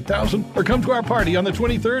 747-8000, or come to our party on the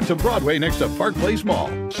 23rd to Broadway next to Park Place Mall.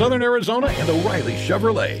 Southern Arizona and O'Reilly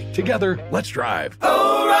Chevrolet. Together, let's drive.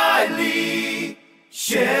 O'Reilly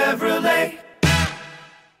Chevrolet.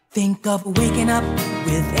 Think of waking up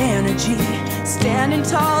with energy, standing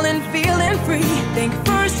tall and feeling free. Think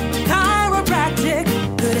First Chiropractic,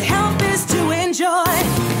 good health is to enjoy.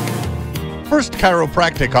 First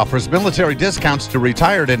Chiropractic offers military discounts to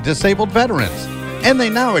retired and disabled veterans, and they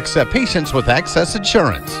now accept patients with access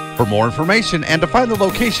insurance. For more information and to find the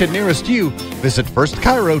location nearest you, visit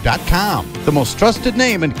firstchiro.com, the most trusted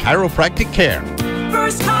name in chiropractic care.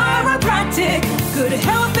 First Chiropractic, good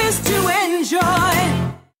health is to enjoy.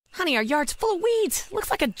 Honey, our yard's full of weeds.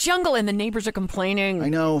 Looks like a jungle and the neighbors are complaining. I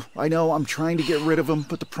know. I'm trying to get rid of them,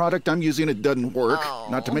 but the product I'm using, it doesn't work. Oh.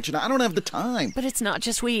 Not to mention, I don't have the time. But it's not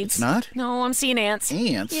just weeds. It's not? No, I'm seeing ants.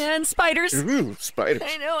 Ants? Yeah, and spiders. Ooh, spiders.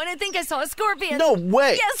 I know, and I think I saw a scorpion. No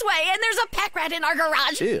way. Yes way, and there's a pack rat in our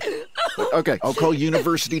garage. Ew. Okay, I'll call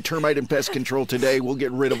University Termite and Pest Control today. We'll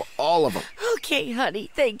get rid of all of them. Okay,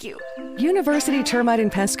 honey, thank you. University Termite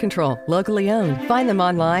and Pest Control, locally owned. Find them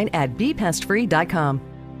online at bepestfree.com.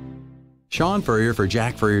 Sean Furrier for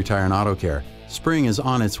Jack Furrier Tire and Auto Care. Spring is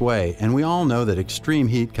on its way, and we all know that extreme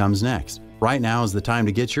heat comes next. Right now is the time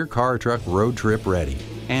to get your car or truck road trip ready.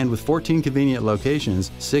 And with 14 convenient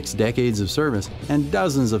locations, 6 decades of service, and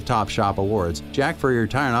dozens of top shop awards, Jack Furrier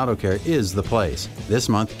Tire and Auto Care is the place. This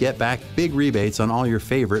month, get back big rebates on all your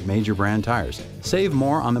favorite major brand tires. Save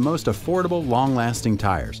more on the most affordable, long-lasting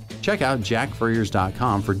tires. Check out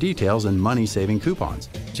jackfurriers.com for details and money-saving coupons.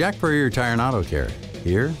 Jack Furrier Tire and Auto Care.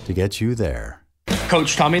 Here to get you there.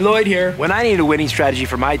 Coach Tommy Lloyd here. When I need a winning strategy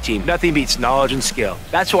for my team, nothing beats knowledge and skill.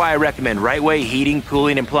 That's why I recommend Right Way Heating,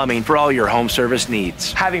 Cooling, and Plumbing for all your home service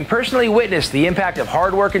needs. Having personally witnessed the impact of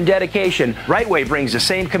hard work and dedication, Right Way brings the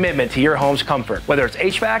same commitment to your home's comfort. Whether it's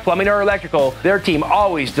HVAC, plumbing, or electrical, their team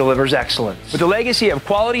always delivers excellence. With a legacy of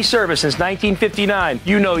quality service since 1959,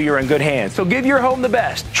 you know you're in good hands. So give your home the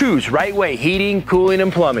best. Choose Right Way Heating, Cooling,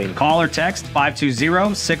 and Plumbing. Call or text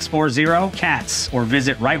 520-640-CATS or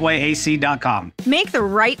visit rightwayac.com. Make the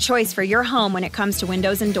right choice for your home when it comes to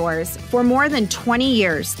windows and doors. For more than 20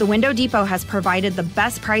 years, the Window Depot has provided the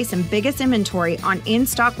best price and biggest inventory on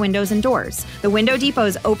in-stock windows and doors. The Window Depot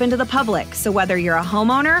is open to the public, so whether you're a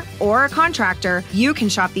homeowner or a contractor, you can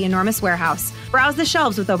shop the enormous warehouse. Browse the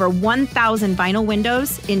shelves with over 1,000 vinyl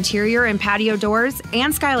windows, interior and patio doors,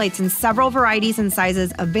 and skylights in several varieties and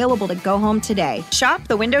sizes available to go home today. Shop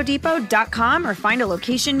thewindowdepot.com or find a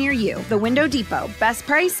location near you. The Window Depot. Best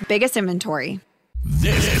price, biggest inventory.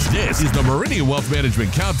 This is the Meridian Wealth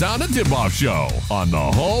Management Countdown and Tipoff Show on the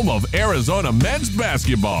home of Arizona men's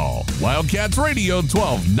basketball. Wildcats Radio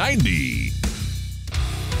 1290.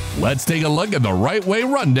 Let's take a look at the Right Way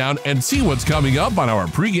Rundown and see what's coming up on our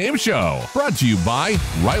pregame show. Brought to you by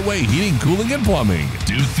Right Way Heating, Cooling, and Plumbing.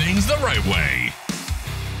 Do things the right way.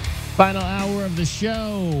 Final hour of the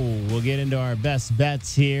show. We'll get into our best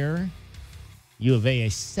bets here. U of A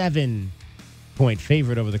 7-point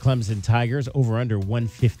favorite over the Clemson Tigers, over under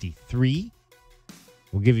 153.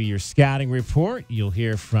 We'll give you your scouting report. You'll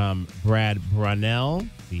hear from Brad Brownell,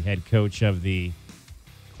 the head coach of the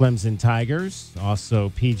Clemson Tigers. Also,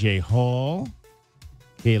 PJ Hall,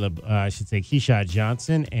 Keyshawn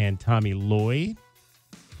Johnson, and Tommy Lloyd.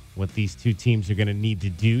 What these two teams are going to need to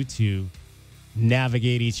do to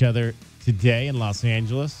navigate each other today in Los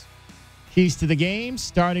Angeles. Keys to the game,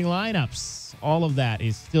 starting lineups. All of that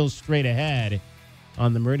is still straight ahead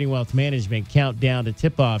on the Meridian Wealth Management Countdown to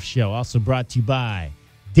Tip-Off show. Also brought to you by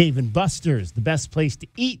Dave & Buster's, the best place to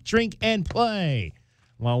eat, drink, and play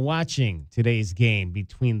while watching today's game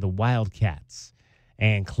between the Wildcats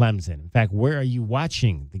and Clemson. In fact, where are you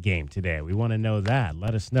watching the game today? We want to know that.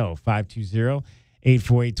 Let us know.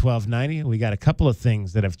 520-848-1290. We got a couple of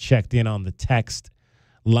things that have checked in on the text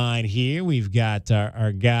line here. We've got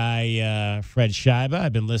our guy, Fred Scheibe.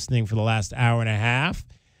 I've been listening for the last hour and a half.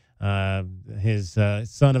 His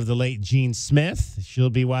son of the late Gene Smith.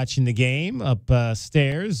 She'll be watching the game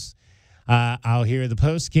upstairs. I'll hear the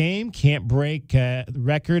post game. Can't break the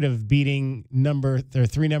record of beating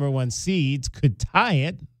three number one seeds. Could tie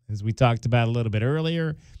it, as we talked about a little bit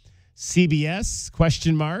earlier. CBS,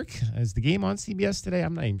 question mark. Is the game on CBS today?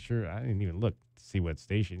 I'm not even sure. I didn't even look to see what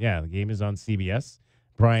station. Yeah, the game is on CBS.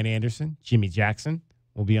 Brian Anderson, Jimmy Jackson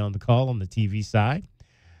will be on the call on the TV side.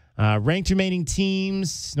 Ranked remaining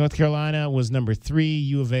teams, North Carolina was number 3.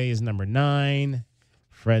 U of A is number 9.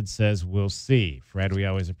 Fred says we'll see. Fred, we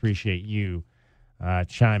always appreciate you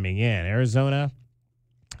chiming in. Arizona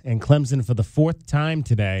and Clemson for the 4th time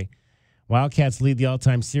today. Wildcats lead the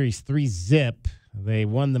all-time series 3-0. They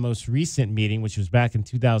won the most recent meeting, which was back in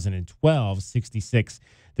 2012,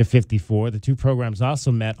 66-54. The two programs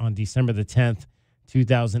also met on December the 10th,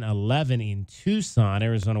 2011 in Tucson.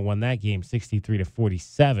 Arizona won that game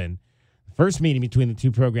 63-47. The first meeting between the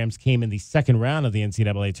two programs came in the second round of the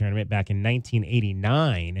NCAA tournament back in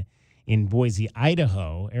 1989 in Boise,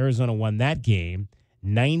 Idaho. Arizona won that game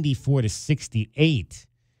 94-68,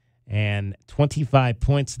 and 25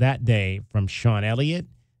 points that day from Sean Elliott,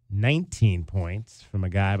 19 points from a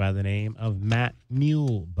guy by the name of Matt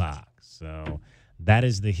Muehlbach. So that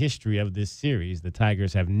is the history of this series. The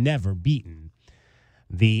Tigers have never beaten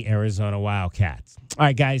the Arizona Wildcats. All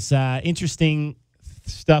right, guys, interesting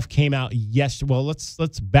stuff came out yesterday. Well,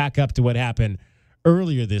 let's back up to what happened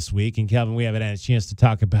earlier this week. And Kelvin, we haven't had a chance to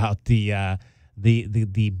talk about the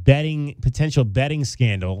potential betting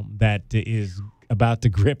scandal that is about to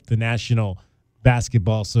grip the National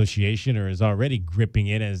Basketball Association, or is already gripping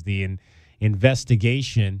it, as the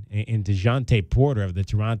investigation into DeJounte Porter of the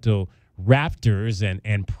Toronto Raptors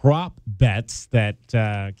and prop bets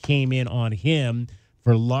that came in on him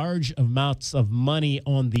for large amounts of money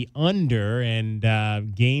on the under, and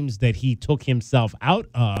games that he took himself out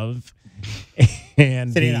of.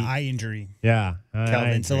 And sitting an eye injury. Yeah.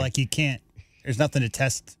 Calvin. So, like, you can't, there's nothing to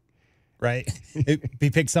test, right? He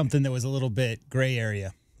picked something that was a little bit gray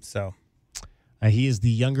area. So he is the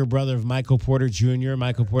younger brother of Michael Porter Jr.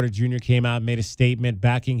 Michael Porter Jr. came out and made a statement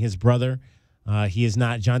backing his brother.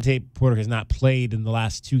 DeJounte Porter has not played in the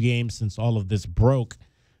last 2 games since all of this broke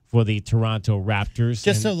for the Toronto Raptors.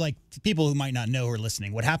 Just so, like, people who might not know or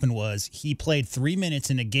listening, what happened was he played 3 minutes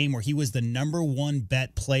in a game where he was the number 1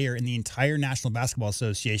 bet player in the entire National Basketball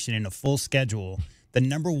Association in a full schedule. The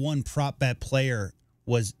number 1 prop bet player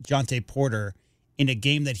was DeJounte Porter in a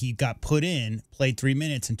game that he got put in, played 3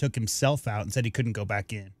 minutes, and took himself out and said he couldn't go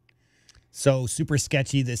back in. So super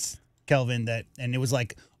sketchy, this, Kelvin, and it was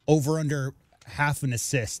like over under half an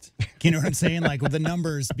assist. You know what I'm saying? Like, with the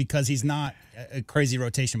numbers, because he's not a crazy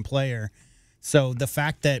rotation player. So the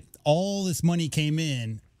fact that all this money came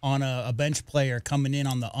in on a bench player coming in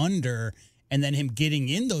on the under, and then him getting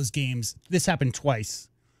in those games, this happened twice,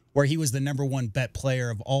 where he was the number 1 bet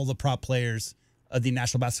player of all the prop players of the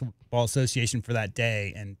National Basketball Association for that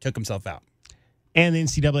day, and took himself out. And the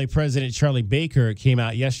NCAA president, Charlie Baker, came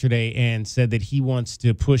out yesterday and said that he wants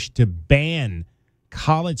to push to ban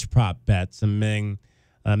college prop bets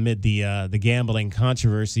amid the gambling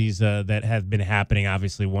controversies that have been happening.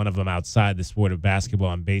 Obviously, one of them outside the sport of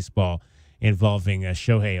basketball and baseball, involving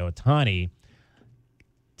Shohei Ohtani.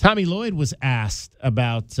 Tommy Lloyd was asked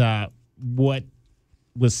about what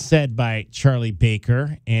was said by Charlie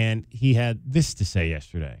Baker, and he had this to say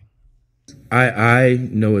yesterday. I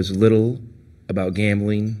know as little about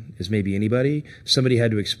gambling as maybe anybody. Somebody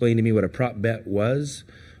had to explain to me what a prop bet was.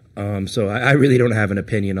 So I really don't have an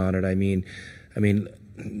opinion on it. I mean,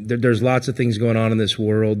 there's lots of things going on in this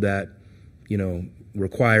world that,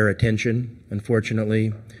 require attention.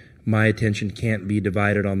 Unfortunately, my attention can't be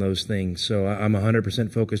divided on those things. So I'm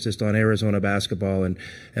 100% focused just on Arizona basketball, and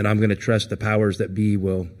I'm going to trust the powers that be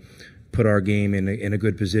will put our game in a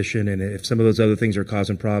good position. And if some of those other things are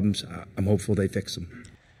causing problems, I'm hopeful they fix them.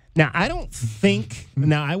 Now, I don't think –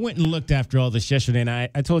 now, I went and looked after all this yesterday, and I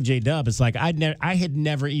told J-Dub, it's like I had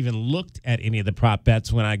never even looked at any of the prop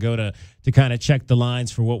bets when I go to kind of check the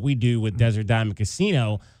lines for what we do with Desert Diamond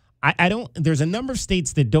Casino. I don't – there's a number of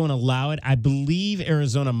states that don't allow it. I believe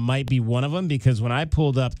Arizona might be one of them, because when I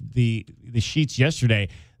pulled up the sheets yesterday,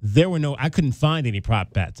 there were I couldn't find any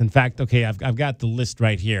prop bets. In fact, okay, I've got the list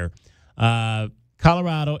right here.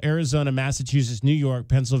 Colorado, Arizona, Massachusetts, New York,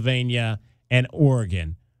 Pennsylvania, and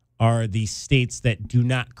Oregon are the states that do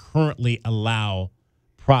not currently allow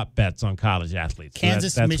prop bets on college athletes. So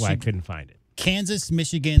Kansas, that's Michigan, why I couldn't find it. Kansas,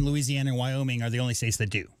 Michigan, Louisiana, and Wyoming are the only states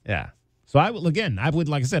that do. Yeah. So I would,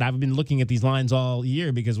 like I said, I've been looking at these lines all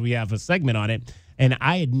year because we have a segment on it, and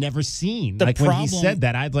I had never seen, when he said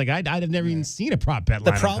that, I'd have never even seen a prop bet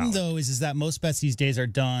line. The problem, though, is that most bets these days are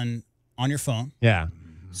done on your phone. Yeah.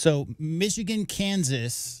 So Michigan,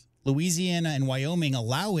 Kansas, Louisiana, and Wyoming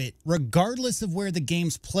allow it regardless of where the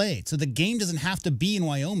game's played. So the game doesn't have to be in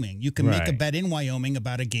Wyoming. You can make a bet in Wyoming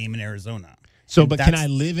about a game in Arizona. So, but can I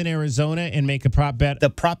live in Arizona and make a prop bet? The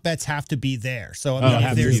prop bets have to be there. So,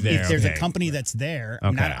 I mean, if there's a company that's there,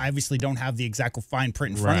 I mean, I obviously don't have the exact fine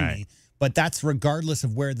print in front of me, but that's regardless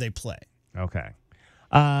of where they play. Okay.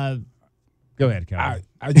 Go ahead, Kevin.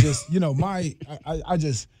 I just, I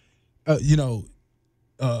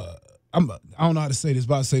don't know how to say this,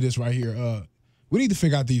 but I'll say this right here. We need to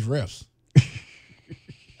figure out these refs.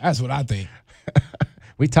 That's what I think.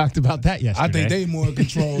 We talked about that yesterday. I think they more in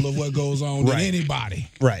control of what goes on than anybody.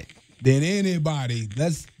 Right. Than anybody.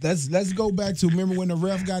 Let's go back to, remember when the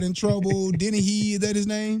ref got in trouble? Denny He, is that his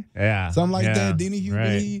name? Yeah. Something like that. Denny He.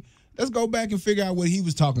 Right. Let's go back and figure out what he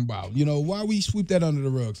was talking about. Why we sweep that under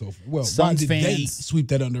the rug so fast? Well, Suns why did fans they sweep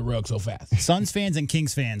that under the rug so fast? Suns fans and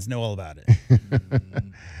Kings fans know all about it.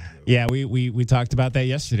 Yeah, we talked about that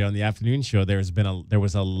yesterday on the afternoon show. There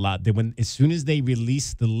was a lot. As soon as they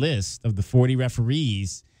released the list of the 40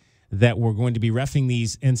 referees that were going to be reffing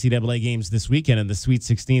these NCAA games this weekend in the Sweet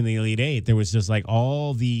 16 and the Elite Eight, there was just like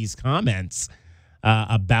all these comments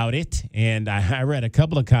about it. And I read a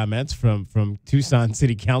couple of comments from Tucson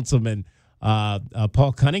City Councilman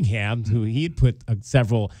Paul Cunningham, who he had put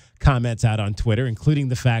several comments out on Twitter, including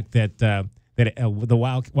the fact that the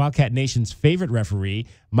Wildcat Nation's favorite referee,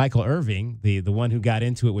 Michael Irving, the one who got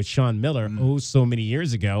into it with Sean Miller so many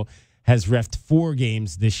years ago, has reffed 4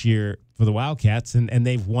 games this year for the Wildcats, and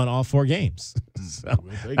they've won all 4 games. So,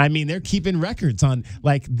 I mean, they're keeping records on,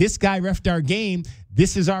 like, this guy reffed our game.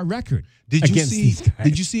 This is our record. Did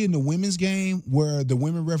you see in the women's game where the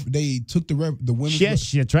women they took the women's?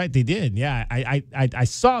 Yes, that's right. They did. Yeah, I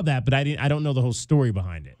saw that, but I don't know the whole story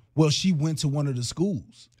behind it. Well, she went to one of the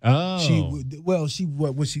schools. Oh. She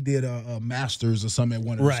did a master's or something at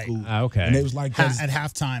one of the schools. Okay. And it was like at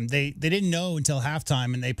halftime. They didn't know until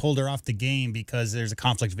halftime, and they pulled her off the game because there's a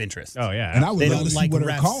conflict of interest. Oh, yeah. And I would love to see what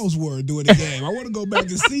her calls were during the game. I want to go back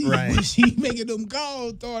and see when she making them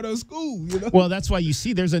calls toward her school. Well, that's why you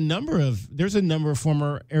see there's a number of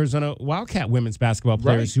former Arizona Wildcat women's basketball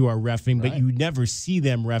players who are reffing, but you never see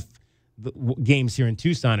them ref the games here in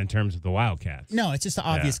Tucson in terms of the Wildcats. No, it's just an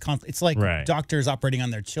obvious conflict. It's like doctors operating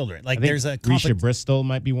on their children. Like, there's a conflict. Risha Bristol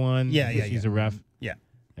might be one. Yeah. She's a ref. Yeah.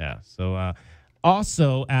 Yeah. So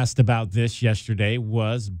also asked about this yesterday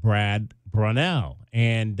was Brad Brunell.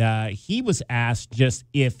 And he was asked just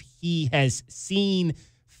if he has seen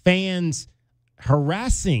fans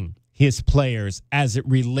harassing his players as it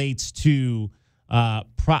relates to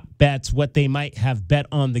prop bets, what they might have bet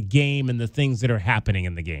on the game and the things that are happening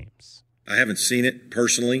in the games. I haven't seen it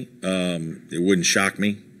personally. It wouldn't shock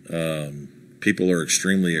me. People are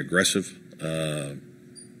extremely aggressive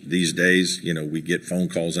these days. We get phone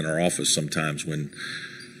calls in our office sometimes when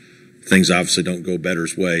things obviously don't go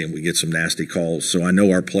better's way, and we get some nasty calls. So I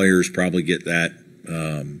know our players probably get that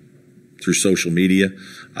through social media.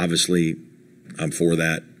 Obviously, I'm for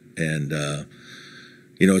that. And,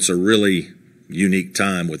 it's a really unique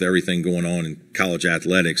time with everything going on in college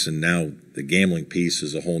athletics, and now the gambling piece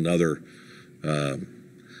is a whole nother,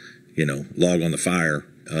 log on the fire.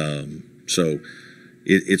 So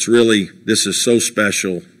it's really, this is so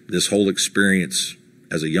special. This whole experience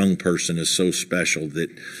as a young person is so special that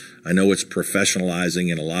I know it's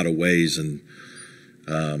professionalizing in a lot of ways, and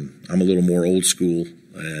I'm a little more old school,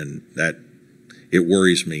 and that it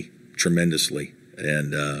worries me tremendously.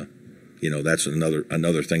 And, that's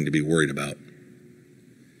another thing to be worried about.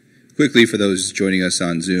 Quickly, for those joining us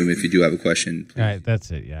on Zoom, if you do have a question. All right, that's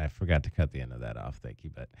it. Yeah, I forgot to cut the end of that off. Thank you.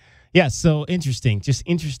 But yeah, so interesting. Just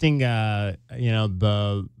interesting, what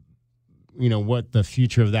the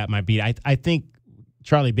future of that might be. I think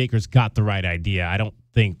Charlie Baker's got the right idea. I don't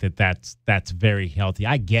think that's very healthy.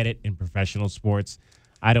 I get it in professional sports.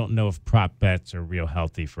 I don't know if prop bets are real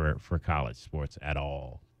healthy for college sports at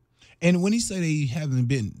all. And when he say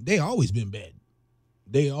they always been betting.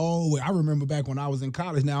 I remember back when I was in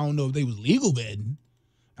college. Now I don't know if they was legal betting.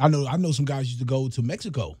 I know some guys used to go to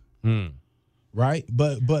Mexico right?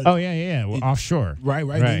 But oh yeah, well, offshore, right.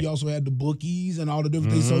 Then you also had the bookies and all the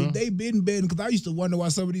different things. So they've been betting, because I used to wonder why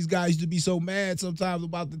some of these guys used to be so mad sometimes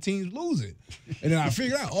about the teams losing, and then I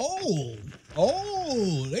figured out,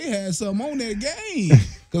 they had something on that game.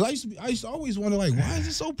 Because I used to always wonder, like, why is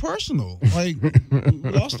it so personal? Like, we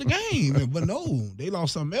lost the game, but no, they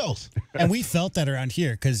lost something else. And we felt that around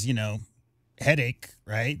here because, headache,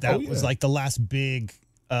 right? That was like the last big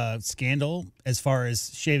scandal as far as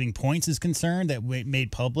shaving points is concerned that we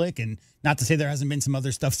made public. And not to say there hasn't been some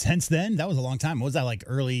other stuff since then. That was a long time. What was that, like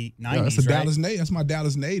early 90s, yeah, that's Dallas native. That's my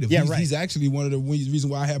Dallas native. Yeah, He's actually one of the reasons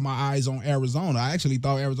why I had my eyes on Arizona. I actually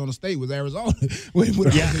thought Arizona State was Arizona when I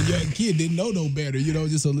was a young kid. Didn't know no better,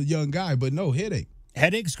 just a young guy. But no, headache.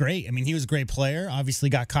 Headache's great. I mean, he was a great player.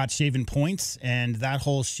 Obviously got caught shaving points. And that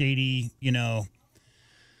whole shady,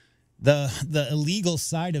 the illegal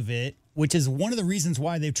side of it, which is one of the reasons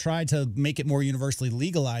why they've tried to make it more universally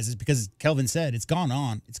legalized, is because Kelvin said it's gone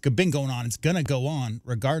on. It's been going on. It's going to go on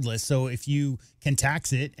regardless. So if you can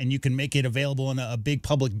tax it and you can make it available in a big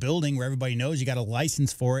public building where everybody knows you got a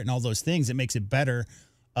license for it and all those things, it makes it better.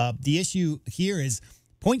 The issue here is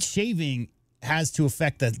point shaving has to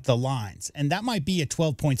affect the lines. And that might be a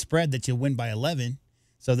 12-point spread that you win by 11.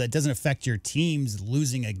 So that doesn't affect your teams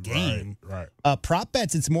losing a game. Right. Prop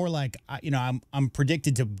bets, it's more like, I'm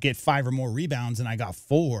predicted to get 5 or more rebounds, and I got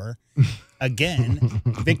 4. Again,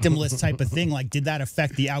 victimless type of thing. Like, did that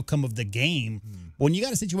affect the outcome of the game? When you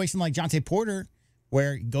got a situation like Jonte Porter,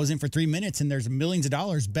 where he goes in for 3 minutes and there's millions of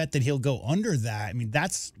dollars bet that he'll go under that, I mean,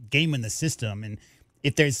 that's game in the system. And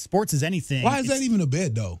if there's sports is anything. Why is that even a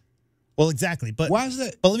bet, though? Well, exactly. But why is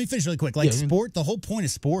that? But let me finish really quick. Like the whole point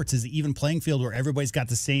of sports is the even playing field where everybody's got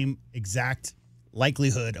the same exact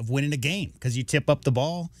likelihood of winning a game because you tip up the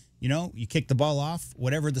ball, you kick the ball off,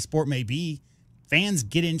 whatever the sport may be. Fans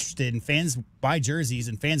get interested and fans buy jerseys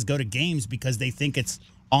and fans go to games because they think it's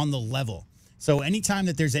on the level. So anytime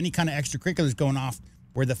that there's any kind of extracurriculars going off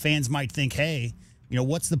where the fans might think, hey,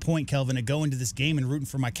 what's the point, Kelvin, to go into this game and rooting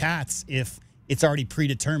for my Cats if it's already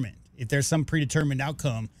predetermined? If there's some predetermined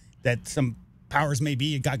outcome that some powers may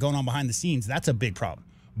be got going on behind the scenes, that's a big problem.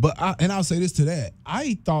 But I'll say this to that. I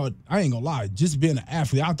ain't gonna lie, just being an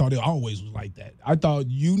athlete, I thought it always was like that. I thought,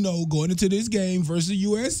 going into this game versus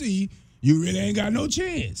USC, you really ain't got no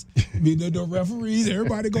chance. The referees,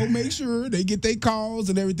 everybody go make sure they get their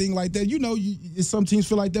calls and everything like that. Some teams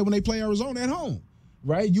feel like that when they play Arizona at home,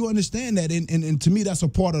 right? You understand that, and to me, that's a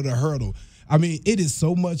part of the hurdle. I mean, it is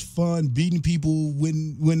so much fun beating people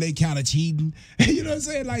when they kind of cheating. You know what I'm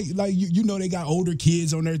saying? Like they got older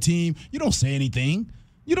kids on their team. You don't say anything.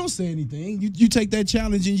 You take that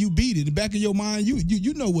challenge and you beat it. In the back of your mind,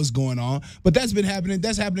 you know what's going on. But that's been happening.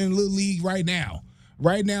 That's happening in the Little League right now.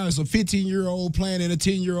 Right now, it's a 15-year-old playing in a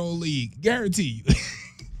 10-year-old league. Guarantee you.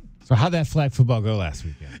 So how'd that flag football go last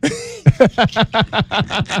weekend?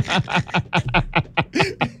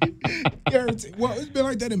 Guarantee. Well, it's been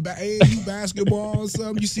like that in AAU basketball or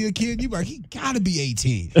something. You see a kid, you like, he got to be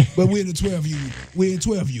 18. But we're in the 12U. We're in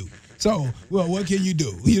 12U. So, what can you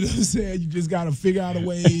do? You know what I'm saying? You just got to figure out a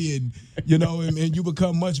way and you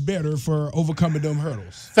become much better for overcoming them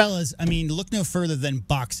hurdles. Fellas, I mean, look no further than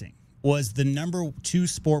boxing was the number 2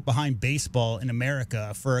 sport behind baseball in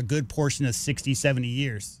America for a good portion of 60, 70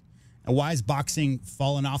 years. And why is boxing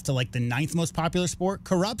fallen off to like the 9th most popular sport?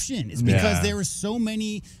 Corruption. It's because there were so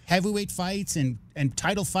many heavyweight fights and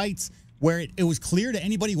title fights where it was clear to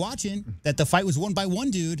anybody watching that the fight was won by one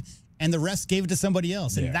dude and the rest gave it to somebody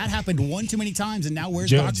else. And that happened one too many times. And now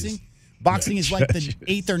where's boxing? Boxing is like the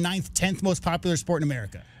 8th or 9th, 10th most popular sport in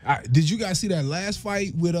America. Did you guys see that last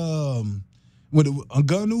fight with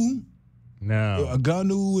Ngannou? No.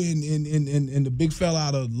 Ngannou and the big fella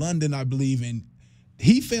out of London, I believe, and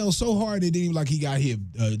he fell so hard it didn't even like he got hit,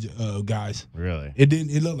 guys. Really? It didn't.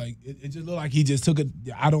 It looked like it just looked like he just took it.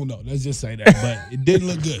 I don't know. Let's just say that, but it didn't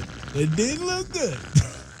look good. It didn't look good.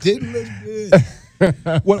 Didn't look good.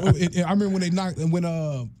 I remember when they knocked when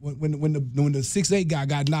the 6'8" guy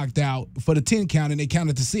got knocked out for the 10 count and they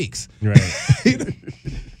counted to 6. Right. You're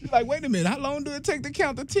like, wait a minute, how long do it take to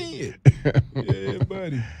count to 10? Yeah,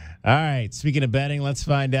 buddy. All right. Speaking of betting, let's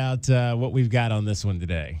find out what we've got on this one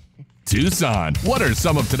today. Tucson, what are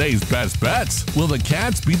some of today's best bets? Will the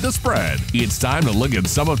Cats beat the spread? It's time to look at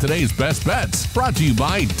some of today's best bets. Brought to you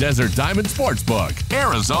by Desert Diamond Sportsbook,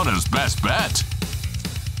 Arizona's best bet.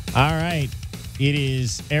 All right. It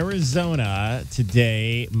is Arizona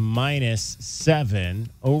today, -7,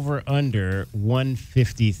 over under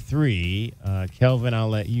 153. Kelvin, I'll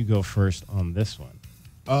let you go first on this one.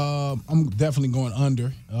 I'm definitely going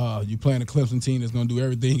under. You're playing a Clemson team that's going to do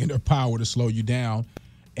everything in their power to slow you down.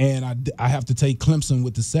 And I have to take Clemson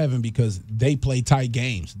with the 7 because they play tight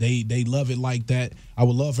games. They love it like that. I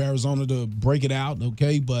would love for Arizona to break it out,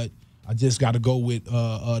 okay, but I just got to go with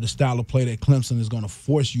the style of play that Clemson is going to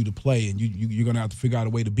force you to play, and you're going to have to figure out a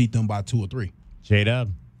way to beat them by 2 or 3.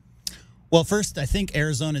 J-Dub. Well, first, I think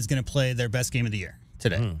Arizona is going to play their best game of the year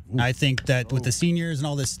today. I think that with the seniors and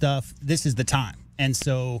all this stuff, this is the time. And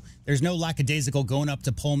so there's no lackadaisical going up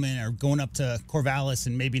to Pullman or going up to Corvallis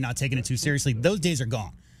and maybe not taking it too seriously. Those days are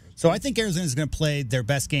gone. So I think Arizona is going to play their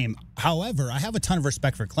best game. However, I have a ton of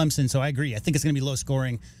respect for Clemson, so I agree. I think it's going to be low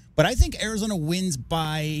scoring. But I think Arizona wins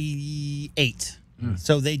by 8.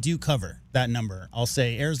 So they do cover that number. I'll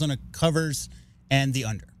say Arizona covers and the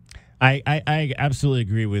under. I absolutely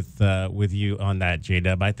agree with you on that,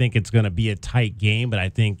 J-Dub. I think it's going to be a tight game, but I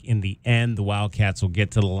think in the end the Wildcats will get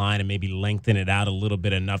to the line and maybe lengthen it out a little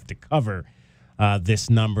bit enough to cover this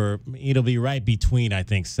number. It'll be right between, I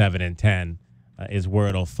think, 7 and 10 is where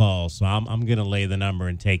it'll fall. So I'm going to lay the number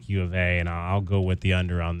and take U of A, and I'll go with the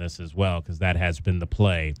under on this as well because that has been the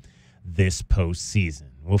play this postseason.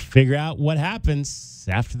 We'll figure out what happens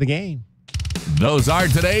after the game. Those are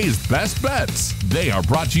today's best bets. They are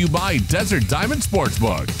brought to you by Desert Diamond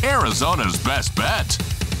Sportsbook, Arizona's best bet.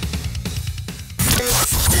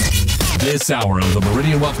 This hour of the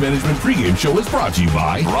Meridian Wealth Management pregame show is brought to you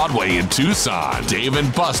by Broadway in Tucson, Dave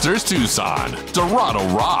 & Buster's Tucson, Dorado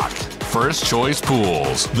Rock, First Choice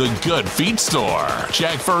Pools, The Good Feet Store,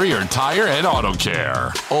 Jack Furrier Tire and Auto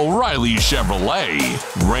Care, O'Reilly Chevrolet,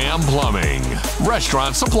 Ram Plumbing,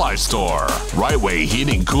 Restaurant Supply Store, Right Way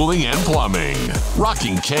Heating, Cooling and Plumbing,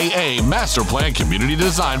 Rocking KA Master Plan Community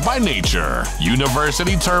Design by Nature,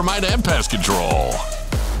 University Termite and Pest Control.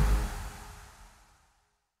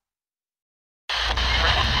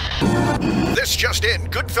 This just in,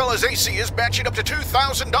 Goodfellas AC is matching up to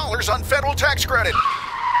 $2,000 on federal tax credit.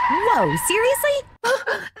 Whoa, seriously?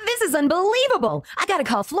 This is unbelievable. I gotta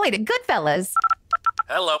call Floyd at Goodfellas.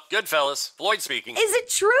 Hello, Goodfellas. Floyd speaking. Is it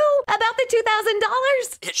true about the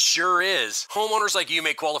 $2,000? It sure is. Homeowners like you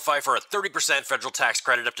may qualify for a 30% federal tax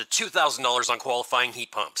credit up to $2,000 on qualifying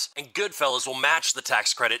heat pumps. And Goodfellas will match the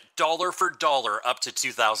tax credit dollar for dollar up to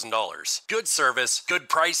 $2,000. Good service, good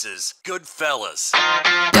prices, Goodfellas.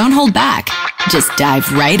 Don't hold back. Just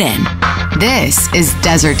dive right in. This is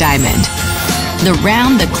Desert Diamond. The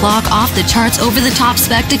round-the-clock, off-the-charts, over-the-top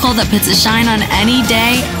spectacle that puts a shine on any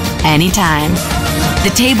day, anytime. The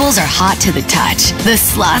tables are hot to the touch. The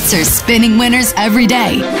slots are spinning winners every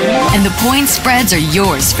day. And the point spreads are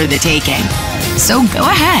yours for the taking. So go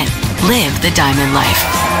ahead. Live the diamond life.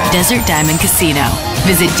 Desert Diamond Casino.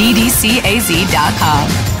 Visit ddcaz.com.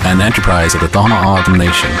 An enterprise of the Thana Autumn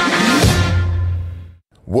Nation.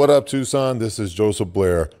 What up, Tucson? This is Joseph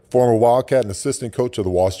Blair, former Wildcat and assistant coach of the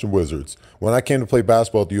Washington Wizards. When I came to play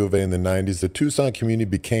basketball at the U of A in the 90s, the Tucson community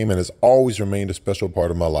became and has always remained a special part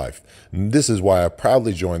of my life. And this is why I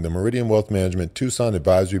proudly joined the Meridian Wealth Management Tucson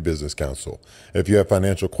Advisory Business Council. If you have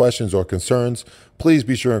financial questions or concerns, please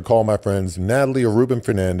be sure and call my friends Natalie or Ruben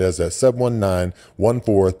Fernandez at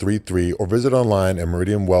 719-1433 or visit online at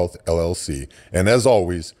Meridian Wealth LLC. And as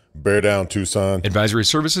always, bear down, Tucson. Advisory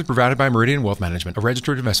services provided by Meridian Wealth Management, a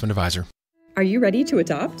registered investment advisor. Are you ready to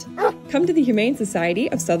adopt? Come to the Humane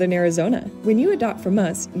Society of Southern Arizona. When you adopt from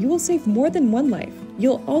us, you will save more than one life.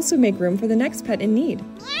 You'll also make room for the next pet in need.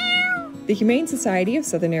 The Humane Society of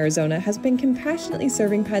Southern Arizona has been compassionately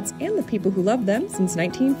serving pets and the people who love them since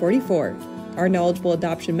 1944. Our knowledgeable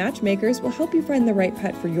adoption matchmakers will help you find the right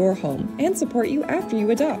pet for your home and support you after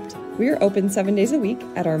you adopt. We are open 7 days a week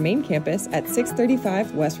at our main campus at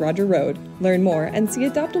 635 West Roger Road. Learn more and see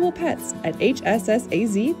adoptable pets at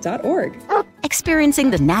hssaz.org.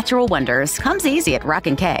 Experiencing the natural wonders comes easy at Rock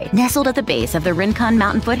 & K, nestled at the base of the Rincon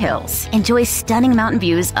Mountain foothills. Enjoy stunning mountain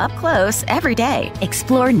views up close every day.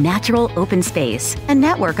 Explore natural open space, a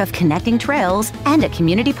network of connecting trails, and a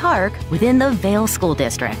community park within the Vail School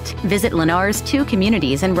District. Visit Lennar's 2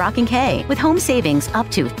 communities in Rock & K with home savings up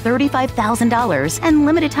to $35,000 and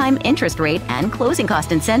limited time interest rate and closing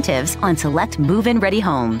cost incentives on select move-in ready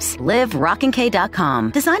homes. Live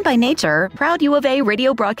RockandK.com. Designed by Nature, proud U of A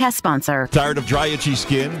radio broadcast sponsor. Tired of dry, itchy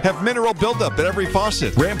skin? Have mineral buildup at every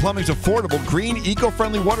faucet. Ram Plumbing's affordable, green,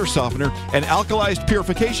 eco-friendly water softener and alkalized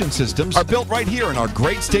purification systems are built right here in our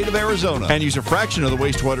great state of Arizona and use a fraction of the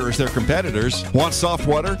wastewater as their competitors. Want soft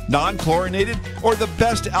water, non-chlorinated, or the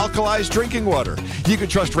best alkalized drinking water? You can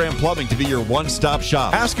trust Ram Plumbing to be your one-stop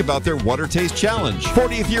shop. Ask about their Water Taste Challenge.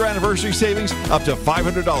 40th year anniversary savings, up to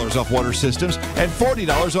 $500 off water systems and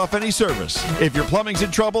 $40 off any service. If your plumbing's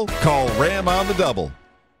in trouble, call Ram on the double.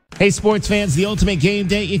 Hey, sports fans, the ultimate game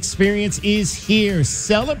day experience is here.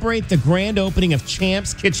 Celebrate the grand opening of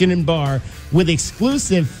Champ's Kitchen and Bar with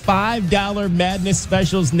exclusive $5 Madness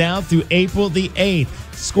specials now through April the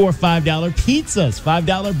 8th. Score $5 pizzas,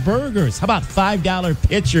 $5 burgers. How about $5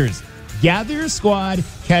 pitchers? Gather your squad,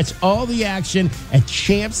 catch all the action at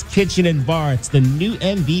Champ's Kitchen and Bar. It's the new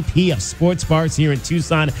MVP of sports bars here in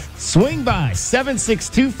Tucson. Swing by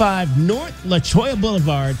 7625 North La Cholla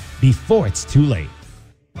Boulevard before it's too late.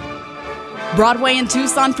 Broadway in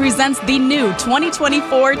Tucson presents the new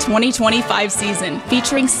 2024-2025 season,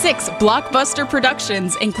 featuring 6 blockbuster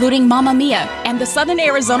productions, including Mamma Mia and the Southern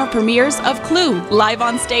Arizona premieres of Clue, live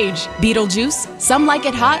on stage, Beetlejuice, Some Like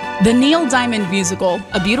It Hot, the Neil Diamond musical,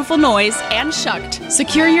 A Beautiful Noise, and Shucked.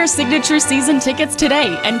 Secure your signature season tickets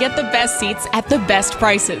today and get the best seats at the best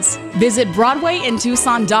prices. Visit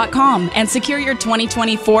BroadwayInTucson.com and secure your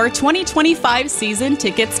 2024-2025 season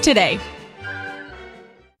tickets today.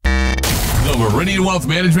 The Meridian Wealth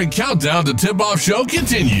Management Countdown to Tipoff Show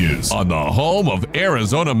continues on the home of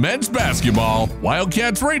Arizona men's basketball,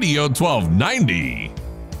 Wildcats Radio 1290.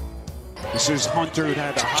 This is Hunter who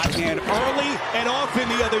had the hot hand early and often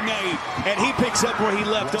the other night, and he picks up where he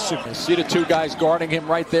left off. You see the 2 guys guarding him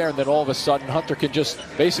right there, and then all of a sudden Hunter can just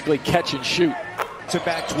basically catch and shoot.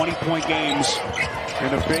 Back 20-point games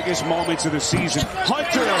in the biggest moments of the season.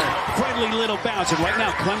 Hunter, friendly little bounce, and right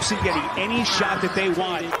now Clemson getting any shot that they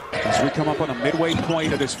want. As we come up on the midway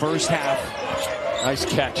point of this first half. Nice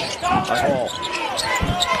catch. Ball.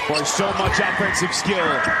 Boy, so much offensive skill.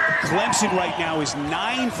 Clemson right now is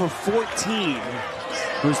 9 for 14.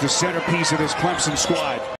 Who's the centerpiece of this Clemson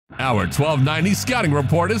squad? Our 1290 scouting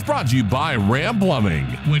report is brought to you by Ram Plumbing.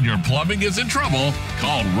 When your plumbing is in trouble,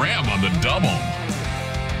 call Ram on the double.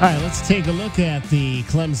 All right, let's take a look at the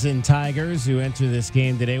Clemson Tigers, who enter this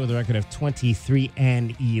game today with a record of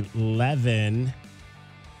 23-11.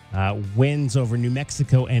 Wins over New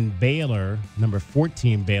Mexico and Baylor. Number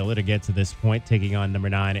 14 Baylor to get to this point, taking on number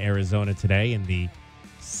 9 Arizona today in the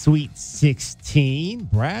Sweet 16.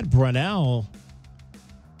 Brad Brunell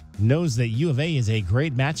knows that U of A is a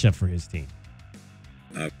great matchup for his team.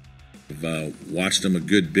 I've watched them a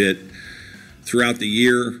good bit throughout the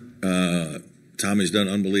year. Tommy's done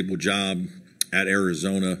an unbelievable job at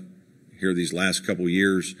Arizona here these last couple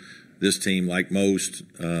years. This team, like most,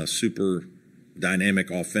 super dynamic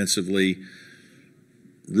offensively,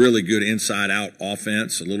 really good inside-out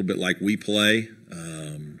offense, a little bit like we play.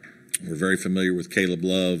 We're very familiar with Caleb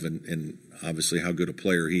Love and obviously how good a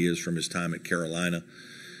player he is from his time at Carolina.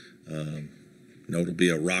 It'll be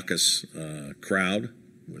a raucous crowd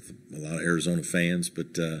with a lot of Arizona fans,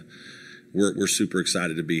 but we're super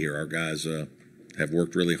excited to be here. Our guys have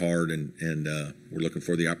worked really hard, and we're looking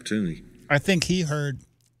for the opportunity. I think he heard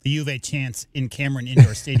the U of A chants in Cameron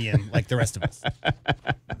Indoor Stadium like the rest of us.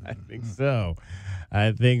 I think so.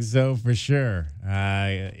 I think so for sure.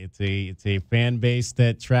 It's a fan base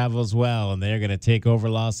that travels well, and they're going to take over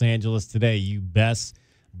Los Angeles today. You best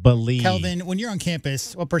believe. Kelvin, when you're on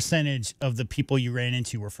campus, what percentage of the people you ran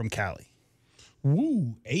into were from Cali?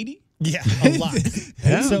 Woo, 80? Yeah, a lot.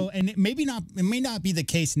 Yeah. So, and it may not be the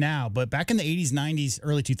case now, but back in the 80s, 90s,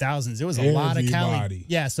 early 2000s, there was a lot of Cali.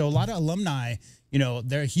 Yeah, so a lot of alumni,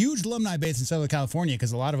 they're a huge alumni base in Southern California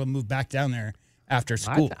because a lot of them moved back down there after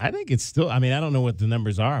school. I think it's still, I don't know what the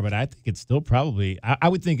numbers are, but I think it's still probably, I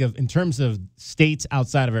would think of, in terms of states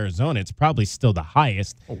outside of Arizona, it's probably still the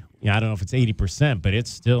highest. I don't know if it's 80%, but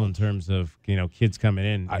it's still in terms of, kids coming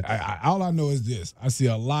in. All I know is this. I see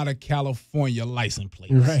a lot of California license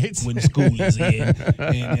plates when Right. school is in,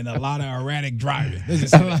 and a lot of erratic driving. Let's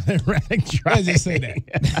just say that. Let's just say that.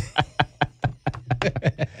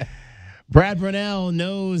 Brad Brunell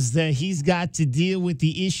knows that he's got to deal with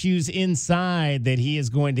the issues inside that he is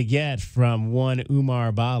going to get from one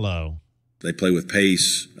Umar Balo. They play with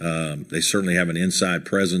pace. They certainly have an inside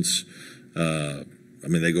presence.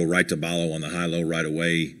 They go right to Balo on the high-low right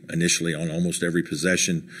away, initially on almost every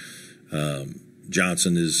possession.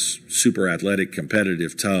 Johnson is super athletic,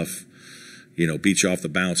 competitive, tough. Beats you off the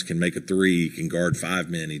bounce, can make a three, can guard 5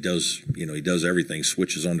 men. He does everything,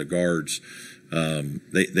 switches onto guards.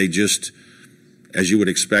 They just, as you would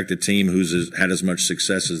expect, a team who's had as much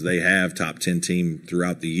success as they have, top 10 team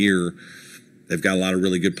throughout the year, they've got a lot of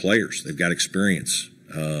really good players. They've got experience,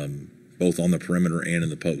 both on the perimeter and in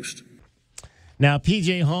the post. Now,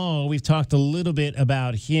 P.J. Hall, we've talked a little bit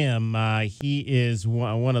about him. He is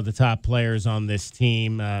one of the top players on this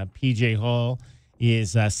team. P.J. Hall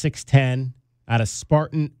is 6'10", out of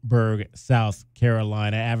Spartanburg, South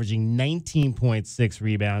Carolina, averaging 19.6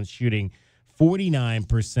 rebounds, shooting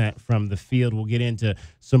 49% from the field. We'll get into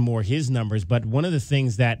some more his numbers, but one of the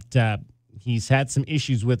things that he's had some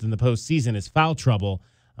issues with in the postseason is foul trouble,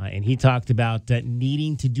 and he talked about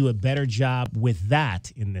needing to do a better job with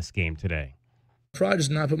that in this game today. Probably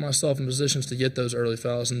just not put myself in positions to get those early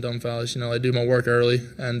fouls and dumb fouls. I do my work early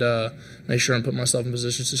and make sure I'm putting myself in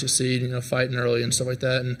positions to succeed, fighting early and stuff like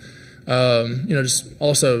that. And, just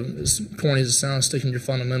also, as corny as it sounds, sticking to your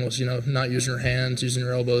fundamentals, not using your hands, using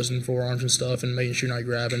your elbows and forearms and stuff, and making sure you're not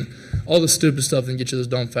grabbing. All the stupid stuff that can get you those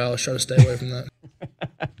dumb fouls, try to stay away from that.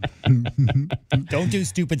 Don't do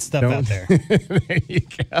stupid stuff out there. There you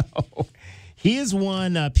go. He is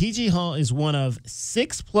PJ Hall is one of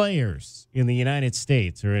 6 players in the United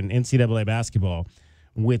States or in NCAA basketball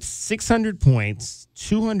with 600 points,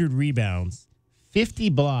 200 rebounds, 50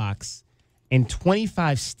 blocks, and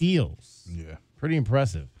 25 steals. Yeah. Pretty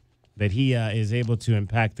impressive that he is able to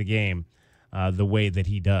impact the game the way that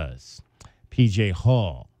he does. PJ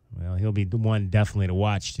Hall, well, he'll be the one definitely to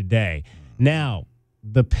watch today. Now,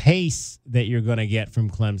 the pace that you're going to get from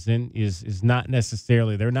Clemson is not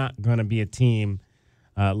necessarily, they're not going to be a team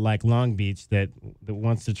like Long Beach that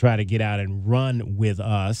wants to try to get out and run with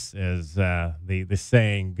us, as the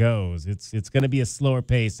saying goes. It's going to be a slower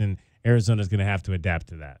pace, and Arizona's going to have to adapt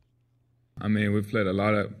to that. I mean, we've played a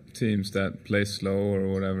lot of teams that play slow or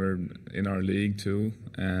whatever in our league too,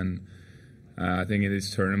 and I think in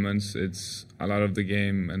these tournaments, it's a lot of the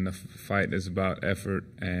game and the fight is about effort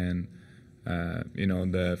and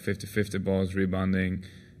the 50-50 balls, rebounding.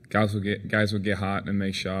 Guys will get hot and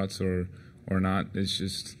make shots or not. It's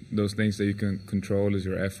just those things that you can control is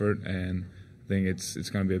your effort, and I think it's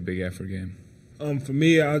going to be a big effort game. For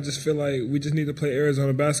me, I just feel like we just need to play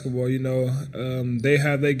Arizona basketball. They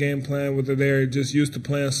have their game plan, whether they're just used to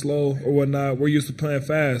playing slow or whatnot. We're used to playing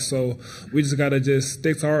fast, so we just got to just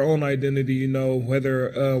stick to our own identity.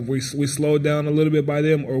 Whether we slow down a little bit by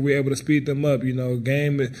them or we're able to speed them up.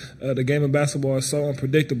 The game of basketball is so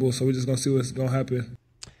unpredictable, so we're just gonna see what's gonna happen.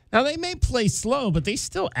 Now, they may play slow, but they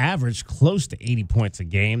still average close to 80 points a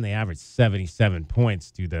game. They average 77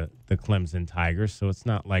 points to the Clemson Tigers, so it's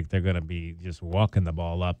not like they're going to be just walking the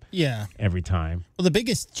ball up every time. Well, the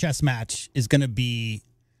biggest chess match is going to be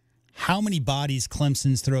how many bodies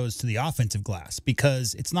Clemson throws to the offensive glass,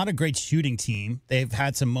 because it's not a great shooting team. They've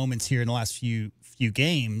had some moments here in the last few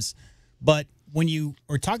games, but when you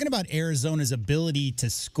are talking about Arizona's ability to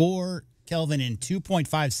score, Kelvin, in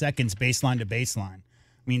 2.5 seconds baseline to baseline,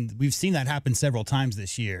 I mean, we've seen that happen several times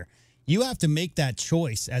this year. You have to make that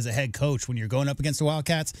choice as a head coach when you're going up against the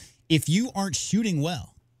Wildcats. If you aren't shooting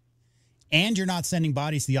well and you're not sending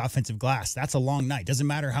bodies to the offensive glass, that's a long night. Doesn't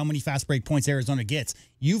matter how many fast break points Arizona gets.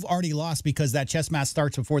 You've already lost because that chess match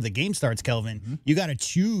starts before the game starts, Kelvin. Mm-hmm. You got to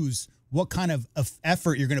choose what kind of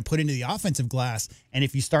effort you're going to put into the offensive glass. And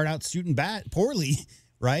if you start out shooting poorly,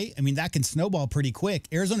 right, I mean, that can snowball pretty quick.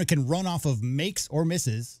 Arizona can run off of makes or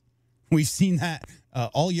misses. We've seen that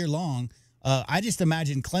all year long. I just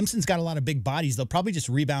imagine Clemson's got a lot of big bodies. They'll probably just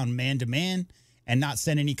rebound man-to-man and not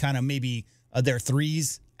send any kind of maybe their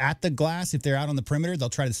threes at the glass. If they're out on the perimeter, they'll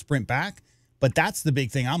try to sprint back. But that's the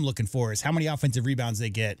big thing I'm looking for, is how many offensive rebounds they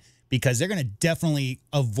get, because they're going to definitely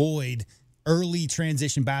avoid early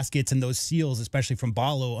transition baskets and those seals, especially from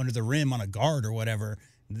Ballo under the rim on a guard or whatever.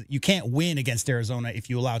 You can't win against Arizona if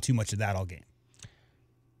you allow too much of that all game.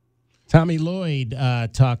 Tommy Lloyd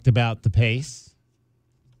talked about the pace.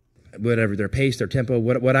 Whatever, their pace, their tempo.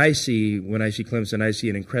 What I see when I see Clemson, I see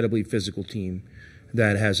an incredibly physical team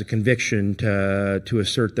that has a conviction to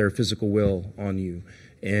assert their physical will on you.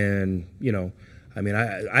 And, I mean,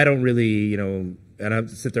 I don't really, and I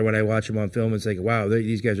sit there when I watch them on film and say, wow,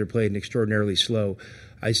 these guys are playing extraordinarily slow.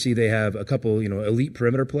 I see they have a couple, elite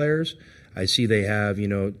perimeter players. I see they have,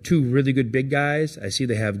 2 really good big guys. I see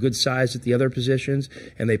they have good size at the other positions,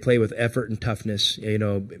 and they play with effort and toughness,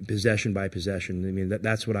 possession by possession. I mean,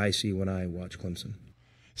 that's what I see when I watch Clemson.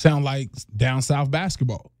 Sound like down south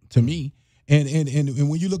basketball to me. And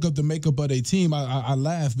when you look up the makeup of their team, I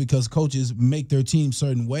laugh because coaches make their team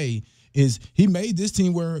certain way. He made this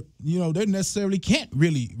team where, they necessarily can't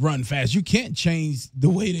really run fast. You can't change the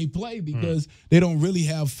way they play because they don't really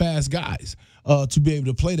have fast guys to be able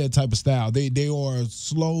to play that type of style. They are a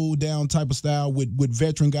slow down type of style with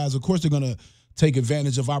veteran guys. Of course, they're going to take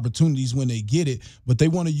advantage of opportunities when they get it, but they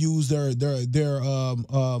want to use their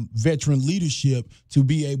veteran leadership to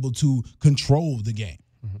be able to control the game.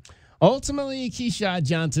 Mm-hmm. Ultimately, Keyshawn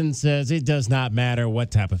Johnson says it does not matter what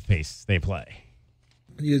type of pace they play.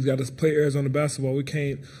 You just got to play Arizona basketball. We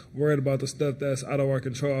can't worry about the stuff that's out of our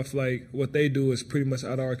control. I feel like what they do is pretty much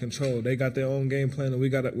out of our control. They got their own game plan, and we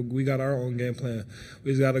got our own game plan.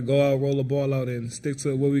 We just got to go out, roll the ball out, and stick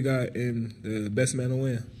to what we got, and the best man will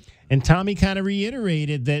win. And Tommy kind of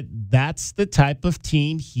reiterated that that's the type of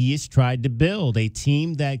team he has tried to build, a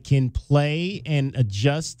team that can play and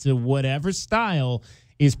adjust to whatever style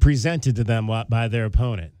is presented to them by their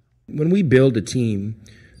opponent. When we build a team,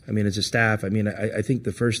 I mean, as a staff, I mean, I think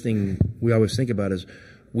the first thing we always think about is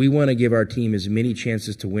we want to give our team as many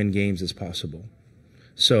chances to win games as possible.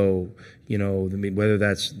 So, you know, I mean, whether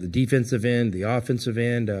that's the defensive end, the offensive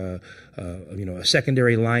end, you know, a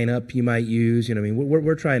secondary lineup you might use. You know, I mean,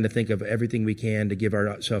 we're trying to think of everything we can to give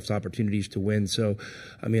ourselves opportunities to win. So,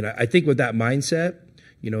 I mean, I think with that mindset,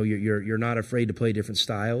 you know, you're not afraid to play different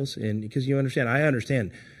styles, and because I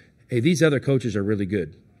understand, hey, these other coaches are really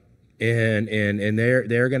good. And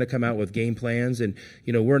they're going to come out with game plans, and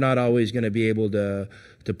you know we're not always going to be able to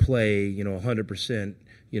play 100%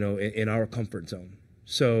 in our comfort zone.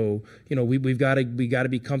 So you know we got to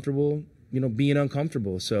be comfortable being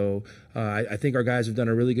uncomfortable. So I think our guys have done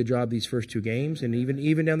a really good job these first two games, and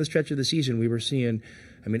even down the stretch of the season we were seeing.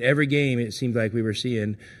 I mean, every game it seemed like we were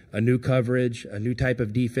seeing a new coverage, a new type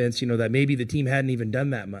of defense, that maybe the team hadn't even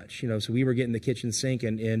done that much, so we were getting the kitchen sink,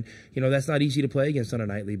 and that's not easy to play against on a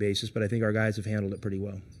nightly basis, but I think our guys have handled it pretty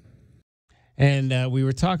well. And we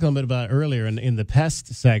were talking a little bit about earlier in the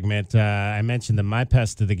pest segment. I mentioned that my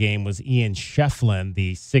pest of the game was Ian Shefflin,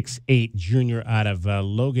 the 6'8" junior out of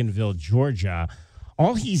Loganville, Georgia.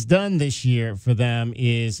 All he's done this year for them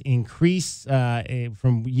is increase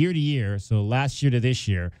from year to year, so last year to this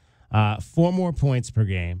year, 4 more points per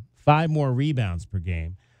game, 5 more rebounds per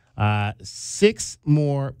game, 6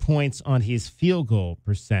 more points on his field goal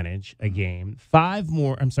percentage a game,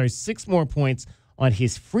 6 more points on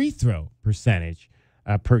his free throw percentage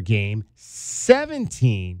per game,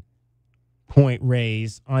 17-point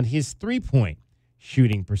raise on his 3-point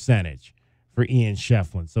shooting percentage for Ian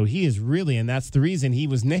Shefflin. So he is really, and that's the reason he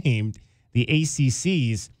was named the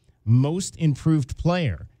ACC's most improved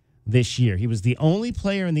player this year. He was the only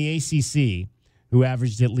player in the ACC who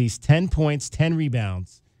averaged at least 10 points, 10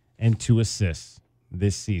 rebounds, and 2 assists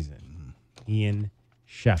this season. Ian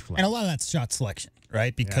Shefflin. And a lot of that's shot selection,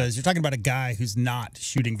 right? Because you're talking about a guy who's not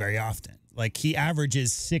shooting very often. Like, he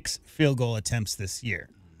averages 6 field goal attempts this year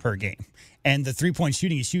per game. And the 3-point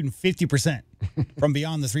shooting, he's shooting 50% from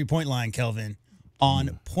beyond the 3-point line, Kelvin,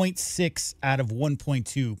 on 0.6 out of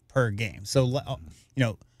 1.2 per game. So,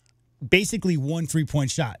 basically 1 3-point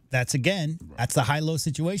shot. That's the high-low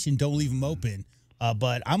situation. Don't leave him open.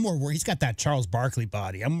 But I'm more worried. He's got that Charles Barkley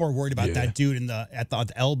body. I'm more worried about that dude at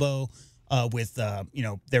the elbow with,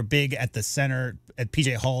 they're big at the center, at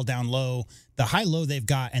PJ Hall down low. The high-low they've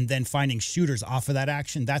got, and then finding shooters off of that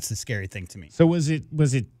action, that's the scary thing to me. So was it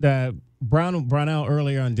Brownell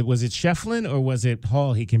earlier on? Was it Shefflin or was it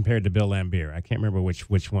Hall he compared to Bill Laimbeer? I can't remember which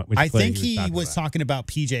one. I think he was talking about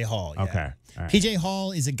PJ Hall. Yeah. Okay. All right. PJ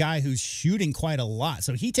Hall is a guy who's shooting quite a lot.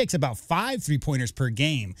 So he takes about 5 3-pointers per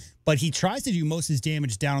game, but he tries to do most of his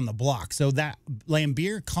damage down on the block. So that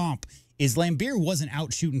Laimbeer comp is Laimbeer wasn't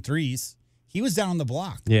out shooting threes. He was down on the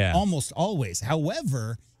block almost always.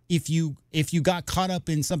 However, if you got caught up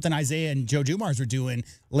in something Isaiah and Joe Dumars were doing,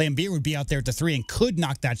 Laimbeer would be out there at the 3 and could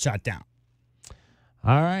knock that shot down.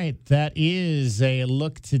 All right, that is a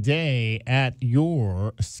look today at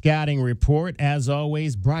your scouting report, as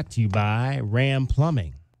always brought to you by Ram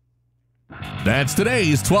Plumbing. That's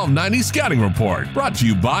today's 1290 Scouting Report, brought to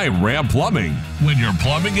you by Ram Plumbing. When your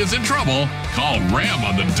plumbing is in trouble, call Ram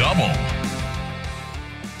on the double.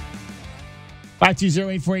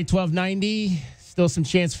 520-848-1290. Still some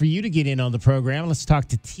chance for you to get in on the program. Let's talk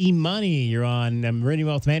to T-Money. You're on Meridian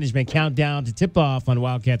Wealth Management Countdown to Tip-Off on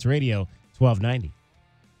Wildcats Radio, 1290.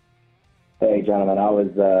 Hey, gentlemen. I was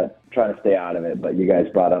trying to stay out of it, but you guys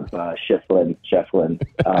brought up Shefflin.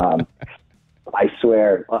 I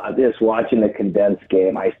swear, just watching the condensed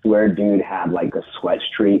game, I swear dude had like a sweat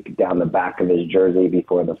streak down the back of his jersey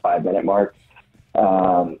before the 5-minute mark.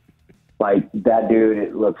 Like, that dude,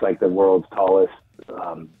 it looks like the world's tallest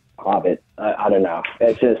hobbit. I don't know.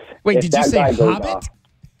 It's just... Wait, did you say hobbit?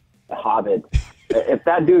 Hobbit. If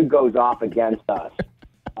that dude goes off against us,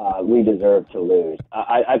 we deserve to lose.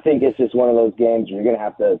 I think it's just one of those games where you're going to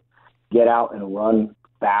have to get out and run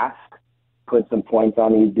fast, put some points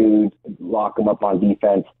on these dudes, lock them up on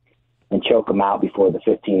defense, and choke them out before the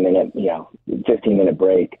 15-minute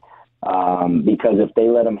break. Because if they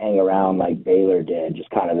let them hang around like Baylor did, just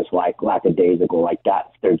kind of just like lackadaisical, like that's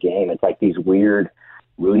their game. It's like these weird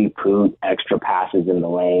Rudy Poot extra passes in the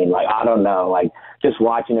lane. Like, I don't know. Like, just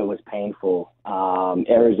watching it was painful.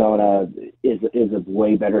 Arizona is a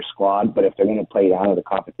way better squad, but if they're going to play down to the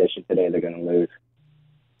competition today, they're going to lose.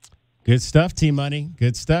 Good stuff, T-Money.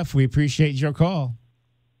 Good stuff. We appreciate your call.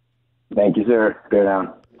 Thank you, sir. Bear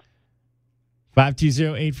down.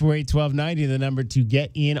 520-848-1290, the number to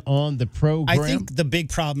get in on the program. I think the big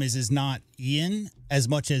problem is not Ian as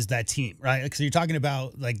much as that team, right? Because you're talking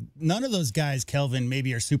about, like, none of those guys, Kelvin,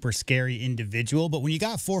 maybe are super scary individual, but when you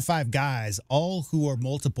got 4 or 5 guys, all who are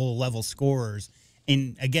multiple level scorers,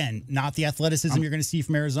 and again, not the athleticism you're going to see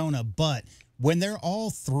from Arizona, but when they're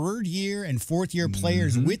all 3rd-year and 4th-year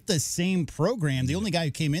players with the same program, the only guy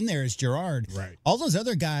who came in there is Gerard. Right. All those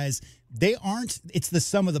other guys, they aren't, it's the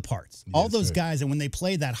sum of the parts. All those guys, and when they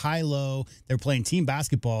play that high-low, they're playing team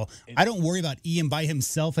basketball. I don't worry about Ian by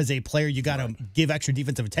himself as a player you got to give extra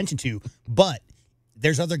defensive attention to, but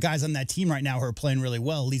there's other guys on that team right now who are playing really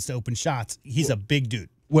well, leads to open shots. He's a big dude.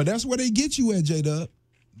 Well, that's where they get you at, J-Dub.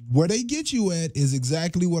 Where they get you at is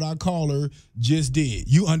exactly what our caller just did.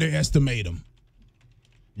 You underestimate them.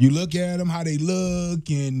 You look at them, how they look,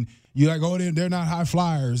 and you're like, oh, they're not high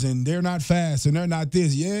flyers, and they're not fast, and they're not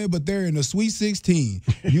this. Yeah, but they're in the Sweet 16.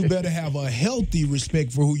 You better have a healthy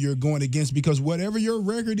respect for who you're going against, because whatever your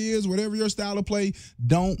record is, whatever your style of play,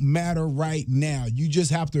 don't matter right now. You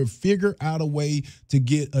just have to figure out a way to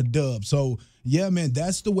get a dub. So, yeah, man,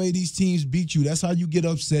 that's the way these teams beat you. That's how you get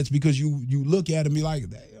upsets, because you look at them and be like,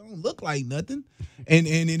 they don't look like nothing. And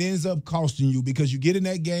it ends up costing you, because you get in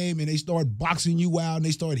that game and they start boxing you out and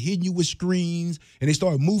they start hitting you with screens and they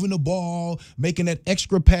start moving the ball, making that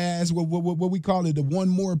extra pass, what we call it, the one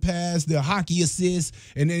more pass, the hockey assist,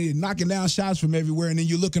 and then you're knocking down shots from everywhere. And then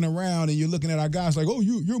you're looking around and you're looking at our guys like, oh,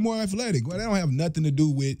 you're more athletic. Well, that don't have nothing to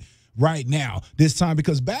do with right now, this time,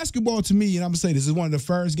 because basketball to me, and I'm going to say this is one of the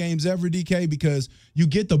first games ever, DK, because you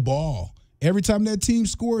get the ball. Every time that team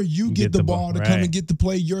scores, you get the ball to come and get to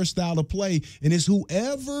play your style of play. And it's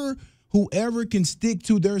whoever can stick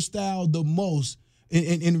to their style the most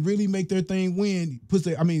and really make their thing win,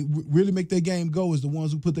 really make their game go, is the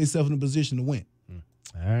ones who put themselves in a position to win.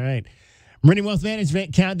 All right. Meridian Wealth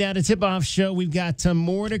Management Countdown to Tip-Off Show. We've got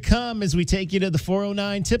more to come as we take you to the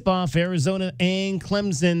 409 Tip-Off, Arizona and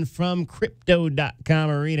Clemson from Crypto.com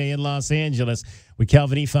Arena in Los Angeles. With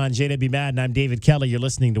Kelvin Ifan, JW Madden, I'm David Kelly. You're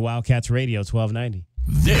listening to Wildcats Radio 1290.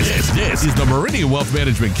 This is the Meridian Wealth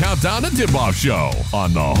Management Countdown to Tip-Off Show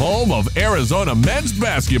on the home of Arizona men's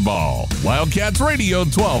basketball. Wildcats Radio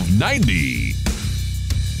 1290.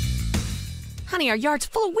 Honey, our yard's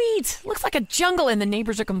full of weeds. Looks like a jungle and the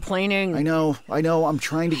neighbors are complaining. I know. I'm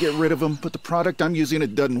trying to get rid of them, but the product I'm using,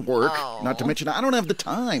 it doesn't work. Oh. Not to mention, I don't have the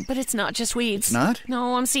time. But it's not just weeds. Not?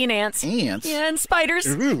 No, I'm seeing ants. Ants? Yeah, and spiders.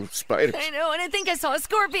 Ooh, spiders. I know, and I think I saw a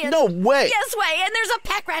scorpion. No way. Yes way, and there's a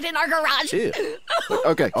pack rat in our garage. Ew.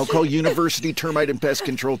 Okay, I'll call University Termite and Pest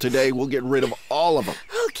Control today. We'll get rid of all of them.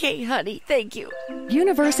 Okay, honey, thank you.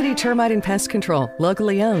 University Termite and Pest Control,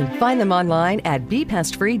 locally owned. Find them online at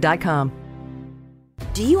bepestfree.com.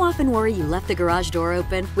 Do you often worry you left the garage door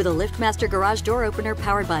open? With a LiftMaster garage door opener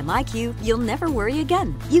powered by MyQ, you'll never worry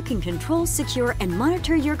again. You can control, secure, and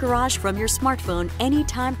monitor your garage from your smartphone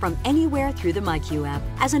anytime from anywhere through the MyQ app.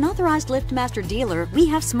 As an authorized LiftMaster dealer, we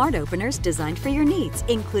have smart openers designed for your needs,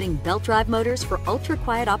 including belt drive motors for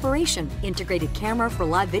ultra-quiet operation, integrated camera for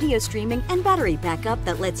live video streaming, and battery backup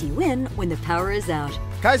that lets you in when the power is out.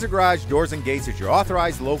 Kaiser Garage Doors and Gates is your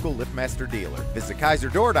authorized local LiftMaster dealer. Visit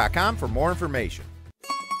KaiserDoor.com for more information.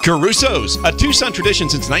 Caruso's, a Tucson tradition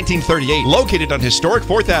since 1938, located on historic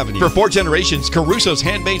 4th Avenue. For 4 generations, Caruso's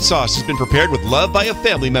handmade sauce has been prepared with love by a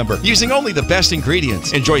family member, using only the best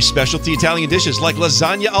ingredients. Enjoy specialty Italian dishes like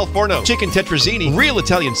lasagna al forno, chicken tetrazzini, real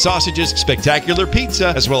Italian sausages, spectacular pizza,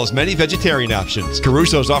 as well as many vegetarian options.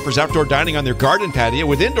 Caruso's offers outdoor dining on their garden patio,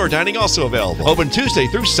 with indoor dining also available. Open Tuesday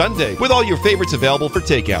through Sunday, with all your favorites available for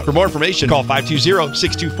takeout. For more information, call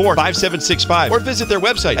 520-624-5765 or visit their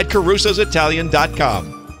website at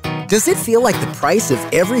carusositalian.com. Does it feel like the price of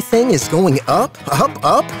everything is going up, up,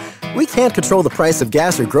 up? We can't control the price of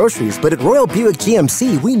gas or groceries, but at Royal Buick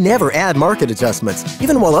GMC, we never add market adjustments,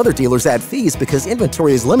 even while other dealers add fees because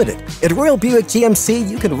inventory is limited. At Royal Buick GMC,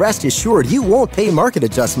 you can rest assured you won't pay market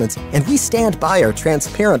adjustments, and we stand by our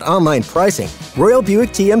transparent online pricing. Royal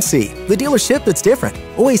Buick GMC, the dealership that's different.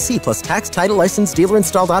 OAC plus tax, title, license,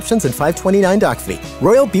 dealer-installed options, and $529 doc fee.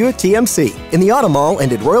 Royal Buick GMC, in the Auto Mall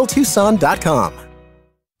and at RoyalTucson.com.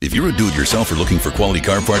 If you're a do-it-yourselfer looking for quality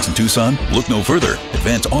car parts in Tucson, look no further.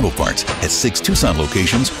 Advance Auto Parts has 6 Tucson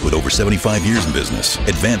locations with over 75 years in business.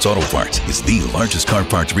 Advance Auto Parts is the largest car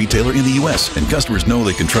parts retailer in the U.S., and customers know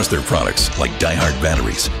they can trust their products, like Die-Hard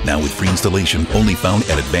batteries. Now with free installation, only found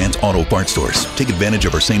at Advance Auto Parts stores. Take advantage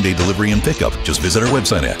of our same-day delivery and pickup. Just visit our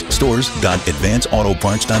website at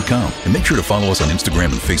stores.advanceautoparts.com. And make sure to follow us on Instagram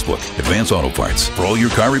and Facebook. Advance Auto Parts, for all your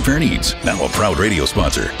car repair needs. Now a proud radio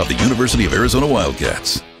sponsor of the University of Arizona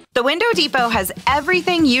Wildcats. The The Window Depot has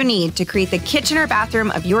everything you need to create the kitchen or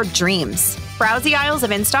bathroom of your dreams. Browse the aisles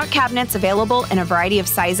of in-stock cabinets available in a variety of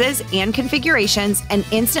sizes and configurations and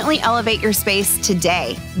instantly elevate your space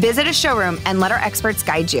today. Visit a showroom and let our experts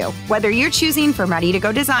guide you. Whether you're choosing from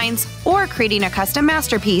ready-to-go designs or creating a custom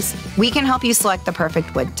masterpiece, we can help you select the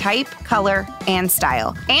perfect wood type, color, and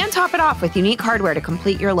style. And top it off with unique hardware to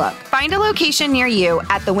complete your look. Find a location near you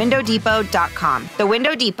at thewindowdepot.com. The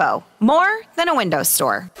Window Depot. More than a window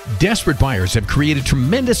store. Desperate buyers have created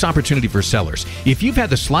tremendous opportunity for sellers. If you've had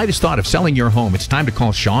the slightest thought of selling your home, it's time to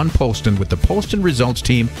call Sean Poston with the Poston Results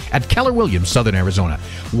Team at Keller Williams, Southern Arizona.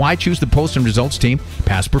 Why choose the Poston Results Team?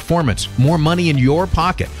 Past performance, more money in your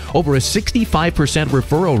pocket, over a 65%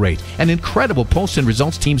 referral rate, an incredible Poston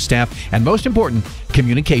Results Team staff, and most important,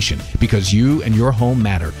 communication, because you and your home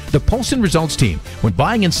matter. The Poston Results Team. When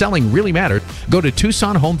buying and selling really mattered, go to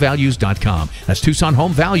TucsonHomeValues.com. That's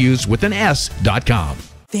TucsonHomeValues with an S.com.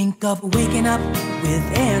 Think of waking up with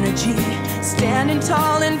energy, standing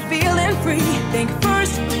tall and feeling free. Think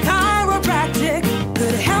First Chiropractic,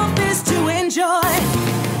 good health is to enjoy.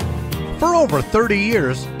 For over 30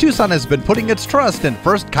 years, Tucson has been putting its trust in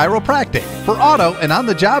First Chiropractic for auto and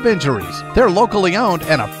on-the-job injuries. They're locally owned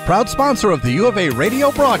and a proud sponsor of the U of A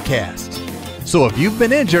radio broadcasts. So if you've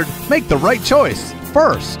been injured, make the right choice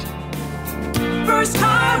first. First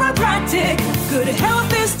Chiropractic, good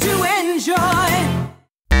health is to enjoy.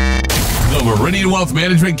 The Meridian Wealth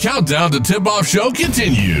Management Countdown to Tip-Off Show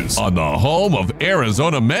continues on the home of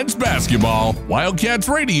Arizona men's basketball, Wildcats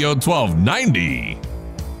Radio 1290.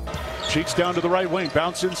 Cheeks down to the right wing,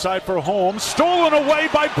 bounce inside for Holmes, stolen away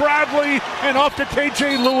by Bradley, and off to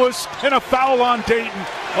KJ Lewis, and a foul on Dayton.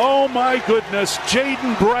 Oh my goodness,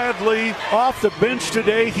 Jaden Bradley off the bench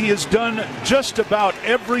today. He has done just about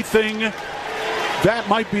everything. That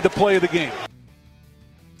might be the play of the game.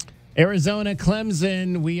 Arizona,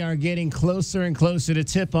 Clemson, we are getting closer and closer to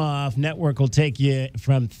tip-off. Network will take you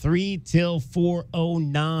from 3 till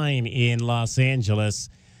 4:09 in Los Angeles.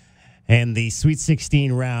 And the Sweet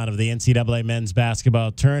 16 round of the NCAA men's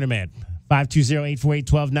basketball tournament.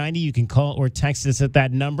 520-848-1290. You can call or text us at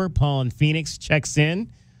that number. Paul in Phoenix checks in.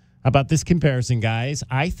 How about this comparison, guys?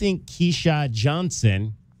 I think Keyshawn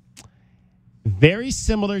Johnson, very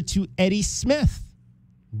similar to Eddie Smith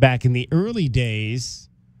back in the early days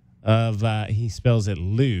of he spells it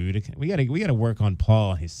Lude. We gotta work on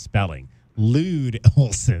Paul, his spelling. Lude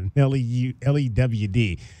Olson, Lewd.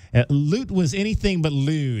 Lute was anything but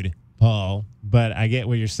lewd, Paul, but I get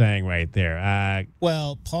what you're saying right there.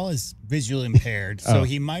 Well, Paul is visually impaired, so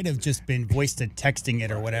he might have just been voice to texting it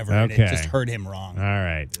or whatever, and it just heard him wrong. All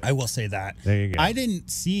right. I will say that. There you go. I didn't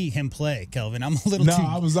see him play, Kelvin. I'm a little too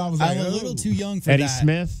I was like, I'm a little too young for Eddie that.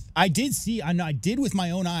 Smith? I did see, I did with my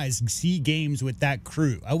own eyes see games with that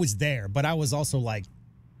crew. I was there, but I was also like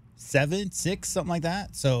 7, 6, something like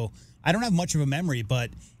that. So I don't have much of a memory, but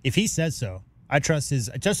if he says so, I trust his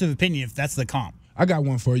opinion if that's the comp. I got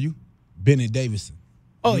one for you. Bennett Davidson.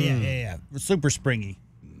 Oh, yeah. Super springy.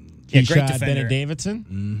 Yeah, great defender. Bennett Davidson?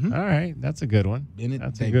 Mm-hmm. All right. That's a good one.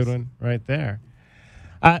 That's a good one right there.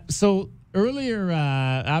 So earlier,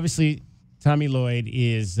 obviously, Tommy Lloyd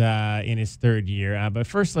is in his third year. But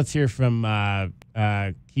first, let's hear from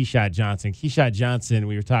Keyshawn Johnson. Keyshawn Johnson,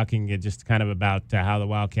 we were talking just kind of about how the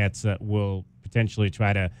Wildcats will potentially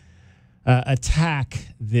try to attack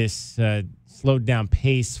this slowed down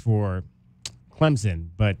pace for Clemson.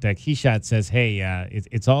 But Keyshawn says, hey,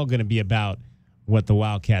 it's all going to be about what the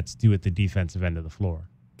Wildcats do at the defensive end of the floor.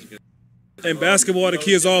 In basketball, the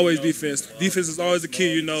key is always defense. Defense is always the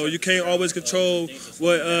key. You know, you can't always control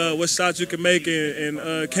what shots you can make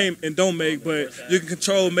and don't make, but you can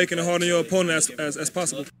control making it hard on your opponent as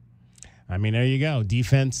possible. I mean, there you go.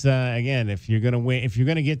 Defense, again, if you're going to win, if you're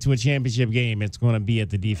going to get to a championship game, it's going to be at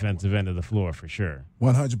the defensive end of the floor for sure.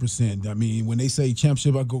 100%. I mean, when they say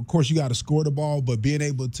championship, of course, you got to score the ball, but being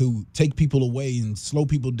able to take people away and slow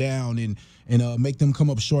people down and make them come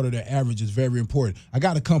up short of their average is very important. I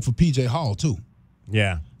got to come for P.J. Hall, too.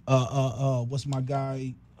 Yeah. What's my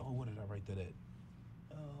guy? Oh, what did I write that at?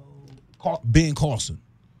 Ben Carlson.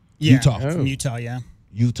 Yeah, Utah. From Utah, yeah.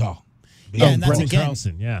 Utah. Yeah, and that's Brendan again,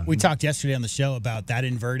 Carlson, yeah. We talked yesterday on the show about that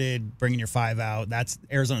inverted, bringing your 5 out. That's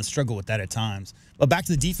Arizona's struggle with that at times. But back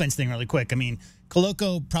to the defense thing really quick. I mean,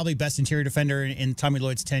 Koloko, probably best interior defender in Tommy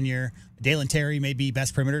Lloyd's tenure. Dalen Terry may be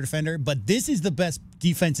best perimeter defender. But this is the best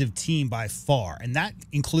defensive team by far, and that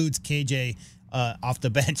includes KJ off the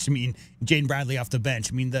bench. I mean, Jaden Bradley off the bench.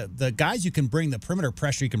 I mean, the guys you can bring, the perimeter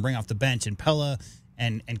pressure you can bring off the bench, and Pella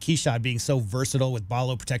and Keyshawn being so versatile with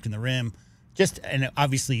Ballo protecting the rim. And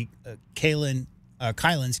obviously, Kylan,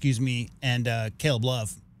 and Caleb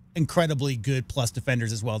Love incredibly good plus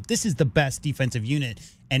defenders as well. This is the best defensive unit.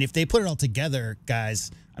 And if they put it all together,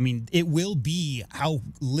 guys, I mean, it will be how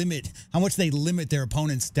much they limit their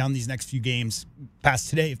opponents down these next few games past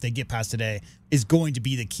today, if they get past today, is going to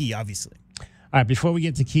be the key, obviously. All right, before we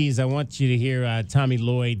get to keys, I want you to hear Tommy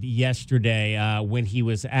Lloyd yesterday when he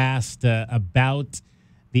was asked about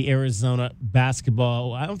the Arizona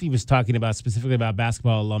basketball. I don't know if he was talking about specifically about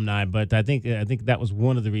basketball alumni, but I think that was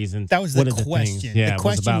one of the reasons. That was the question. Yeah, the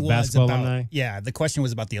question was about basketball alumni. Yeah, the question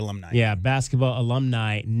was about the alumni. Yeah, basketball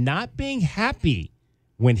alumni not being happy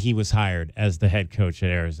when he was hired as the head coach at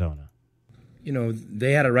Arizona. You know,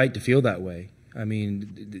 they had a right to feel that way. I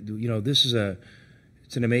mean, you know,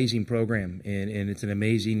 it's an amazing program, and it's an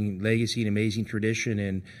amazing legacy, an amazing tradition.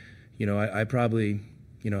 And, you know, I probably,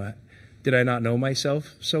 you know, did I not know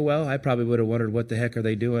myself so well? I probably would have wondered what the heck are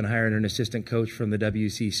they doing hiring an assistant coach from the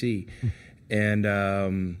WCC.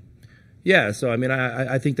 And, yeah, so, I mean,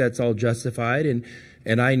 I think that's all justified.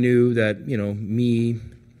 And I knew that, you know, me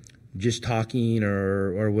just talking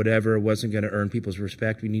or whatever wasn't going to earn people's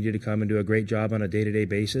respect. We needed to come and do a great job on a day-to-day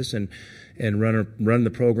basis and run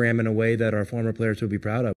the program in a way that our former players would be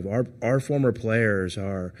proud of. Our former players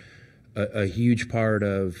are a huge part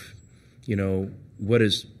of, you know, what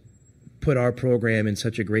has put our program in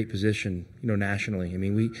such a great position, you know, nationally. I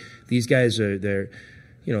mean, these guys they're,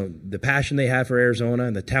 you know, the passion they have for Arizona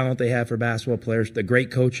and the talent they have for basketball players, the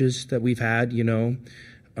great coaches that we've had, you know,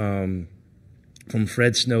 from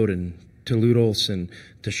Fred Snowden to Lute Olson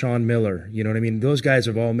to Sean Miller, you know what I mean? Those guys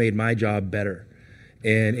have all made my job better.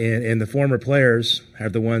 And the former players are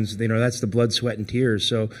the ones, you know, that's the blood, sweat, and tears.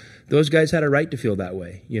 So those guys had a right to feel that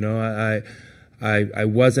way. You know, I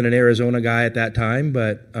wasn't an Arizona guy at that time,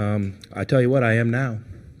 but I tell you what, I am now.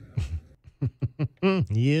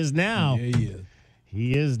 He is now. Yeah, he is.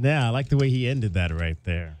 He is now. I like the way he ended that right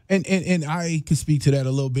there. And I could speak to that a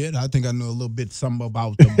little bit. I think I know a little bit something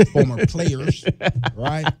about the former players,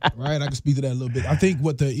 right? I can speak to that a little bit. I think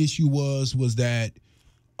what the issue was that,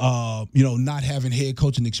 you know, not having head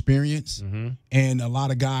coaching experience and a lot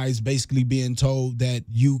of guys basically being told that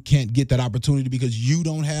you can't get that opportunity because you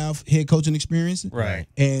don't have head coaching experience. Right.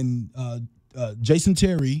 And Jason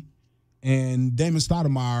Terry and Damon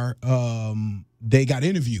Stoudemire, they got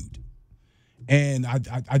interviewed. And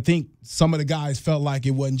I think some of the guys felt like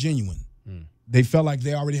it wasn't genuine. They felt like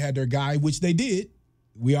they already had their guy, which they did.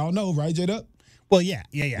 We all know, right, J-Dub? Well, yeah.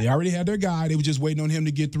 They already had their guy. They were just waiting on him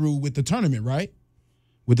to get through with the tournament, right?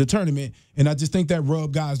 With the tournament. And I just think that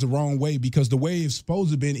rubbed guys the wrong way because the way it's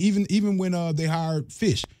supposed to be, even when they hired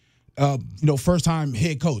Fish, you know, first-time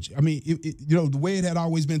head coach. I mean, you know, the way it had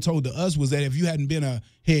always been told to us was that if you hadn't been a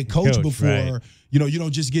head coach before, right, you know, you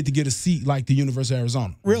don't just get a seat like the University of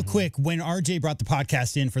Arizona. Real quick, when RJ brought the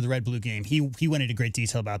podcast in for the Red Blue game, he went into great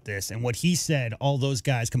detail about this. And what he said all those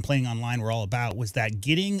guys complaining online were all about was that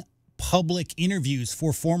getting public interviews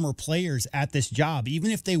for former players at this job,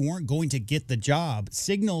 even if they weren't going to get the job,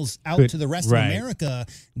 signals out to the rest of America,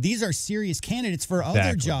 these are serious candidates for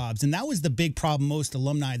other jobs. And that was the big problem most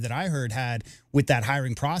alumni that I heard had with that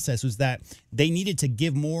hiring process was that they needed to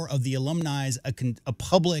give more of the alumni a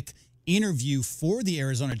public interview for the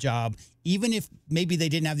Arizona job, even if maybe they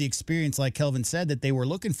didn't have the experience like Kelvin said that they were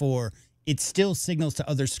looking for. It still signals to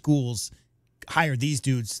other schools, hire these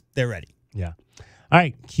dudes, they're ready. Yeah. All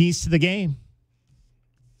right, keys to the game.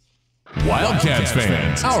 Wildcats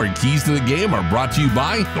fans, our keys to the game are brought to you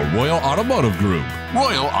by the Royal Automotive Group.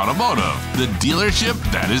 Royal Automotive, the dealership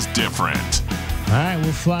that is different. All right,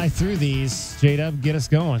 we'll fly through these. J-Dub, get us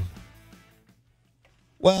going.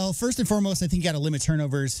 Well, first and foremost, I think you got to limit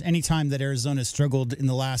turnovers. Anytime that Arizona struggled in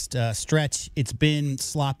the last stretch, it's been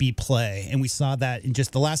sloppy play. And we saw that in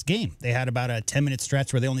just the last game. They had about a 10-minute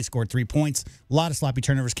stretch where they only scored 3 points. A lot of sloppy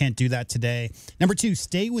turnovers. Can't do that today. Number 2,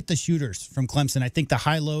 stay with the shooters from Clemson. I think the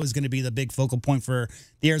high-low is going to be the big focal point for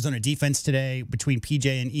the Arizona defense today between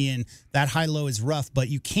PJ and Ian. That high-low is rough, but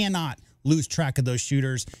you cannot lose track of those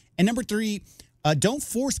shooters. And number 3, don't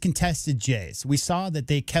force contested J's. We saw that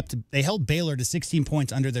they held Baylor to 16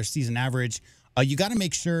 points under their season average. You got to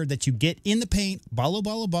make sure that you get in the paint. Ballo.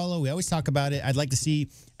 We always talk about it. I'd like to see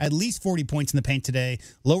at least 40 points in the paint today.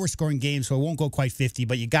 Lower scoring games, so it won't go quite 50,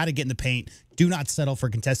 but you got to get in the paint. Do not settle for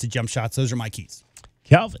contested jump shots. Those are my keys.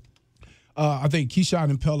 Calvin. I think Keyshawn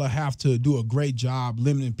and Pella have to do a great job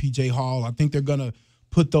limiting P.J. Hall. I think they're going to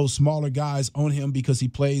put those smaller guys on him because he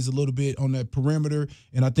plays a little bit on that perimeter.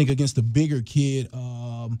 And I think against the bigger kid, I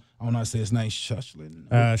don't know how to say his name, Shefflin.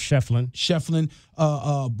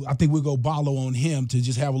 I think we'll go Ballo on him to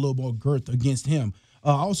just have a little more girth against him.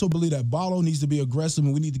 I also believe that Ballo needs to be aggressive,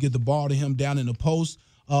 and we need to get the ball to him down in the post.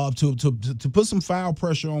 to put some foul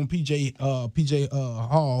pressure on PJ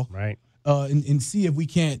Hall, right? And see if we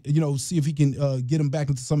can't, see if he can get him back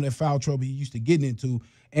into some of that foul trouble he used to getting into.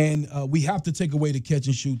 And we have to take away the catch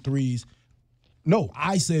and shoot threes. No,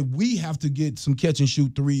 I said we have to get some catch and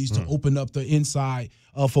shoot threes to open up the inside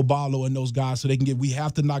for Ballo and those guys so they can get. We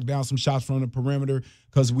have to knock down some shots from the perimeter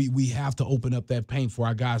because we have to open up that paint for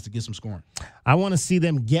our guys to get some scoring. I want to see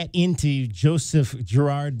them get into Joseph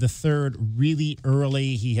Girard III really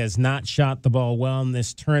early. He has not shot the ball well in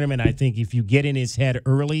this tournament. I think if you get in his head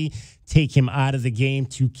early, take him out of the game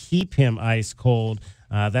to keep him ice cold,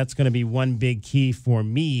 that's going to be one big key for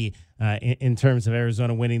me in terms of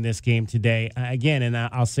Arizona winning this game today. Again, and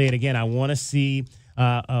I'll say it again, I want to see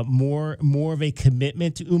more of a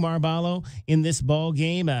commitment to Oumar Ballo in this ball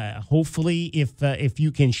game. Hopefully, if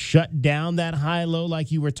you can shut down that high-low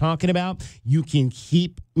like you were talking about, you can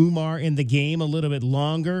keep Oumar in the game a little bit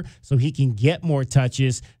longer so he can get more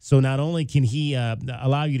touches. So not only can he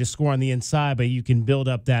allow you to score on the inside, but you can build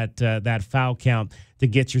up that foul count to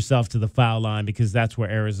get yourself to the foul line, because that's where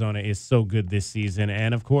Arizona is so good this season.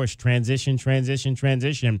 And, of course, transition.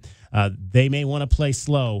 They may want to play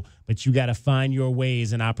slow, but you got to find your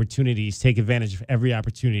ways and opportunities, take advantage of every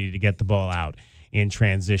opportunity to get the ball out in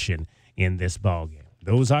transition in this ball game.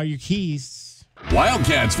 Those are your keys.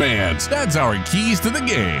 Wildcats fans, that's our keys to the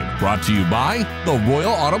game. Brought to you by the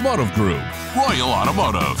Royal Automotive Group. Royal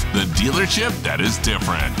Automotive, the dealership that is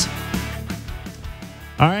different.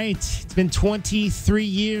 All right, it's been 23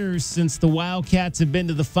 years since the Wildcats have been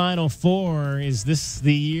to the Final Four. Is this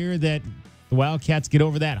the year that the Wildcats get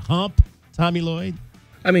over that hump, Tommy Lloyd?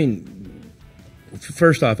 I mean,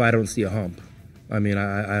 first off, I don't see a hump. I mean,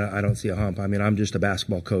 I don't see a hump. I mean, I'm just a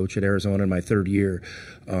basketball coach at Arizona in my third year.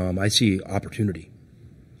 I see opportunity.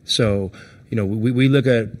 So, we look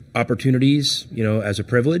at opportunities, as a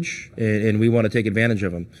privilege, and we want to take advantage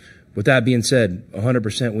of them. With that being said,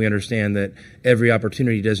 100% we understand that every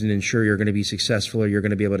opportunity doesn't ensure you're going to be successful or you're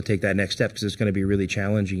going to be able to take that next step, because it's going to be really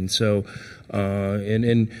challenging. So,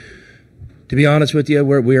 and to be honest with you,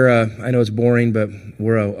 we're I know it's boring, but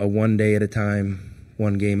we're a one day at a time,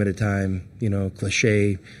 one game at a time,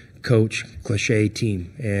 cliche coach, cliche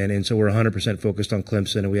team. And so we're 100% focused on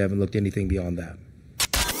Clemson, and we haven't looked anything beyond that.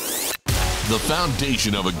 The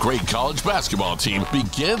foundation of a great college basketball team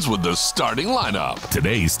begins with the starting lineup.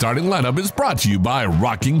 Today's starting lineup is brought to you by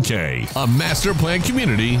Rockin' K, a master plan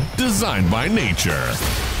community designed by nature.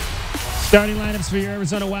 Starting lineups for your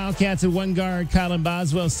Arizona Wildcats: at one guard, Colin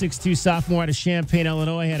Boswell, 6'2", sophomore out of Champaign,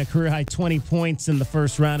 Illinois, had a career-high 20 points in the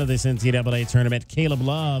first round of this NCAA tournament. Caleb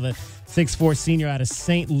Love, 6'4", senior out of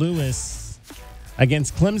St. Louis,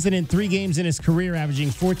 against Clemson in 3 games in his career,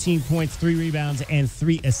 averaging 14 points, 3 rebounds, and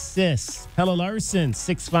 3 assists. Pelle Larsson,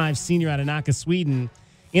 6'5", senior out of Nacka, Sweden,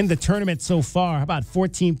 in the tournament so far. How about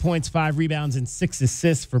 14 points, 5 rebounds, and 6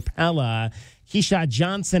 assists for Pelle? Keyshawn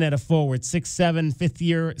Johnson at a forward, 6'7",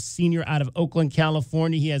 fifth-year senior out of Oakland,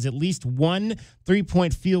 California. He has at least 1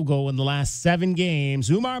 3-point field goal in the last 7 games.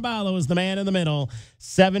 Oumar Ballo is the man in the middle,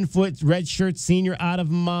 7-foot redshirt senior out of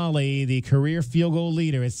Mali, the career field goal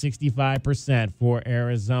leader at 65% for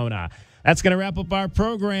Arizona. That's going to wrap up our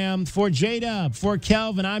program. For J-Dub, for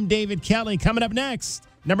Kelvin, I'm David Kelly. Coming up next,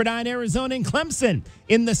 number 9 Arizona and Clemson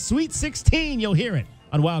in the Sweet 16. You'll hear it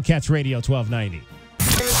on Wildcats Radio 1290.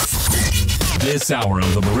 This hour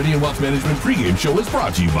of the Meridian Wealth Management pregame show is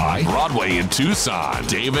brought to you by Broadway in Tucson,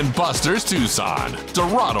 Dave & Buster's Tucson,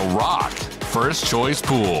 Dorado Rock, First Choice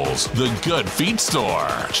Pools, The Good Feet Store,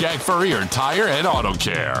 Jack Furrier Tire and Auto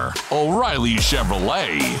Care, O'Reilly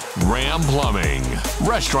Chevrolet, Ram Plumbing,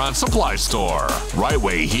 Restaurant Supply Store, Right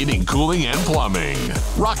Way Heating, Cooling, and Plumbing,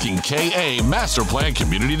 Rocking KA Master Plan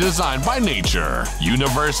Community Designed by Nature,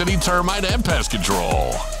 University Termite and Pest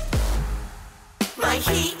Control. My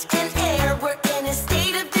heat and air were in a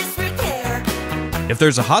state of disrepair. If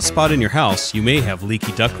there's a hot spot in your house, you may have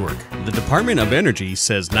leaky ductwork. The Department of Energy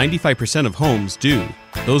says 95% of homes do.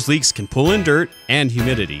 Those leaks can pull in dirt and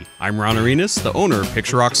humidity. I'm Ron Arenas, the owner of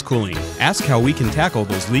Picture Rocks Cooling. Ask how we can tackle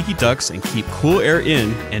those leaky ducts and keep cool air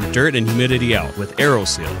in and dirt and humidity out with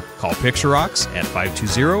AeroSeal. Call Picture Rocks at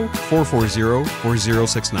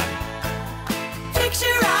 520-440-4069. Picture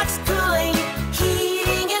Rocks Cooling,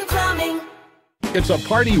 Heating and Plumbing. It's a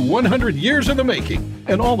party 100 years in the making,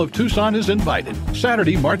 and all of Tucson is invited.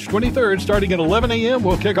 Saturday, March 23rd, starting at 11 a.m.,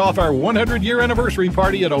 we'll kick off our 100-year anniversary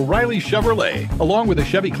party at O'Reilly Chevrolet. Along with the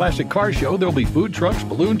Chevy Classic Car Show, there'll be food trucks,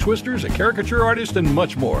 balloon twisters, a caricature artist, and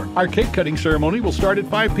much more. Our cake cutting ceremony will start at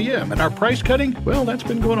 5 p.m., and our prize cutting, well, that's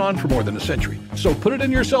been going on for more than a century. So put it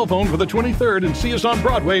in your cell phone for the 23rd and see us on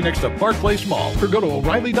Broadway next to Park Place Mall, or go to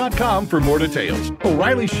O'Reilly.com for more details.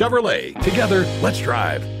 O'Reilly Chevrolet. Together, let's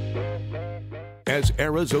drive. As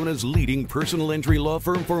Arizona's leading personal injury law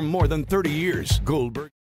firm for more than 30 years, Goldberg.